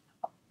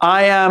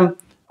 I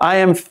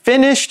am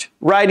finished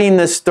writing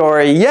the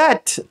story,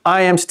 yet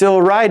I am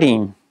still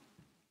writing.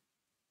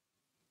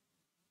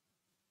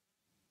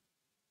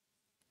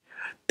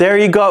 There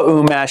you go,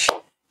 Umesh.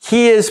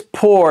 He is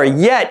poor,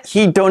 yet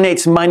he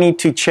donates money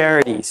to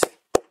charities.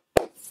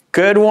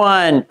 Good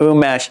one,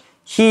 Umesh.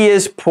 He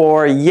is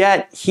poor,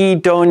 yet he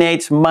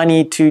donates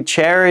money to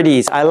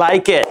charities. I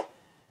like it.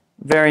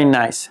 Very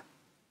nice.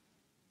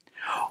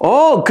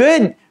 Oh,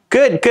 good,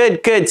 good,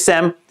 good, good,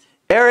 Sam.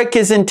 Eric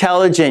is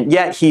intelligent,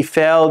 yet he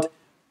failed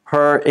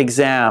her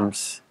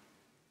exams.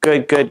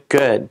 Good, good,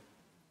 good.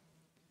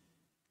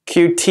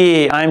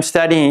 QT, I'm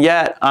studying,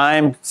 yet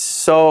I'm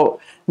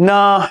so...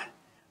 No.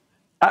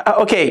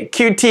 Okay,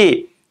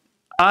 QT,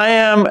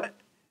 I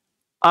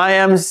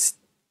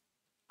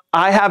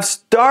have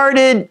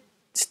started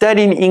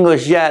studying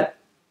English, yet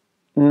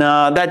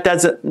no, that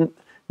doesn't,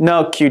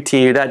 no,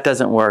 QT, that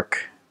doesn't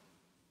work.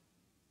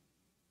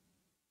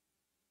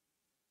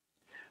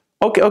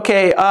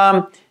 Okay,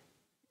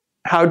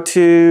 how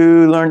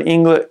to learn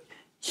English.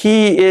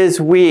 He is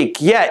weak,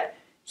 yet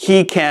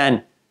he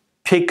can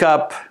pick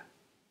up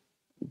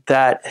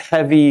that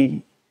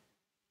heavy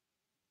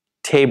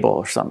table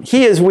or something.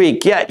 He is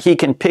weak, yet he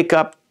can pick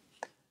up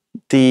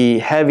the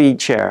heavy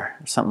chair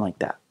or something like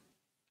that.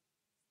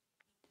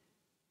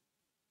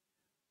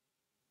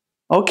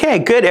 Okay,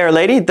 good, Air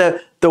Lady. The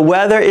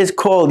weather is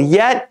cold,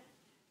 yet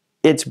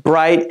it's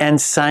bright and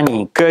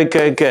sunny. Good,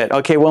 good, good.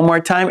 Okay, one more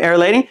time, Air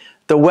Lady.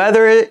 The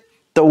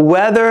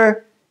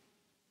weather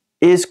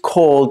is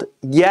cold,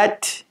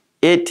 yet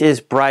it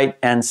is bright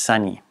and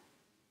sunny.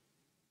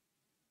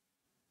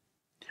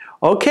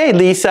 Okay,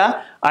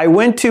 Lisa, I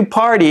went to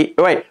party.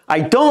 Wait,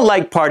 I don't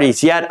like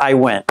parties, yet I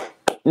went.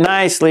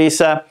 Nice,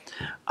 Lisa.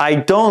 I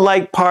don't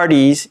like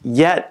parties,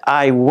 yet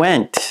I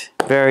went.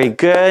 Very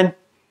good.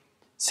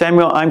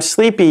 Samuel, I'm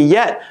sleepy,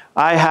 yet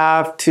I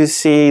have to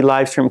see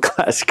live stream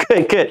class.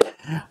 Good, good.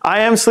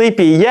 I am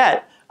sleepy,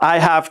 yet I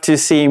have to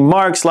see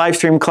Mark's live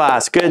stream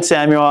class. Good,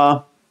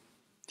 Samuel.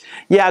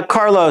 Yeah,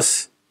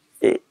 Carlos,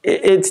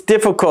 it's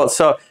difficult.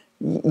 So,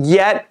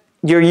 yet,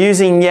 you're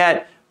using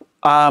yet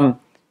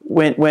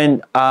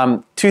when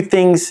two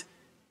things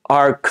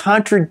are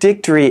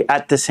contradictory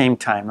at the same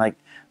time.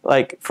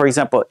 Like for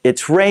example,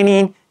 it's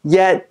raining,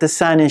 yet the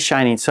sun is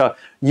shining. So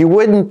you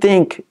wouldn't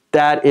think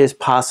that is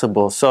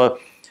possible. So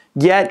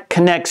yet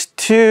connects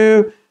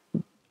two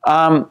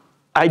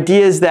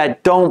ideas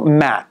that don't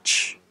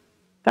match.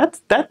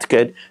 That's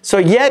good. So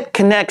yet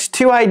connects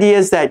two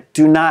ideas that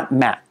do not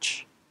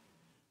match.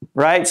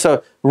 Right?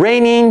 So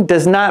raining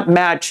does not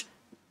match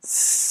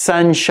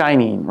sun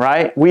shining,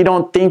 right? We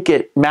don't think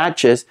it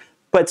matches,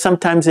 but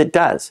sometimes it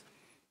does.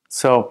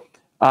 So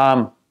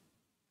I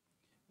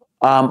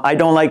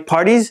don't like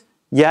parties,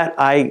 yet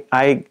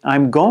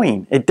I'm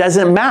going. It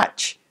doesn't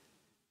match,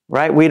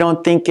 right? We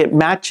don't think it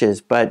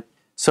matches, but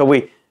so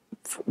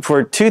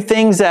for two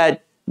things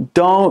that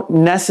don't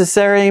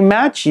necessarily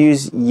match,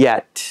 use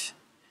yet.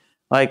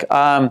 Like,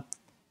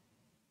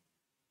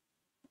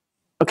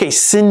 okay,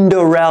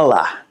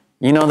 Cinderella.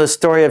 You know the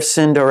story of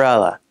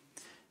Cinderella.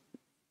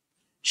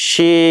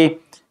 She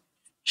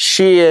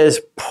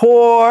is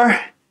poor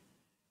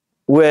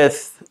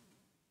with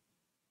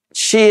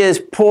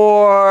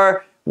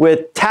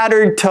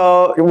tattered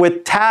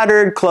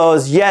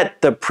clothes,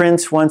 yet the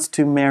prince wants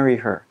to marry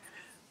her.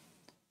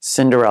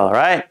 Cinderella,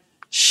 right?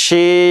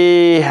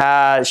 She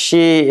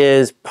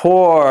is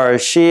poor,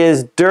 she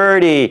is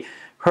dirty,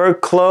 her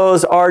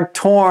clothes are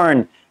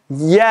torn,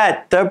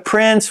 yet the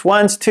prince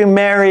wants to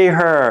marry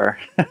her.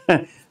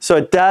 So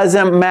it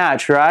doesn't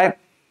match, right?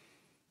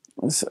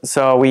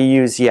 So we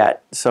use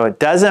yet. So it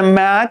doesn't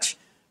match.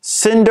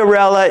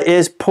 Cinderella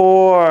is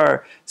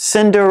poor.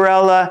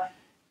 Cinderella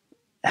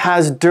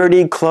has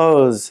dirty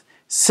clothes.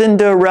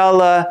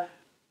 Cinderella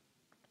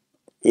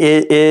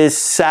is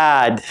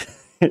sad.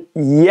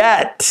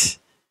 Yet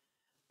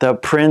the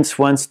prince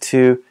wants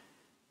to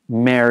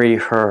marry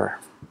her.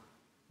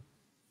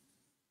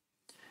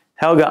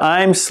 Helga,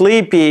 I'm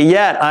sleepy,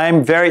 yet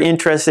I'm very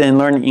interested in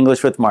learning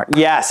English with Mark.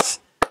 Yes.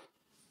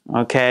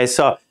 Okay,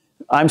 so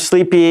I'm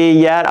sleepy,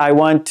 yet I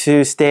want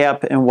to stay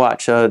up and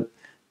watch. So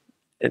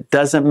it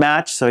doesn't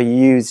match, so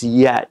use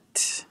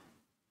yet.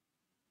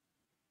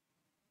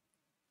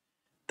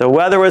 The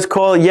weather was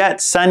cold,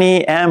 yet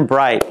sunny and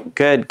bright.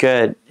 Good,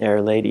 good,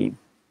 Air Lady.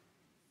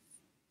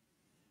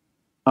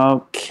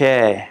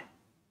 Okay.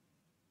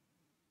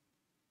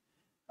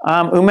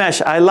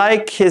 Umesh, I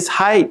like his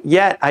height,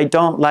 yet I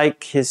don't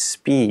like his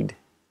speed.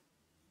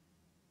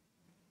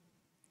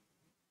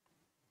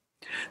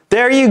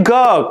 There you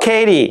go,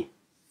 Katie.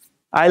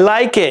 I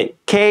like it,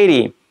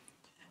 Katie.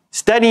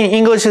 Studying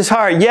English is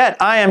hard, yet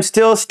I am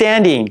still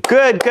standing.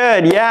 Good,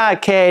 good. Yeah,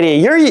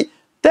 Katie. You're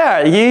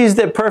there. You used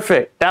it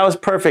perfect. That was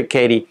perfect,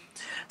 Katie.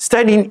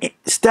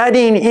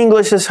 Studying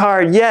English is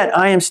hard, yet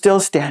I am still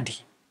standing.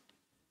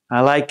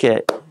 I like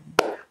it.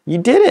 You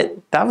did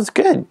it. That was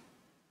good.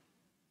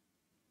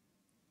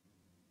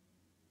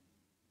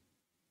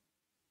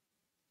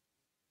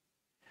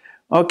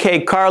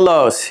 Okay,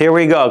 Carlos, here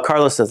we go.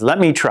 Carlos says, let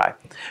me try.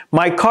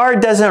 My car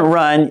doesn't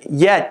run,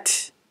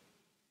 yet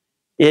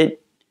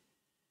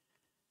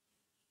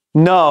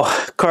No,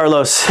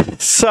 Carlos,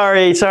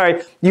 sorry.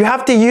 You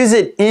have to use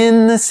it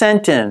in the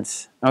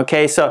sentence.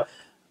 Okay, so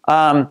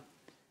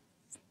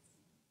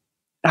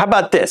how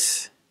about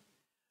this?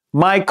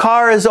 My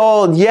car is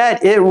old,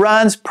 yet it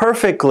runs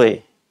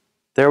perfectly.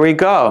 There we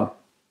go.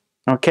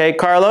 Okay,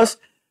 Carlos?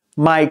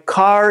 My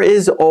car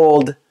is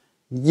old,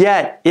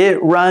 yet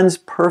it runs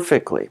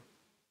perfectly.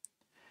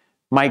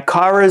 My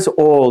car is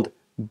old,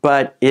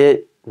 but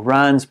it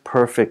runs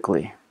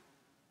perfectly.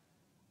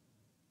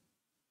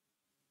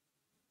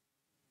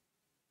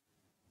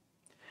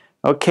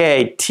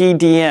 Okay,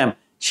 TDM.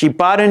 She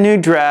bought a new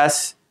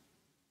dress.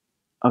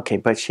 Okay,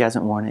 but she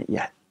hasn't worn it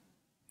yet.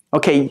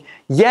 Okay,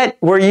 yet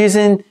we're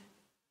using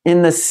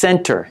in the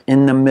center,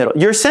 in the middle.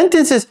 Your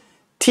sentence is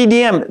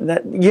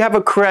TDM. You have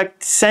a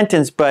correct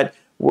sentence, but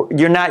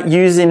you're not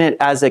using it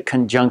as a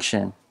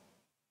conjunction.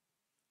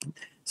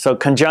 So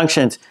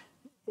conjunctions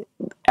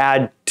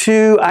add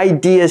two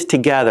ideas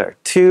together.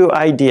 Two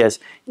ideas.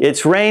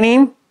 It's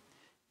raining,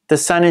 the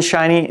sun is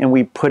shining, and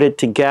we put it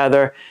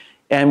together.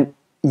 And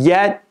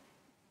yet,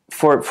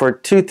 for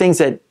two things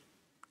that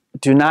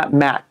do not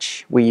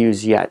match, we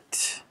use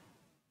yet.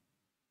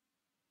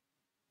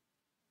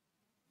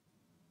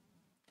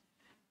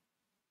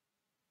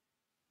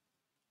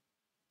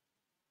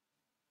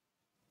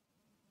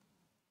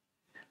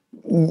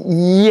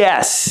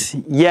 Yes,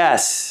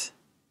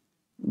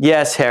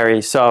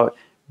 Harry. So,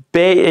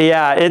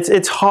 yeah,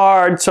 it's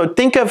hard. So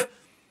think of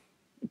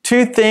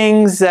two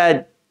things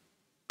that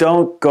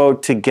don't go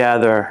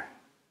together,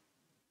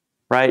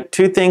 right?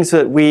 Two things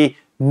that we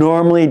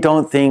normally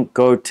don't think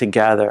go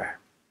together.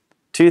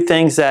 Two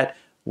things that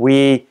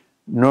we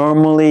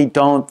normally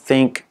don't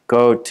think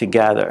go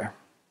together.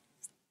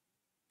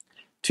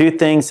 Two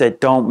things that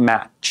don't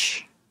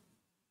match.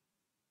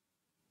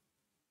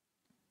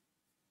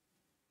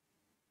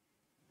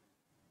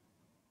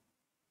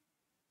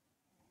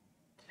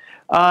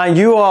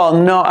 You all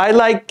know, I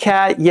like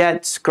cat,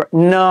 yet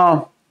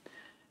no.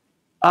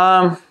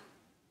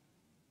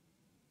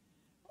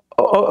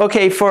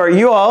 Okay, for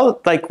you all,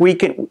 like we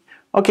can,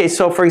 okay,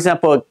 so for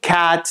example,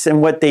 cats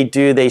and what they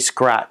do, they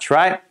scratch,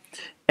 right?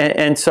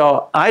 And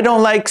so I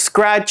don't like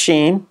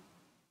scratching,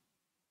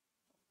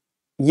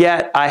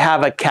 yet I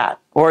have a cat.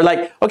 Or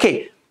like,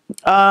 okay,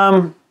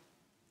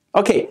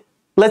 okay,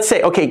 let's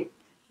say, okay,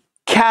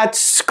 cats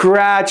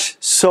scratch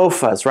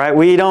sofas, right?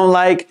 We don't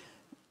like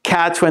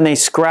cats when they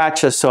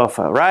scratch a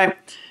sofa, right?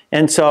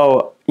 And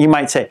so you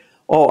might say,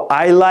 oh,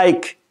 I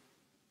like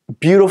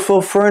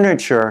beautiful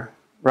furniture,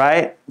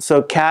 right?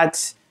 So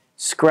cats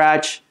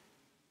scratch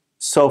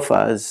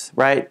sofas,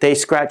 right? They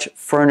scratch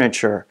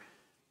furniture.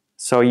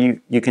 So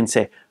you can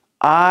say,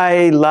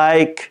 I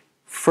like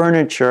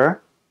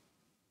furniture,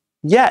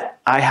 yet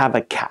I have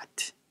a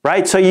cat,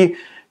 right? So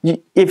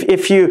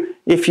if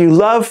you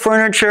love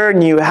furniture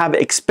and you have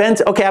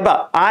expensive, okay, how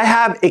about I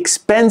have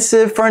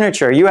expensive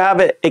furniture, you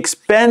have an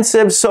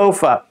expensive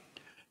sofa,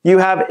 you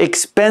have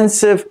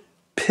expensive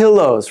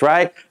pillows,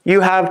 right?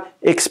 You have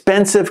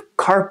expensive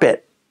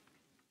carpet,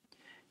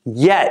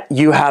 yet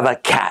you have a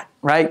cat,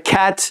 right?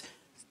 Cats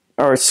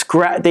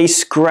they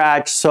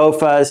scratch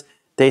sofas,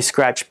 they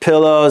scratch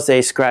pillows,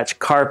 they scratch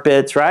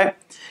carpets, right?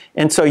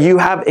 And so you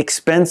have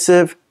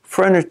expensive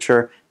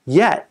furniture,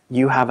 yet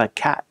you have a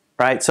cat,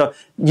 right? So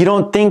you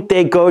don't think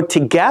they go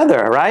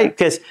together, right?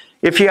 Because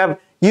if you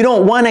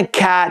don't want a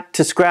cat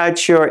to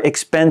scratch your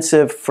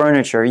expensive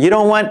furniture. You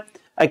don't want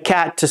a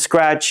cat to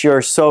scratch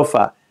your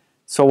sofa.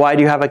 So why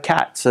do you have a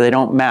cat? So they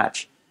don't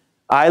match.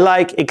 I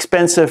like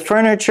expensive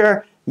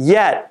furniture,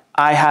 yet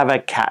I have a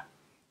cat.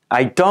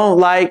 I don't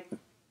like,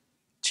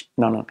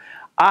 no.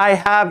 I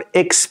have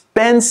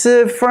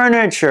expensive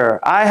furniture.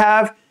 I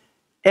have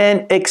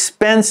an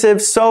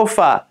expensive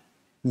sofa,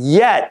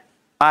 yet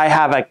I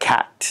have a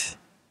cat.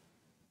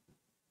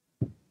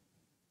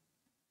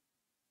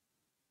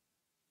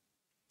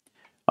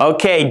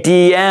 Okay,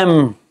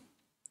 DM.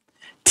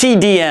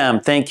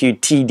 TDM. Thank you,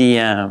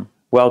 TDM.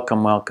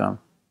 Welcome.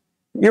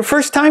 Your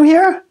first time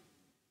here?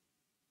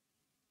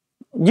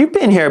 You've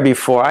been here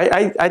before.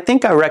 I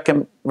think I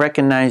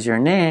recognize your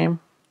name.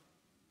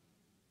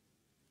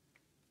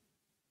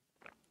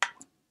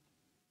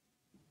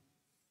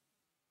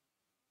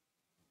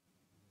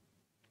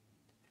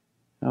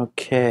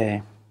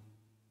 Okay.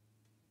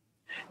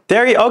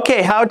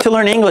 Okay, how to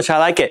learn English. I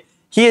like it.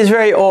 He is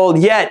very old,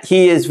 yet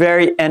he is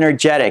very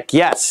energetic.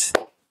 Yes.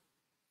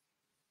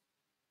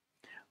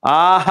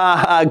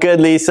 Good,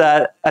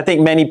 Lisa. I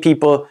think many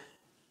people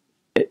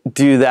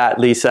do that,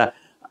 Lisa.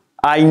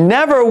 I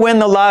never win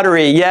the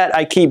lottery, yet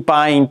I keep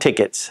buying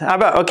tickets. How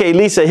about, okay,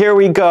 Lisa, here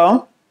we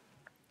go.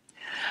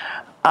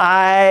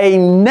 I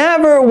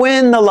never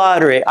win the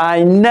lottery.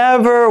 I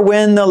never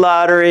win the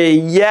lottery,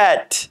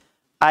 yet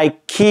I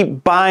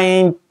keep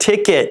buying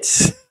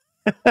tickets.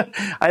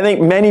 I think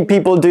many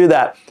people do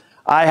that.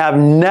 I have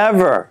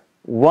never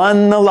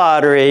won the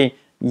lottery,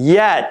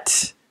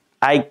 yet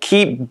I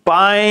keep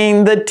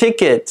buying the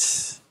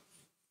tickets.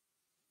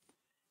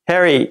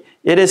 Harry,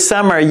 it is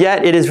summer,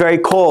 yet it is very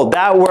cold.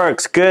 That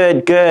works.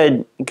 Good,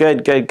 good,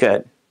 good, good,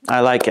 good. I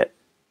like it.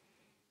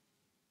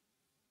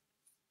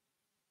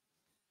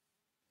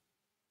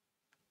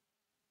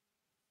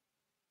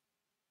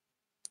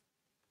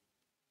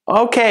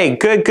 Okay,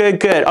 good, good,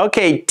 good.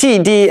 Okay,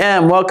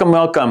 TDM, welcome,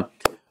 welcome.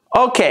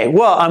 Okay,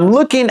 well, I'm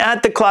looking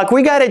at the clock.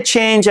 We got to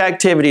change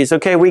activities,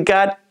 okay? We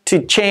got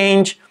to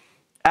change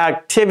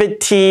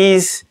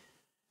activities.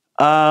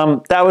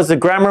 That was the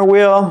grammar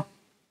wheel.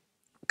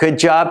 Good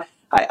job.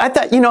 I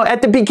thought,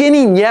 at the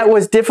beginning, yeah, it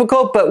was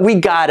difficult, but we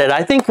got it.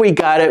 I think we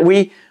got it.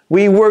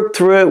 We worked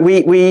through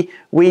it.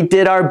 We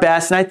did our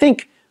best, and I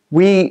think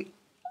we'll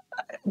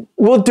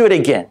do it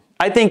again.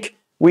 I think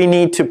we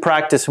need to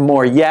practice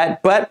more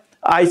yet, but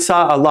I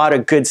saw a lot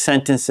of good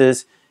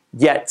sentences,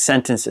 yet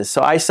sentences.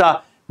 So I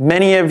saw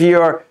many of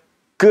your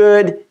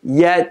good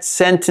yet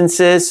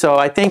sentences. So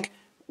I think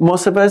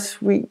most of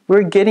us, we're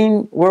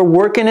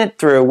working it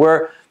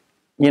through.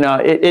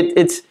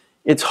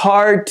 It's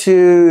hard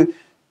to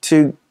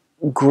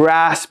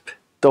grasp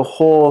the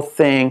whole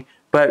thing,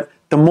 but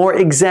the more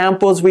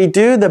examples we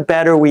do, the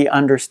better we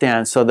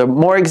understand. So the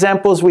more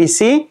examples we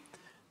see,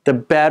 the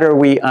better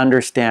we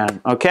understand,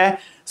 okay?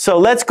 So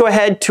let's go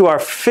ahead to our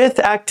fifth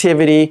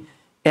activity,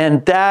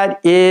 and that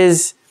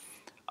is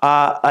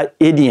an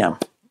idiom.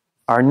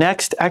 Our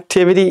next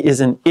activity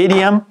is an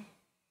idiom.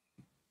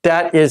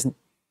 That is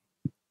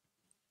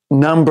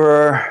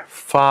number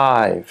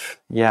 5.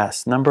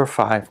 Yes, number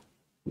 5.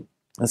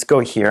 Let's go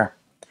here.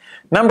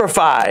 Number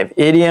 5,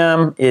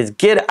 idiom is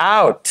get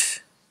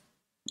out.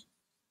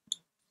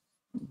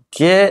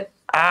 Get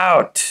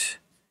out.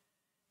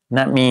 And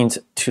that means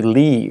to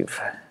leave.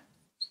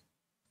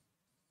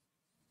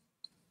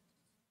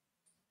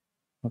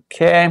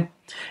 Okay.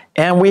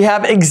 And we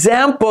have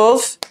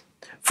examples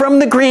from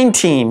the green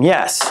team.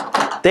 Yes.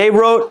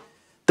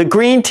 The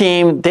green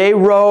team, they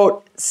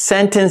wrote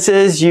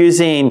sentences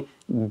using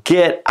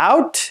get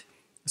out.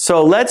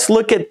 So let's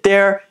look at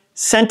their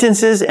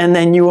sentences, and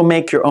then you will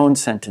make your own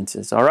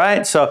sentences. All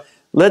right. So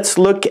let's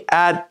look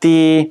at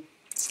the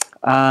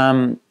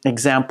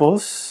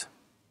examples.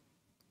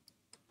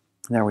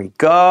 There we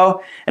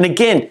go. And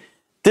again,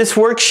 this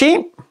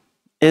worksheet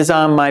is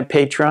on my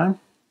Patreon.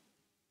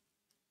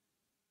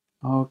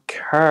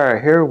 Okay,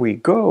 here we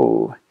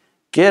go.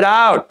 Get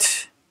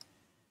out.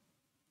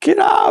 Get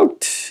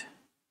out.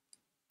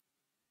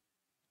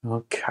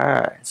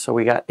 Okay, so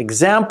we got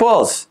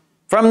examples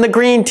from the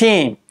green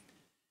team.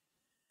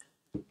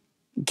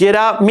 Get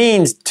out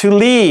means to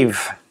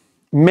leave.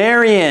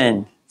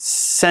 Marion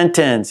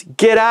sentence.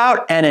 Get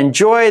out and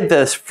enjoy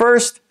the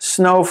first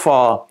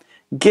snowfall.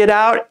 Get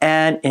out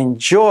and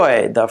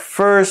enjoy the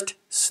first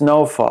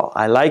snowfall.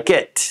 I like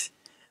it.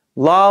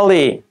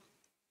 Lolly.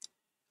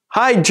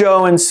 Hi,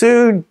 Joe and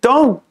Sue.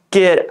 Don't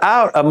get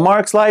out of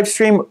Mark's live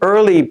stream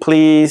early,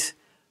 please.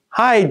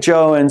 Hi,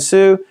 Joe and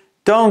Sue.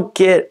 Don't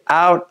get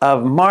out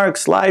of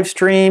Mark's live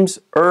streams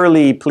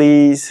early,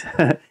 please.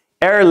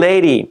 Air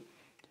Lady.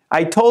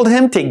 I told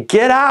him to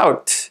get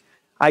out.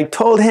 I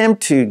told him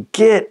to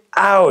get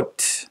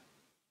out.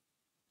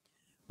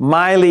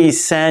 Miley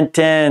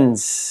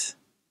sentence.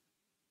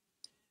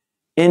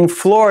 In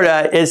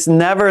Florida, it's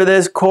never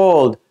this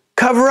cold.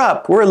 Cover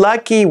up. We're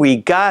lucky we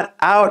got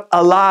out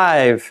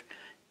alive.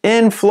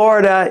 In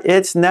Florida,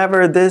 it's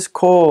never this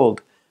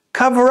cold.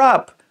 Cover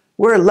up.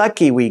 We're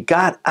lucky we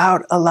got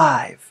out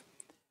alive.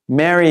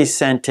 Mary's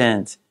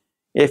sentence.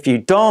 If you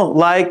don't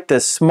like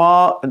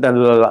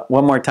the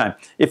one more time.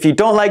 If you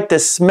don't like the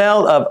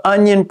smell of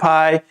onion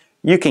pie,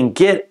 you can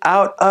get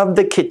out of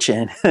the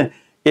kitchen.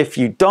 If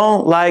you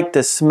don't like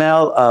the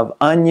smell of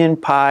onion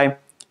pie,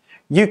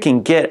 you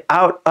can get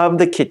out of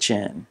the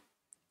kitchen.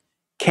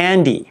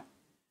 Candy.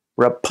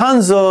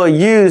 Rapunzel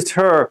used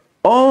her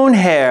own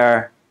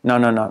hair.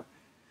 No.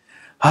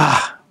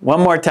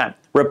 One more time.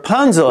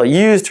 Rapunzel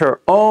used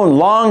her own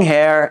long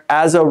hair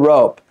as a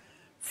rope.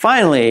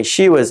 Finally,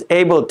 she was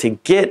able to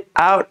get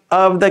out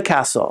of the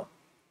castle.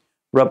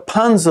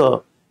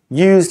 Rapunzel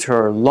used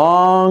her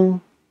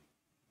long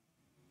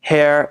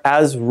hair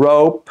as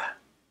rope.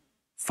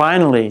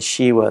 Finally,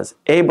 she was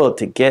able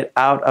to get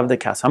out of the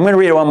castle. I'm going to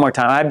read it one more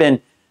time. I've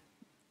been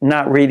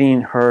not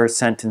reading her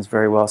sentence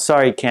very well.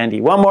 Sorry,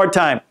 Candy. One more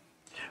time.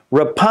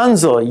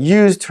 Rapunzel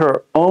used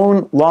her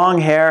own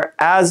long hair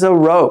as a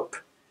rope.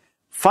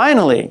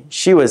 Finally,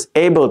 she was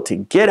able to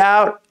get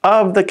out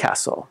of the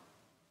castle.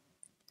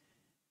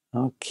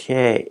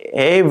 Okay,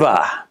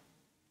 Ava.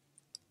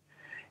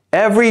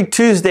 Every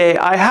Tuesday,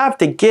 I have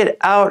to get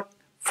out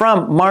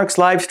from Mark's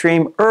live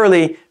stream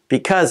early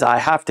because I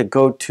have to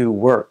go to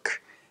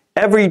work.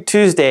 Every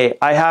Tuesday,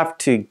 I have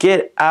to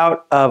get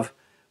out of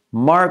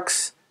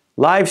Mark's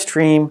live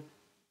stream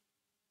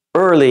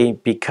early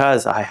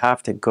because I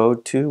have to go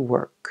to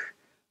work.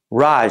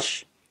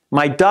 Raj,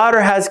 my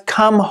daughter has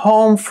come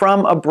home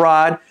from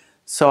abroad,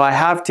 so I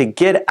have to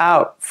get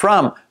out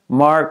from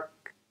Mark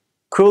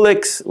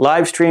Kulek's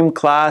live stream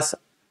class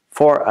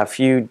for a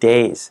few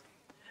days.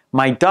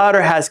 My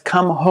daughter has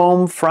come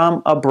home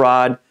from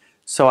abroad,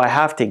 so I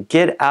have to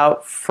get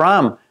out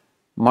from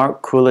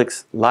Mark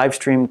Kulek's live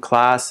stream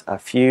class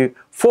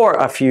for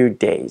a few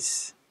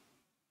days.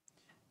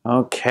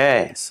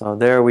 Okay, so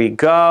there we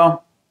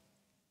go.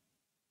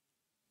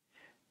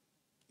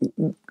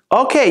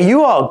 Okay,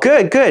 you all,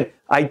 good, good.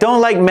 I don't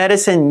like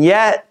medicine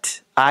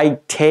yet. I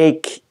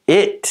take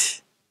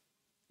it.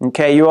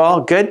 Okay, you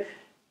all, good.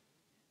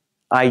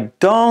 I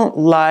don't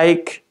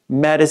like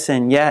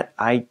medicine yet.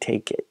 I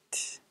take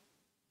it.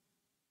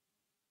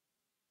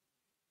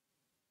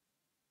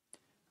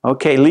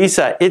 Okay,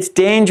 Lisa, it's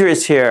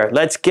dangerous here.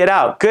 Let's get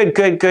out. Good,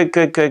 good, good,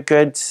 good, good,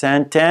 good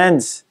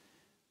sentence.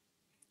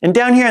 And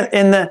down here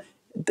in the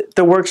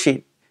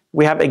worksheet,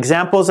 we have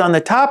examples on the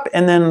top,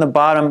 and then on the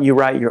bottom, you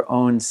write your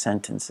own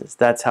sentences.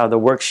 That's how the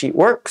worksheet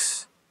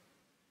works.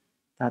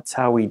 That's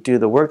how we do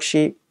the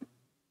worksheet.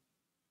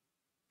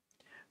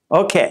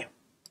 Okay,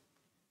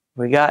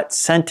 we got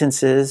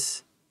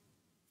sentences.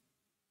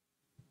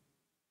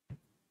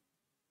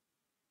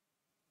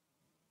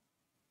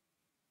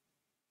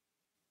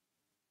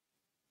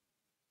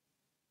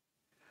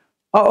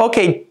 Oh,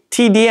 okay,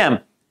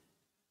 TDM.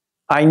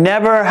 I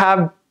never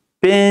have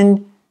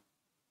been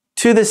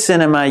to the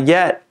cinema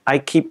yet. I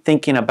keep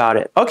thinking about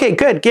it. Okay,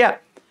 good, yeah.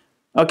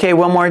 Okay,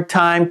 one more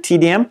time,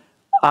 TDM.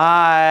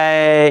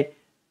 I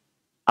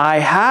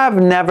have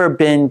never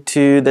been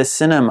to the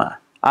cinema.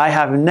 I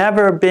have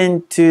never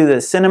been to the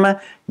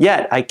cinema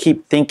yet. I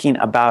keep thinking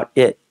about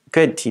it.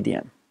 Good,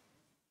 TDM.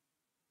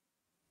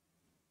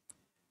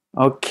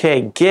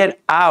 Okay, get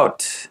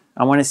out.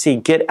 I want to see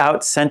get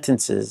out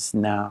sentences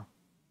now.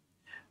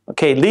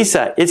 Okay,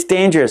 Lisa, it's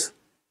dangerous.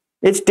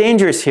 It's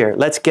dangerous here.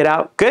 Let's get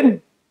out.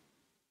 Good.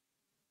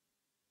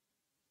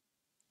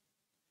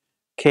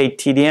 Okay,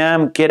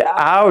 TDM, get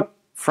out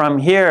from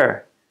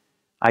here.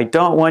 I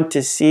don't want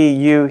to see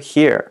you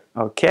here.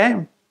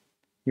 Okay.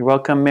 You're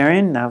welcome,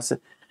 Marion.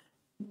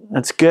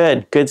 That's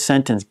good. Good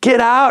sentence. Get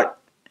out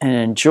and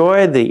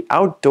enjoy the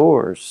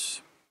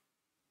outdoors.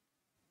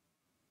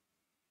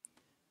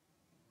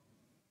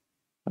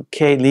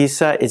 Okay,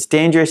 Lisa, it's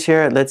dangerous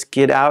here. Let's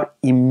get out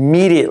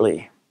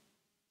immediately.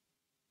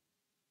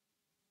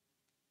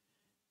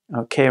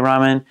 Okay,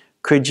 Raman,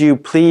 could you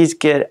please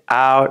get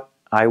out?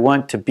 I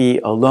want to be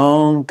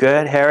alone.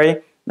 Good,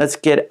 Harry. Let's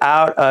get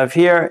out of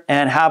here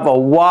and have a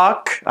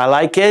walk. I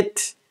like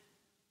it.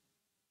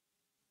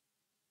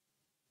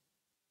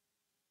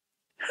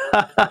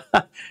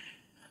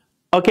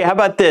 Okay, how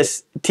about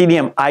this?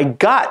 TDM, I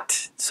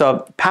got,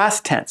 so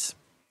past tense.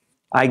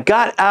 I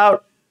got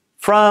out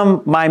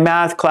from my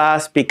math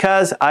class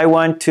because I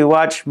want to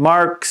watch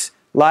Mark's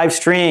live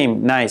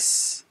stream.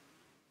 Nice.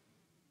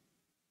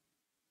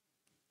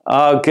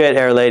 Oh, good,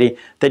 Air Lady.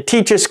 The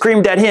teacher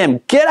screamed at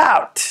him, get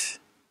out.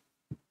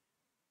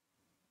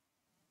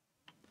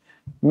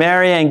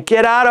 Marian,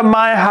 get out of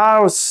my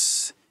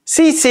house.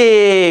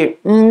 Cece,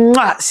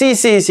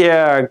 Cece's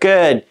here.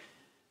 Good.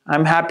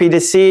 I'm happy to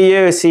see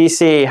you,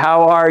 Cece.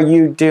 How are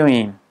you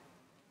doing?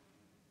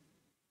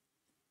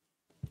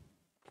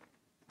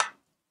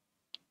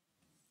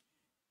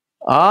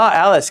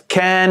 Alice,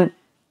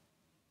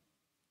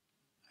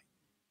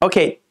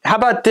 okay, how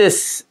about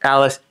this,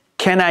 Alice?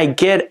 Can I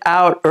get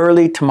out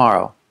early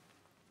tomorrow?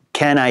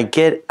 Can I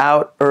get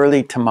out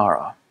early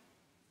tomorrow?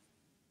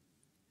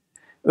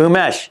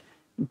 Umesh,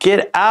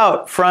 get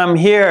out from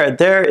here.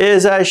 There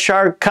is a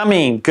shark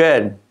coming.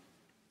 Good.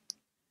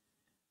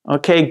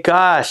 Okay,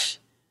 gosh.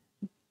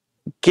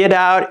 Get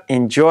out,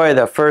 enjoy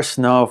the first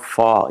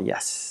snowfall.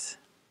 Yes.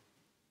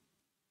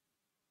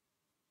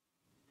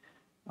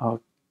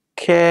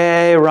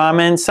 Okay,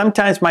 Raman.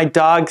 Sometimes my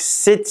dog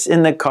sits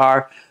in the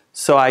car,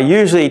 so I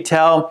usually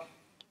tell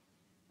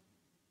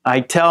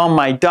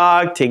my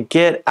dog to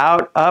get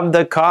out of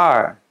the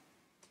car.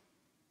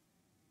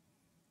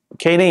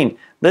 Kayleen,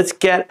 let's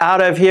get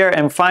out of here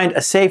and find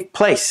a safe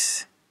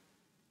place.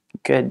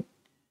 Good.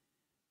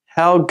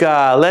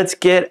 Helga, let's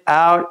get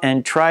out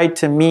and try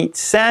to meet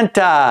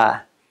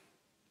Santa.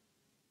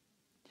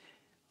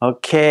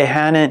 Okay,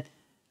 Hannon,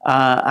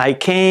 I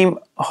came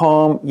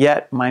home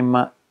yet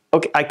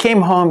I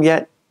came home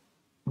yet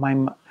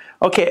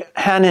okay,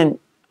 Hannon,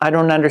 I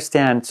don't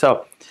understand.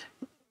 So,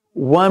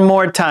 one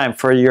more time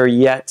for your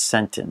yet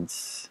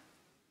sentence.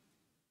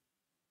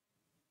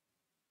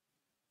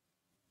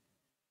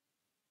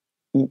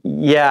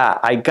 Yeah,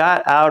 I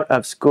got out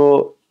of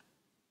school.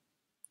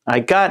 I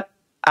got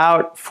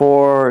out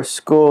for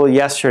school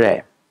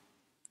yesterday.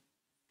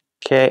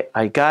 Okay,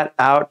 I got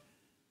out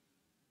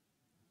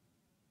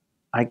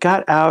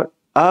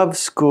of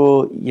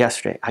school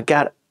yesterday. I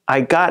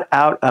got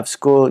out of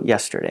school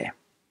yesterday.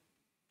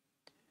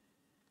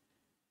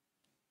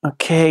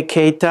 Okay,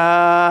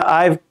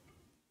 Keita,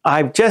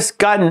 I've just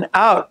gotten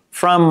out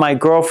from my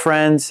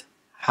girlfriend's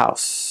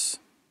house.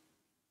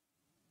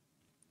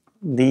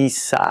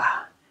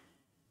 Lisa,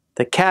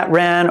 the cat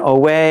ran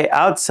away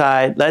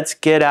outside. Let's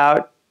get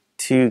out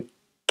to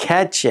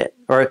catch it.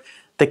 Or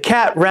The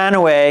cat ran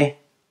away.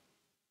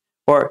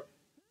 Or,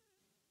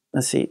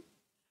 let's see.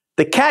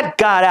 The cat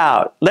got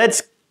out.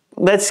 Let's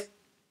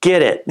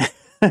get it.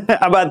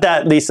 How about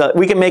that, Lisa?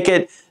 We can make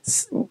it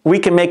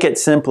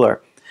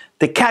simpler.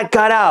 The cat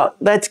got out.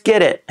 Let's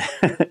get it.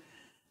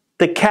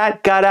 The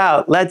cat got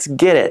out. Let's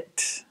get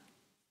it.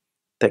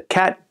 The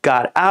cat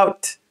got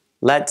out.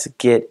 Let's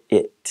get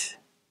it.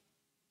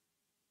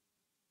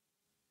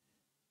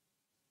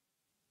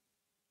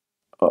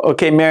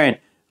 Okay, Marion,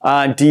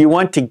 do you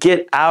want to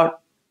get out?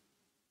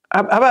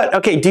 How about,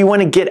 okay, do you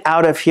want to get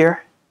out of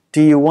here?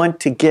 Do you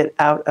want to get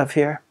out of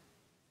here?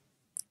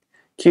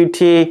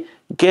 QT,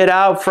 get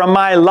out from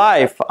my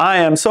life. I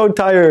am so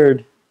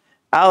tired.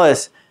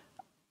 Alice,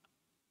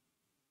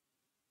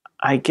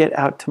 I get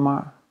out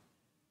tomorrow.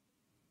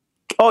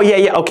 Oh,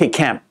 yeah, okay,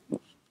 Cam.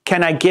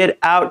 Can I get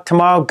out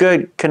tomorrow?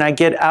 Good. Can I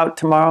get out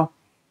tomorrow?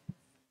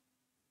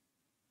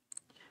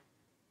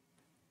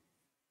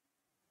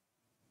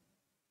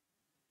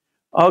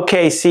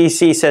 Okay,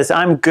 CC says,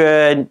 I'm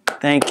good.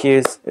 Thank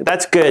you.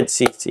 That's good,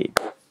 CC.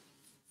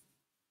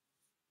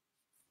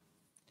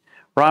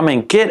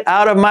 Ramen, get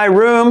out of my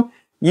room.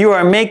 You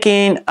are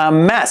making a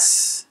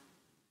mess.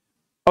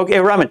 Okay,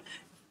 Ramen,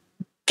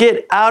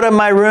 get out of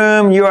my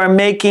room. You are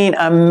making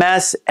a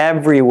mess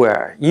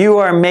everywhere. You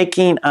are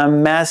making a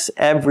mess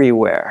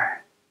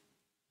everywhere.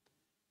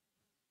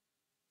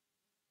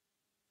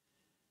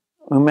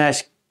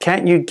 Umesh,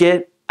 can't you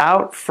get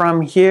out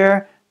from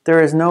here? There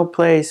is no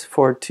place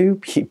for two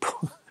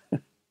people.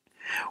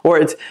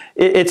 Or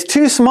it's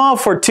too small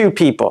for two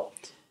people.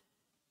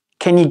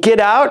 Can you get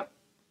out?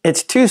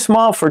 It's too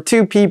small for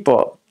two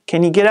people.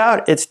 Can you get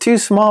out? It's too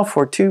small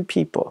for two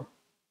people.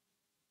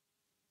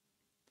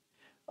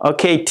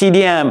 Okay,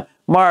 TDM,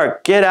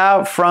 Mark, get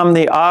out from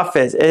the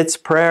office. It's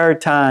prayer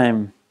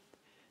time.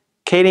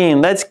 Katie,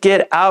 let's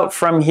get out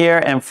from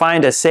here and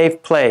find a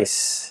safe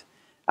place.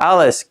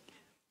 Alice,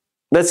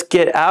 let's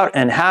get out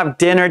and have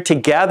dinner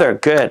together.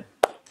 Good.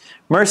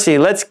 Mercy,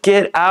 let's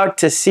get out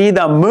to see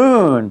the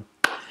moon.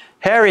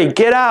 Harry,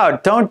 get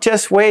out. Don't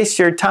just waste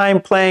your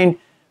time playing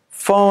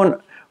phone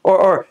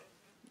or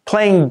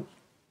playing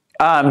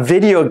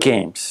video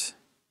games.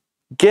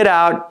 Get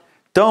out.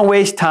 Don't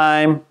waste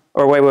time.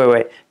 Or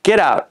wait. Get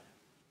out.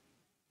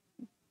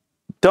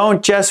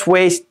 Don't just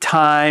waste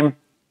time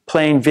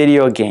playing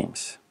video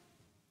games.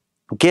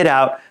 Get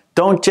out.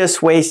 Don't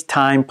just waste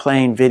time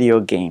playing video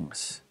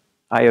games.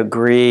 I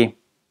agree.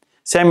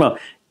 Samuel,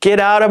 get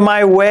out of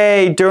my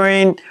way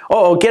during,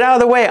 get out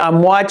of the way.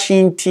 I'm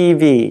watching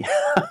TV.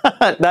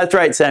 That's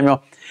right,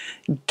 Samuel.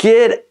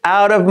 Get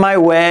out of my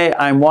way.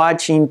 I'm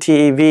watching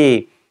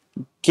TV.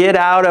 Get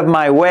out of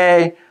my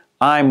way.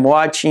 I'm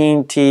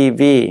watching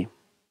TV.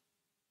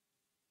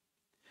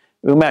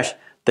 Umesh,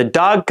 the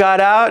dog got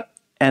out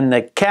and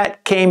the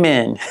cat came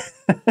in.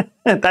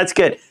 That's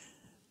good.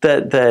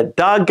 The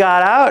dog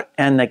got out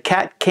and the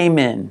cat came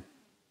in.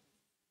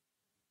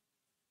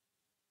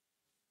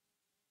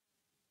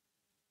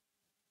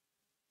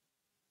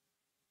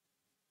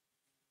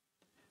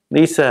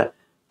 Lisa,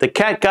 the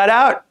cat got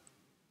out.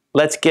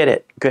 Let's get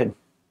it. Good.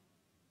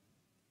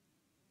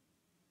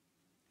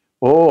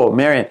 Oh,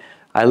 Marion,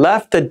 I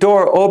left the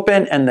door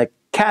open and the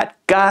cat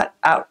got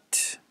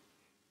out.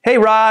 Hey,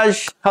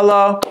 Raj.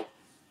 Hello.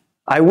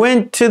 I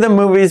went to the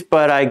movies,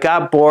 but I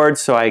got bored,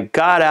 so I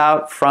got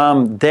out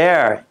from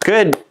there.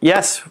 Good.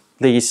 Yes,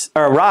 Lisa,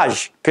 or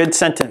Raj. Good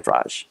sentence,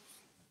 Raj.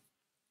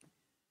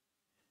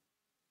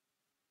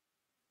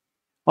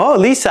 Oh,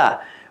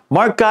 Lisa.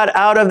 Mark got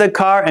out of the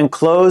car and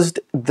closed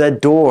the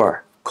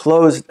door.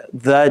 Closed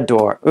the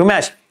door.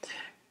 Umesh,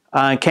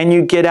 can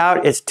you get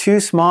out? It's too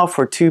small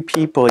for two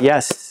people.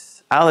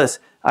 Yes. Alice,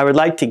 I would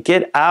like to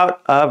get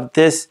out of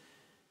this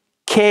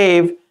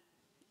cave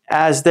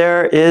as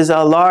there is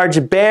a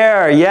large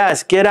bear.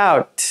 Yes, get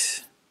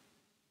out.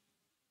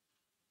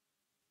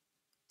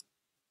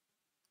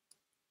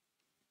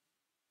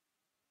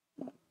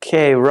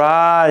 Okay,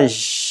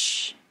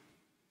 Raj.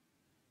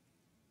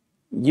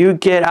 You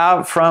get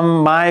out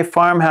from my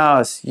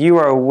farmhouse. You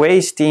are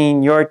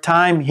wasting your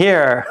time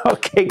here.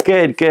 Okay,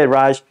 good,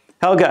 Raj.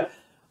 Helga,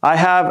 I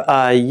have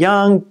a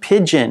young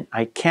pigeon.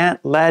 I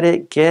can't let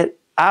it get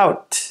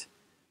out.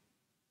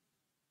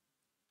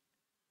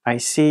 I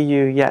see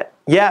you yet.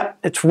 Yeah,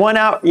 it's 1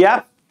 hour.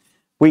 Yeah,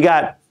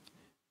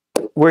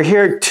 we're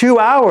here 2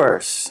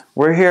 hours.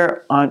 We're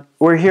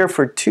here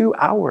for 2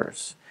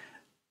 hours.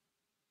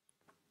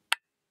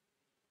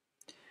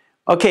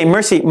 Okay,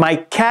 Mercy, my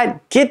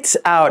cat gets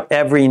out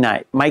every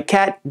night. My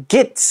cat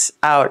gets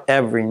out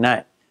every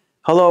night.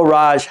 Hello,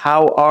 Raj,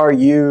 how are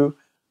you?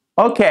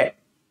 Okay.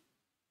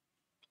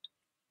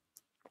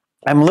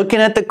 I'm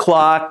looking at the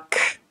clock.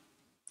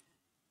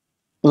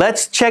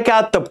 Let's check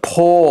out the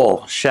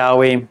poll, shall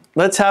we?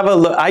 Let's have a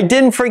look. I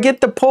didn't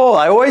forget the poll.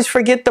 I always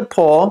forget the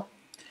poll,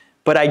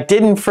 but I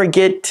didn't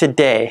forget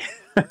today.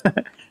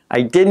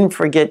 I didn't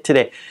forget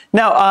today.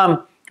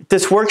 Now,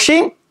 this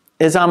worksheet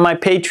is on my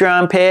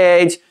Patreon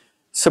page.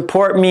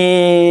 Support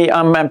me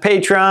on my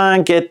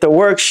Patreon. Get the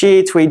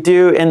worksheets we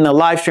do in the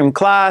live stream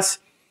class.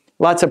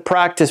 Lots of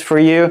practice for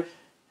you.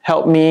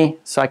 Help me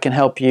so I can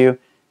help you.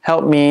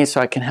 Help me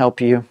so I can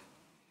help you.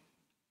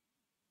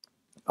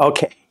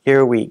 Okay,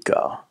 here we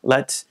go.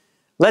 Let's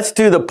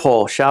do the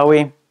poll, shall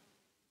we?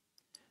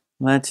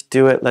 Let's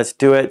do it. Let's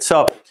do it.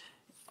 So,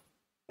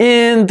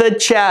 in the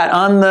chat,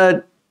 on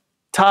the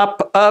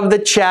top of the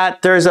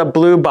chat, there's a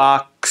blue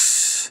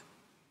box.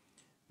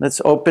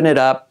 Let's open it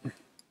up.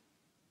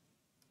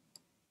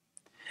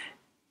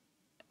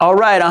 All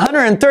right,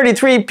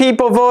 133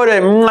 people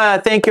voted.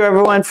 Thank you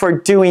everyone for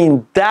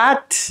doing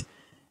that.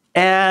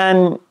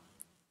 And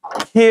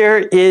here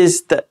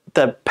is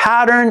the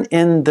pattern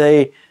in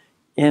the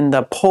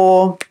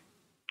poll.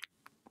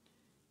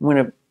 I'm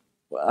gonna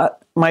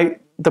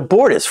the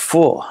board is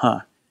full,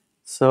 huh?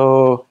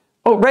 So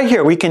right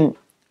here we could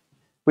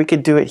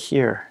do it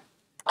here.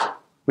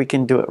 We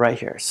can do it right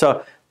here.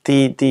 So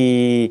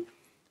the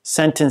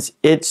sentence,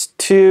 it's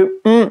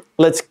too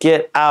let's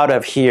get out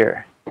of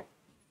here.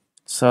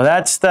 So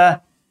that's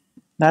the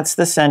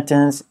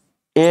sentence.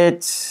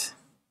 It's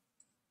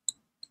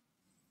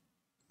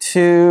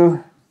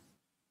too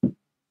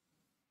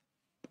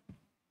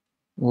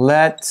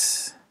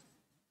let's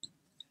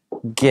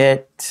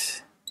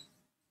get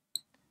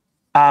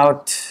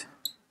out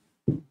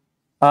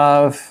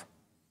of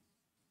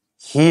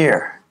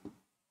here.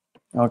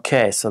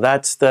 Okay, so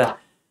that's the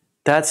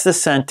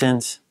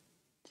sentence.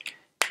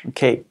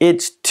 Okay,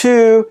 it's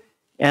too,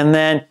 and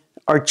then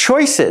our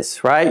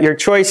choices, right? Your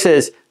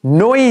choices: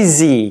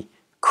 noisy,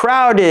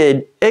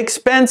 crowded,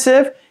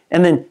 expensive,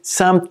 and then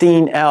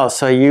something else.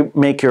 So you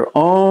make your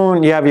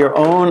own, you have your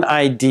own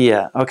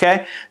idea,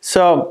 okay?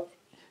 So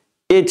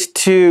it's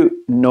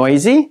too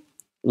noisy,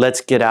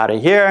 let's get out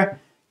of here.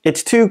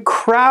 It's too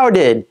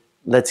crowded,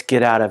 let's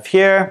get out of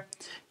here.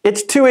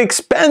 It's too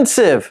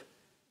expensive,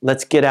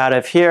 let's get out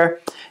of here.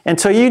 And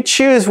so you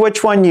choose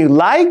which one you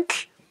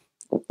like,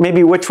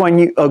 maybe which one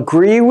you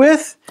agree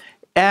with,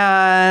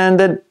 and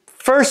the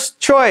first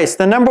choice,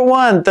 the number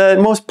one, the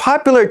most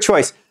popular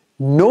choice,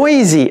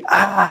 noisy.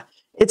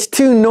 It's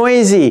too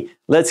noisy.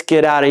 Let's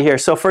get out of here.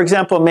 So for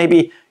example,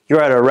 maybe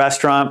you're at a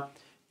restaurant,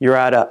 you're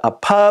at a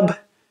pub,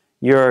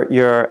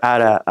 you're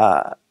at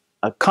a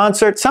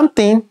concert,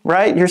 something,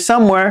 right? You're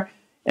somewhere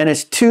and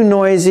it's too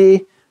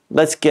noisy.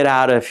 Let's get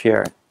out of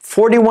here.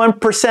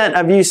 41%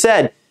 of you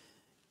said,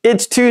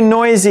 it's too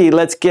noisy.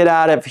 Let's get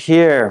out of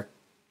here.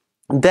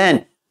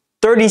 Then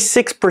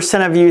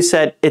 36% of you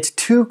said, it's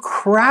too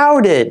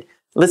crowded.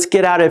 Let's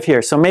get out of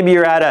here. So maybe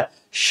you're at a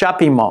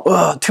shopping mall.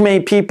 Oh, too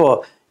many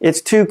people. It's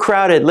too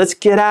crowded. Let's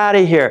get out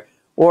of here.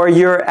 Or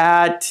you're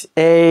at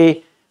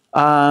a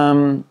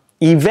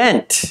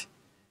event.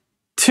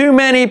 Too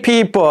many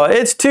people.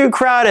 It's too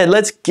crowded.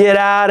 Let's get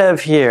out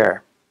of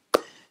here.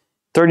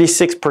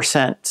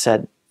 36%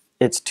 said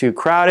it's too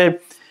crowded.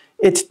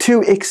 It's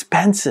too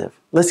expensive.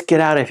 Let's get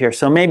out of here.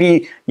 So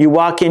maybe you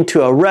walk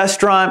into a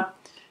restaurant,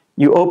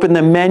 you open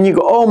the menu,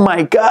 go, oh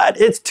my God,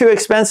 it's too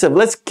expensive.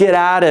 Let's get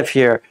out of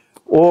here.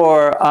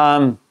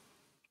 Or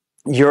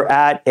you're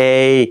at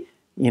a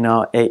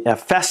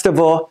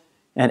festival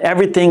and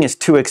everything is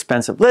too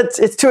expensive.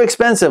 It's too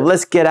expensive.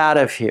 Let's get out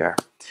of here.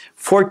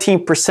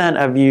 14%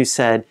 of you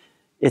said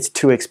it's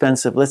too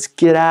expensive. Let's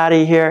get out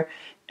of here.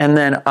 And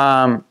then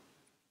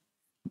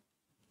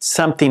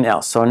something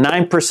else. So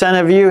 9%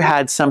 of you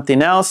had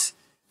something else.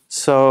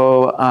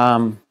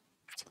 So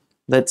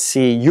let's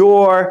see.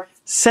 Your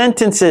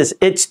sentences,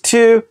 it's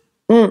too,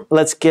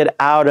 let's get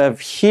out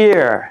of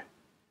here.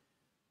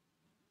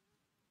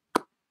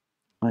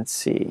 Let's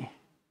see.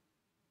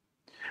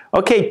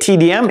 Okay,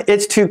 TDM,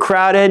 it's too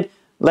crowded.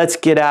 Let's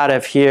get out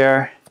of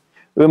here.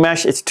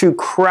 Umesh, it's too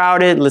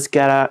crowded. Let's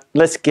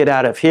get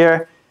out of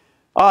here.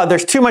 Oh,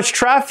 there's too much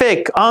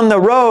traffic on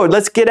the road.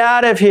 Let's get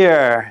out of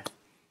here.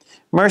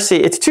 Mercy,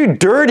 it's too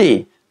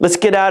dirty. Let's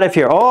get out of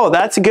here. Oh,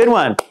 that's a good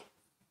one.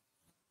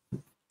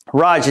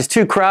 Raj, it's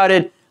too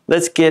crowded.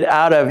 Let's get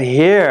out of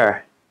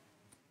here.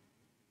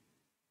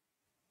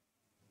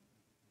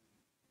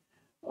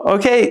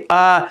 Okay,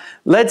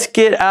 let's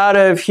get out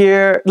of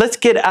here. Let's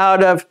get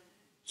out of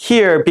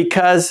here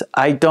because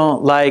I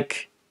don't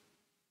like.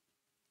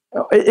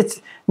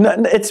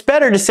 It's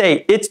better to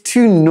say it's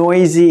too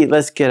noisy.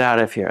 Let's get out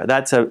of here.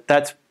 That's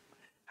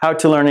how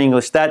to learn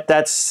English.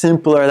 That's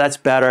simpler. That's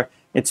better.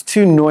 It's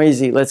too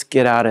noisy. Let's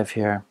get out of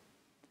here.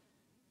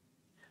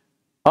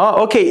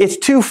 Oh, okay. It's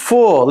too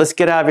full. Let's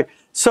get out of here.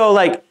 So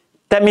like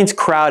that means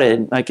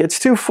crowded. Like it's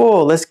too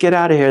full. Let's get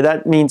out of here.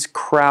 That means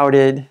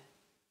crowded.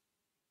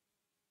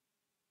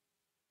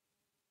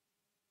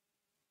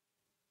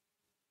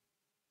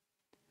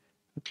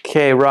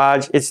 Okay,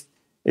 Raj,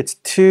 it's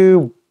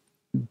too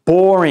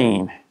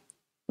boring.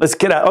 Let's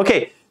get out.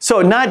 Okay,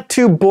 so not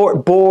too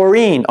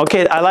boring.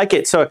 Okay, I like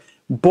it. So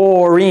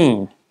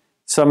boring.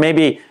 So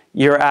maybe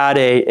you're at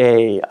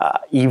a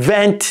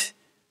event,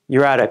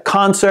 you're at a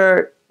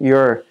concert,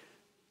 you're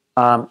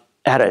at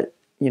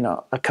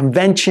a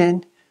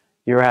convention,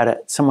 you're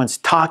at someone's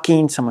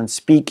talking, someone's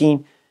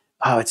speaking.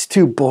 Oh, it's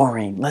too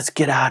boring. Let's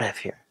get out of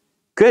here.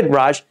 Good,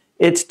 Raj.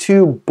 It's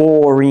too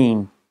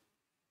boring.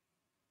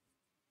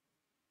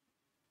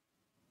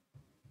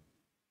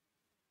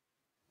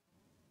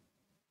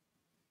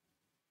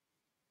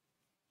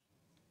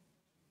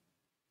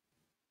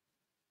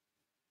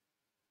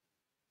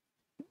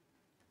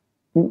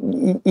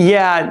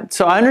 Yeah,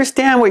 so I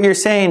understand what you're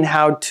saying,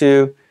 how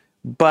to,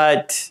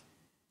 but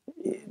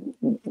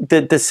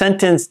the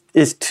sentence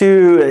is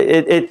too,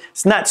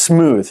 it's not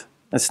smooth.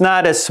 It's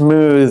not a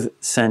smooth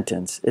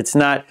sentence. It's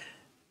not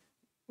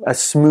a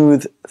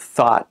smooth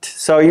thought.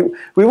 So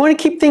we want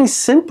to keep things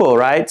simple,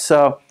 right?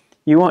 So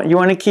you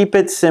want to keep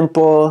it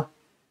simple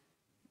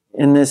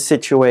in this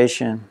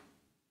situation.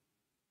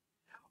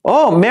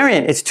 Oh,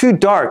 Marion, it's too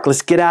dark.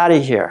 Let's get out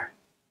of here.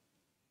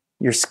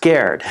 You're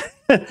scared.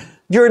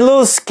 You're a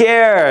little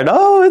scared.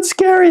 Oh, it's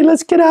scary.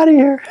 Let's get out of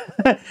here.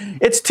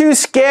 It's too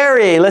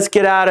scary. Let's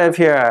get out of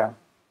here.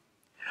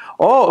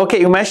 Oh,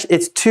 okay, Umesh,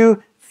 it's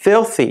too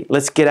filthy.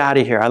 Let's get out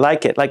of here. I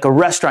like it. Like a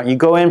restaurant. You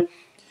go in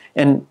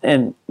and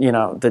you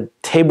know, the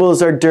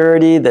tables are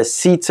dirty, the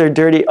seats are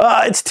dirty.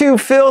 Oh, it's too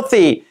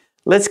filthy.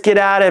 Let's get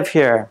out of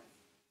here.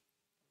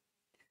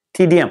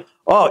 TDM.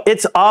 Oh,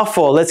 it's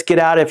awful. Let's get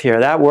out of here.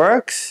 That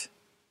works.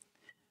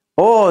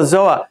 Oh,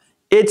 Zoa.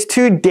 It's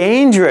too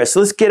dangerous.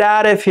 Let's get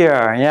out of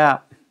here. Yeah.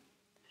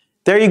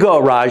 There you go,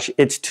 Raj.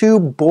 It's too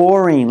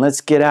boring.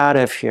 Let's get out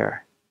of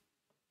here.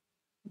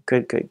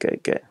 Good, good,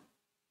 good, good.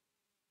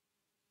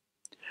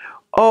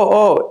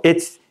 Oh,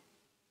 it's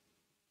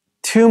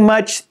too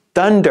much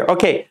thunder.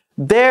 Okay,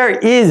 there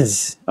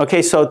is.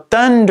 Okay, so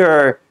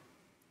thunder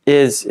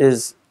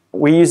is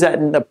we use that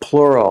in the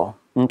plural.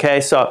 Okay,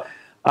 so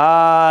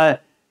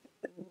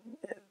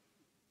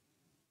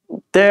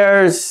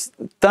there's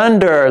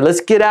thunder. Let's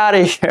get out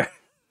of here.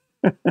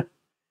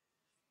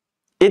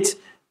 It's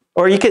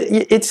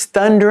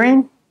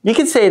thundering. You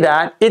could say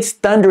that. It's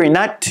thundering,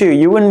 not to.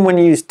 You wouldn't want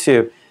to use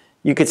to.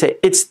 You could say,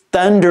 it's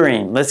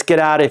thundering. Let's get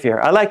out of here.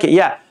 I like it.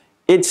 Yeah,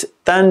 it's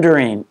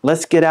thundering.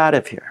 Let's get out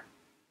of here.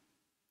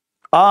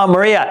 Oh,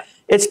 Maria,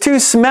 it's too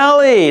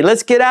smelly.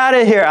 Let's get out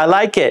of here. I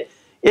like it.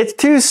 It's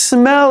too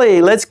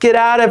smelly. Let's get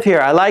out of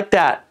here. I like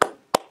that.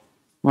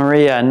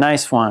 Maria,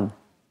 nice one.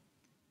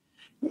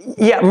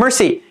 Yeah,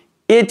 Mercy,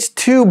 it's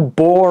too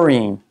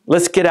boring.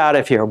 Let's get out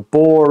of here.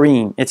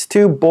 Boring. It's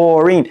too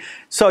boring.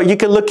 So you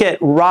can look at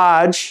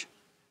Raj,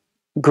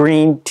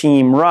 green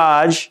team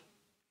Raj.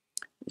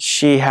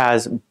 She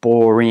has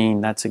boring.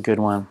 That's a good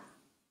one.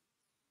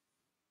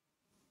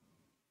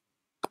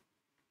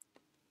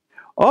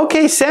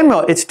 Okay,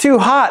 Samuel, it's too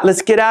hot.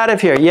 Let's get out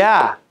of here.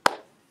 Yeah.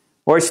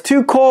 Or it's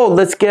too cold.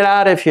 Let's get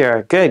out of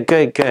here. Good,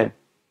 good, good.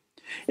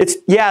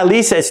 Yeah,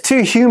 Lisa, it's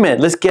too humid.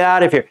 Let's get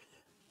out of here.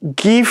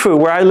 Gifu,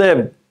 where I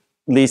live,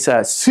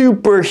 Lisa,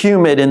 super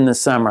humid in the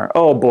summer.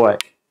 Oh boy,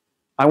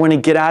 I want to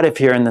get out of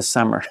here in the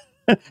summer.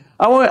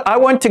 I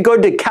want to go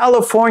to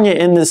California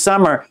in the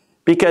summer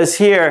because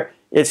here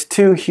it's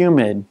too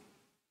humid.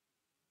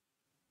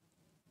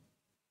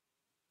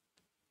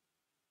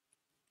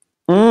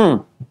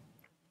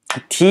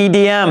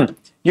 TDM,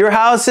 your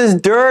house is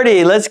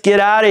dirty. Let's get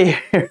out of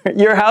here.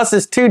 Your house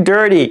is too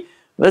dirty.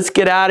 Let's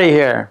get out of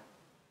here.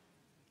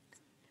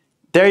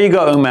 There you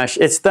go, Umesh.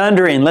 It's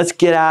thundering. Let's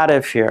get out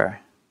of here.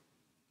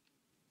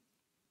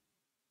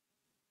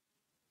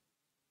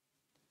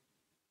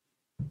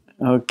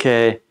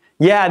 Okay.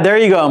 Yeah, there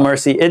you go,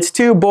 Mercy. It's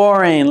too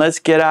boring. Let's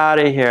get out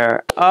of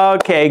here.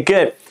 Okay,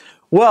 good.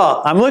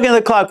 Well, I'm looking at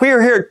the clock. We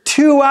are here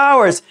 2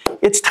 hours.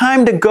 It's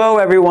time to go,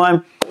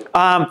 everyone.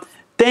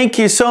 Thank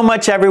you so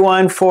much,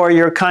 everyone, for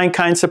your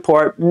kind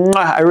support.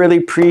 I really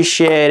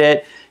appreciate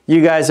it.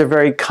 You guys are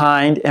very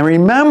kind. And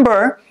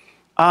remember,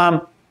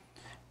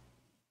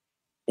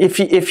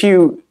 if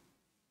you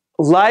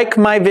like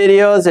my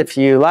videos, if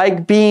you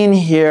like being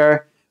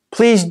here,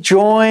 please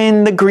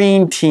join the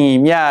green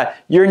team. Yeah,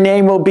 your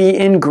name will be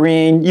in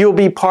green. You'll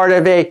be part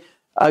of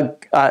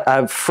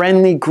a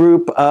friendly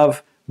group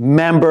of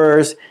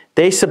members.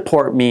 They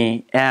support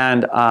me.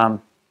 And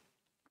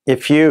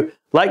if you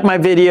like my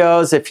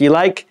videos, if you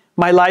like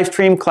my live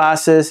stream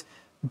classes,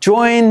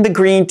 join the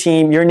green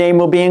team. Your name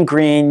will be in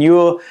green. You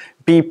will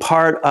be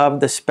part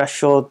of the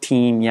special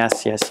team.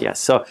 Yes, yes,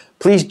 yes. So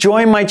please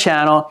join my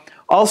channel.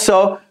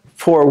 Also,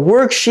 for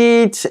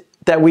worksheets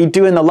that we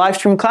do in the live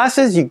stream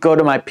classes, you go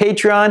to my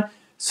Patreon,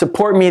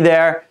 support me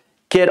there,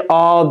 get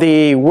all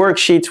the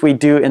worksheets we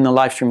do in the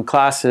live stream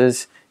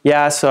classes.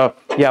 Yeah, so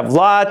you have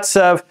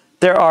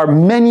there are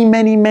many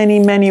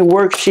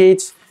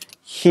worksheets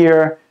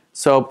here.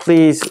 So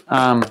please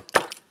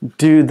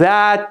do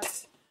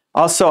that.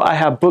 Also, I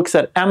have books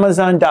at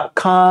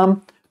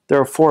Amazon.com. There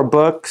are 4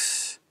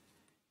 books.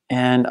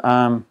 And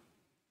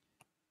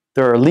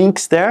there are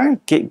links there.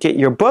 Get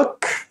your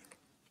book.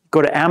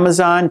 Go to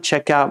Amazon,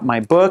 check out my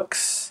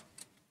books.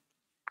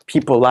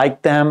 People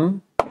like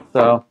them.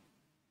 So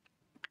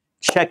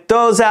check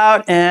those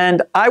out.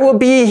 And I will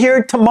be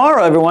here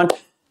tomorrow, everyone.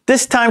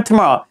 This time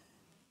tomorrow.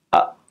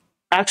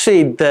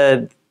 Actually,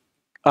 the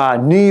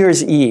New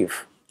Year's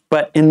Eve,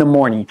 but in the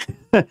morning.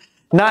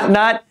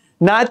 not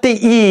the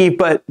eve,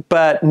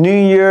 but New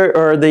Year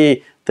or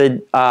the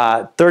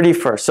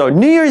 31st. So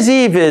New Year's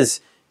Eve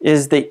is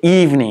the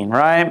evening,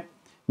 right?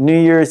 New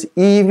Year's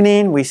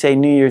evening, we say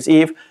New Year's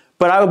Eve,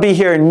 but I will be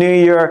here New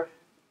Year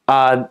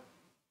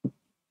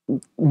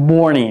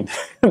morning,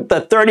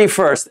 the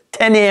 31st,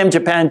 10 a.m.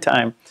 Japan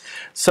time.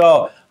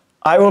 So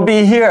I will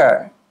be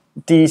here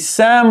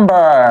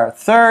December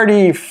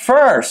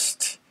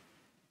 31st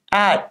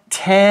at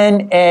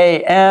 10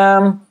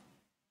 a.m.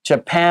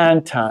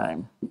 Japan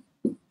time.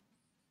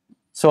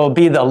 So it'll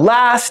be the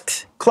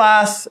last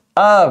class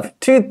of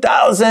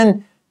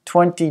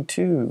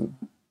 2022.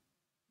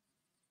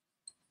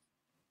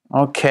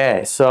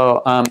 Okay,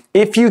 so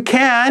if you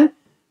can,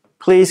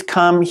 please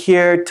come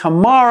here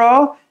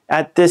tomorrow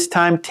at this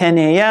time, 10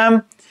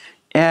 a.m.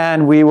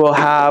 And we will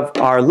have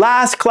our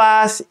last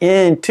class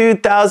in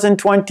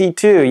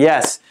 2022.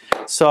 Yes,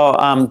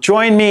 so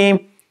join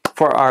me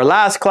for our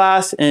last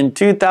class in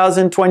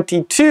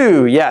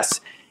 2022. Yes,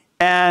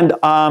 and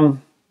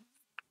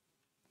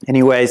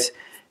anyways,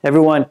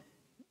 everyone,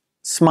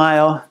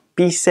 smile,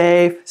 be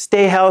safe,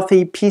 stay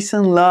healthy, peace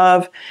and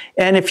love.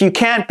 And if you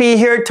can't be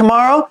here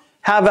tomorrow,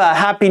 have a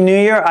happy new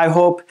year. I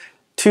hope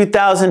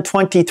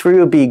 2023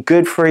 will be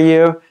good for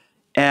you.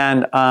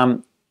 And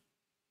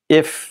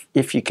if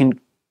you can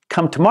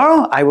come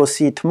tomorrow, I will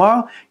see you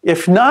tomorrow.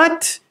 If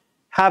not,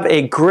 have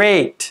a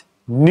great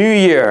new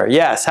year.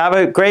 Yes, have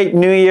a great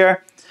new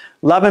year.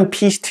 Love and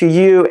peace to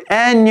you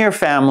and your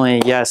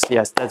family. Yes,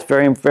 yes, that's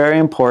very, very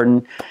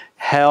important.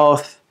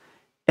 Health.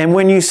 And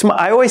when you smile,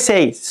 I always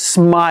say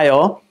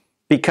smile,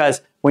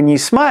 because when you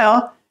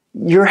smile,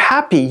 you're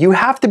happy. You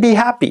have to be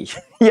happy.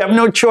 You have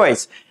no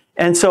choice.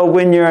 And so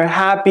when you're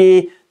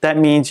happy, that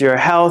means you're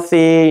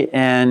healthy.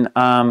 And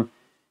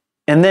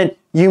then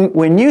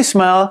when you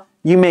smile,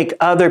 you make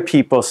other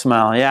people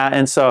smile. Yeah,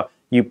 and so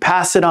you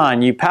pass it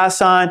on. You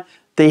pass on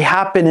the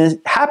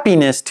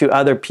happiness to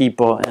other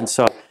people. And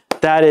so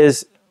that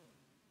is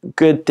a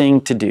good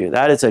thing to do.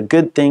 That is a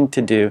good thing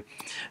to do.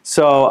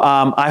 So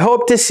I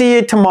hope to see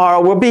you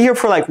tomorrow. We'll be here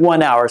for like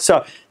 1 hour.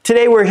 So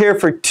today we're here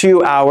for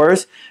 2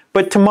 hours,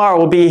 but tomorrow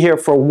we'll be here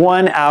for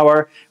 1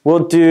 hour.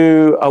 We'll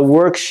do a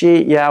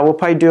worksheet. Yeah, we'll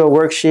probably do a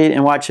worksheet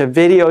and watch a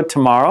video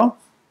tomorrow.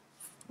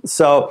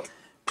 So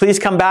please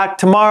come back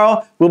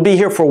tomorrow. We'll be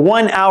here for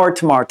 1 hour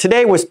tomorrow.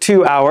 Today was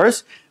 2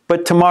 hours,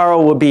 but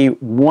tomorrow will be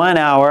 1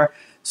 hour.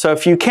 So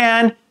if you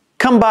can,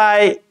 come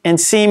by and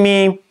see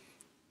me.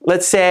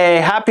 Let's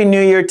say Happy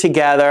New Year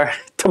together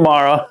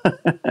tomorrow.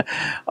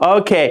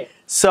 Okay,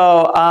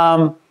 so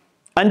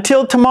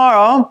until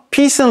tomorrow,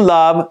 peace and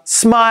love,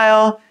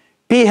 smile,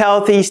 be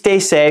healthy, stay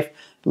safe.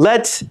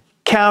 Let's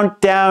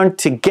count down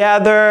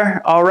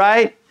together, all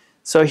right?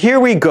 So here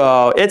we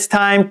go. It's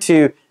time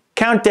to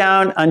count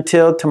down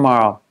until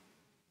tomorrow.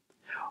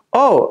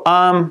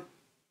 Oh,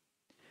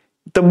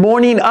 the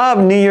morning of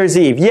New Year's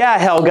Eve. Yeah,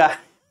 Helga,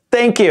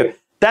 thank you.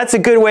 That's a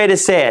good way to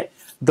say it.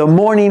 The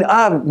morning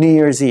of New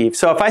Year's Eve.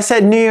 So if I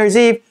said New Year's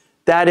Eve,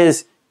 that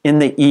is in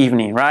the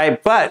evening,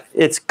 right? But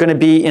it's going to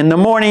be in the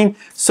morning.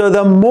 So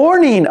the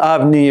morning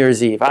of New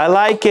Year's Eve. I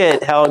like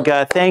it,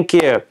 Helga. Thank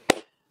you.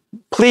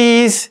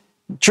 Please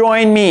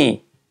join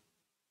me.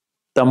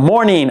 The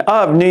morning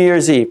of New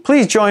Year's Eve.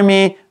 Please join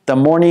me the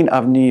morning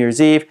of New Year's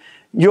Eve.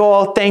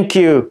 Yoel, thank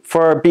you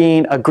for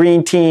being a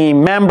Green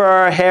Team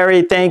member.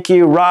 Harry, thank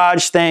you.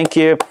 Raj, thank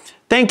you.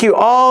 Thank you,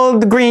 all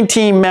the Green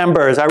Team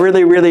members. I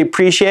really, really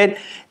appreciate it.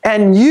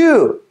 And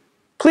you,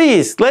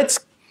 please,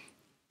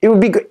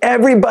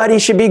 everybody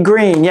should be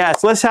green.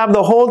 Yes, let's have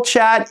the whole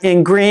chat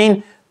in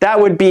green. That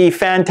would be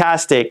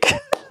fantastic.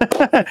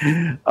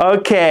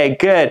 Okay,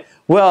 good.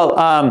 Well,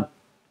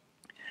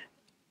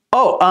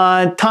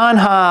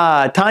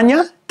 Tanya,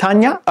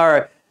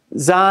 or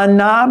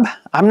Zainab,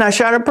 I'm not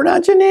sure how to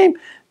pronounce your name.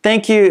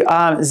 Thank you,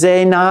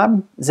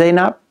 Zainab.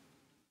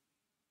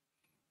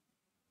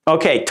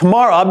 Okay,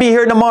 tomorrow, I'll be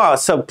here tomorrow,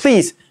 so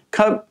please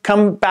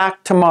come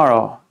back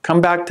tomorrow. Come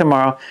back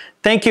tomorrow.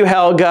 Thank you,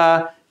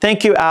 Helga.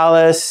 Thank you,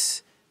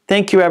 Alice.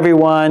 Thank you,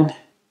 everyone.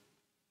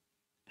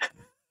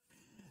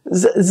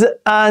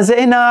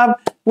 Zainab,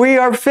 we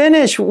are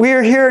finished. We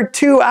are here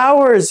 2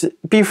 hours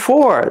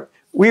before.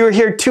 We were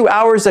here 2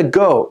 hours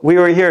ago. We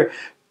were here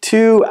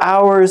 2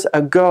 hours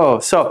ago.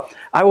 So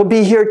I will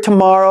be here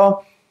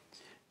tomorrow,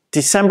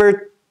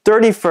 December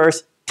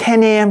 31st,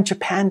 10 a.m.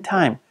 Japan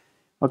time.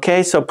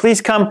 Okay, so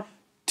please come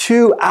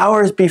 2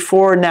 hours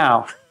before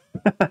now.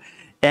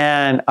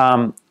 And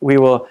we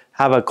will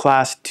have a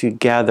class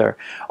together.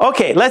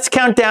 Okay, let's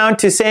count down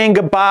to saying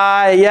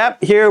goodbye.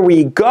 Yep, here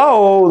we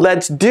go.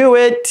 Let's do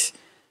it.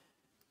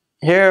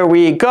 Here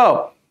we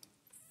go.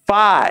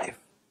 5,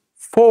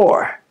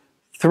 4,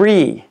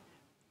 3,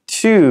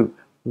 2,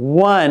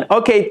 1.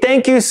 Okay,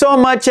 thank you so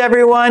much,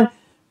 everyone.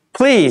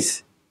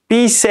 Please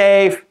be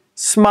safe,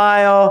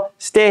 smile,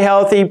 stay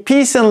healthy,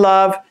 peace and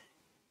love.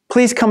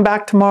 Please come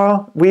back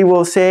tomorrow. We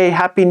will say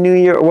Happy New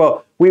Year.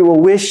 Well, we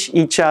will wish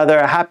each other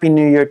a Happy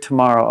New Year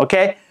tomorrow,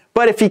 okay?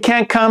 But if you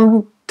can't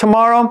come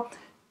tomorrow,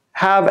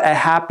 have a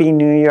Happy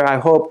New Year. I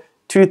hope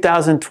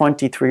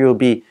 2023 will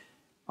be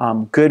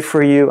good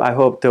for you. I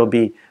hope there'll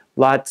be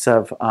lots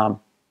of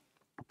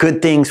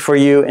good things for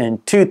you in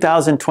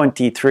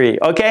 2023,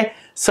 okay?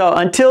 So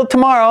until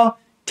tomorrow,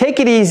 take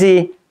it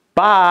easy.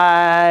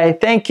 Bye.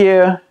 Thank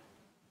you.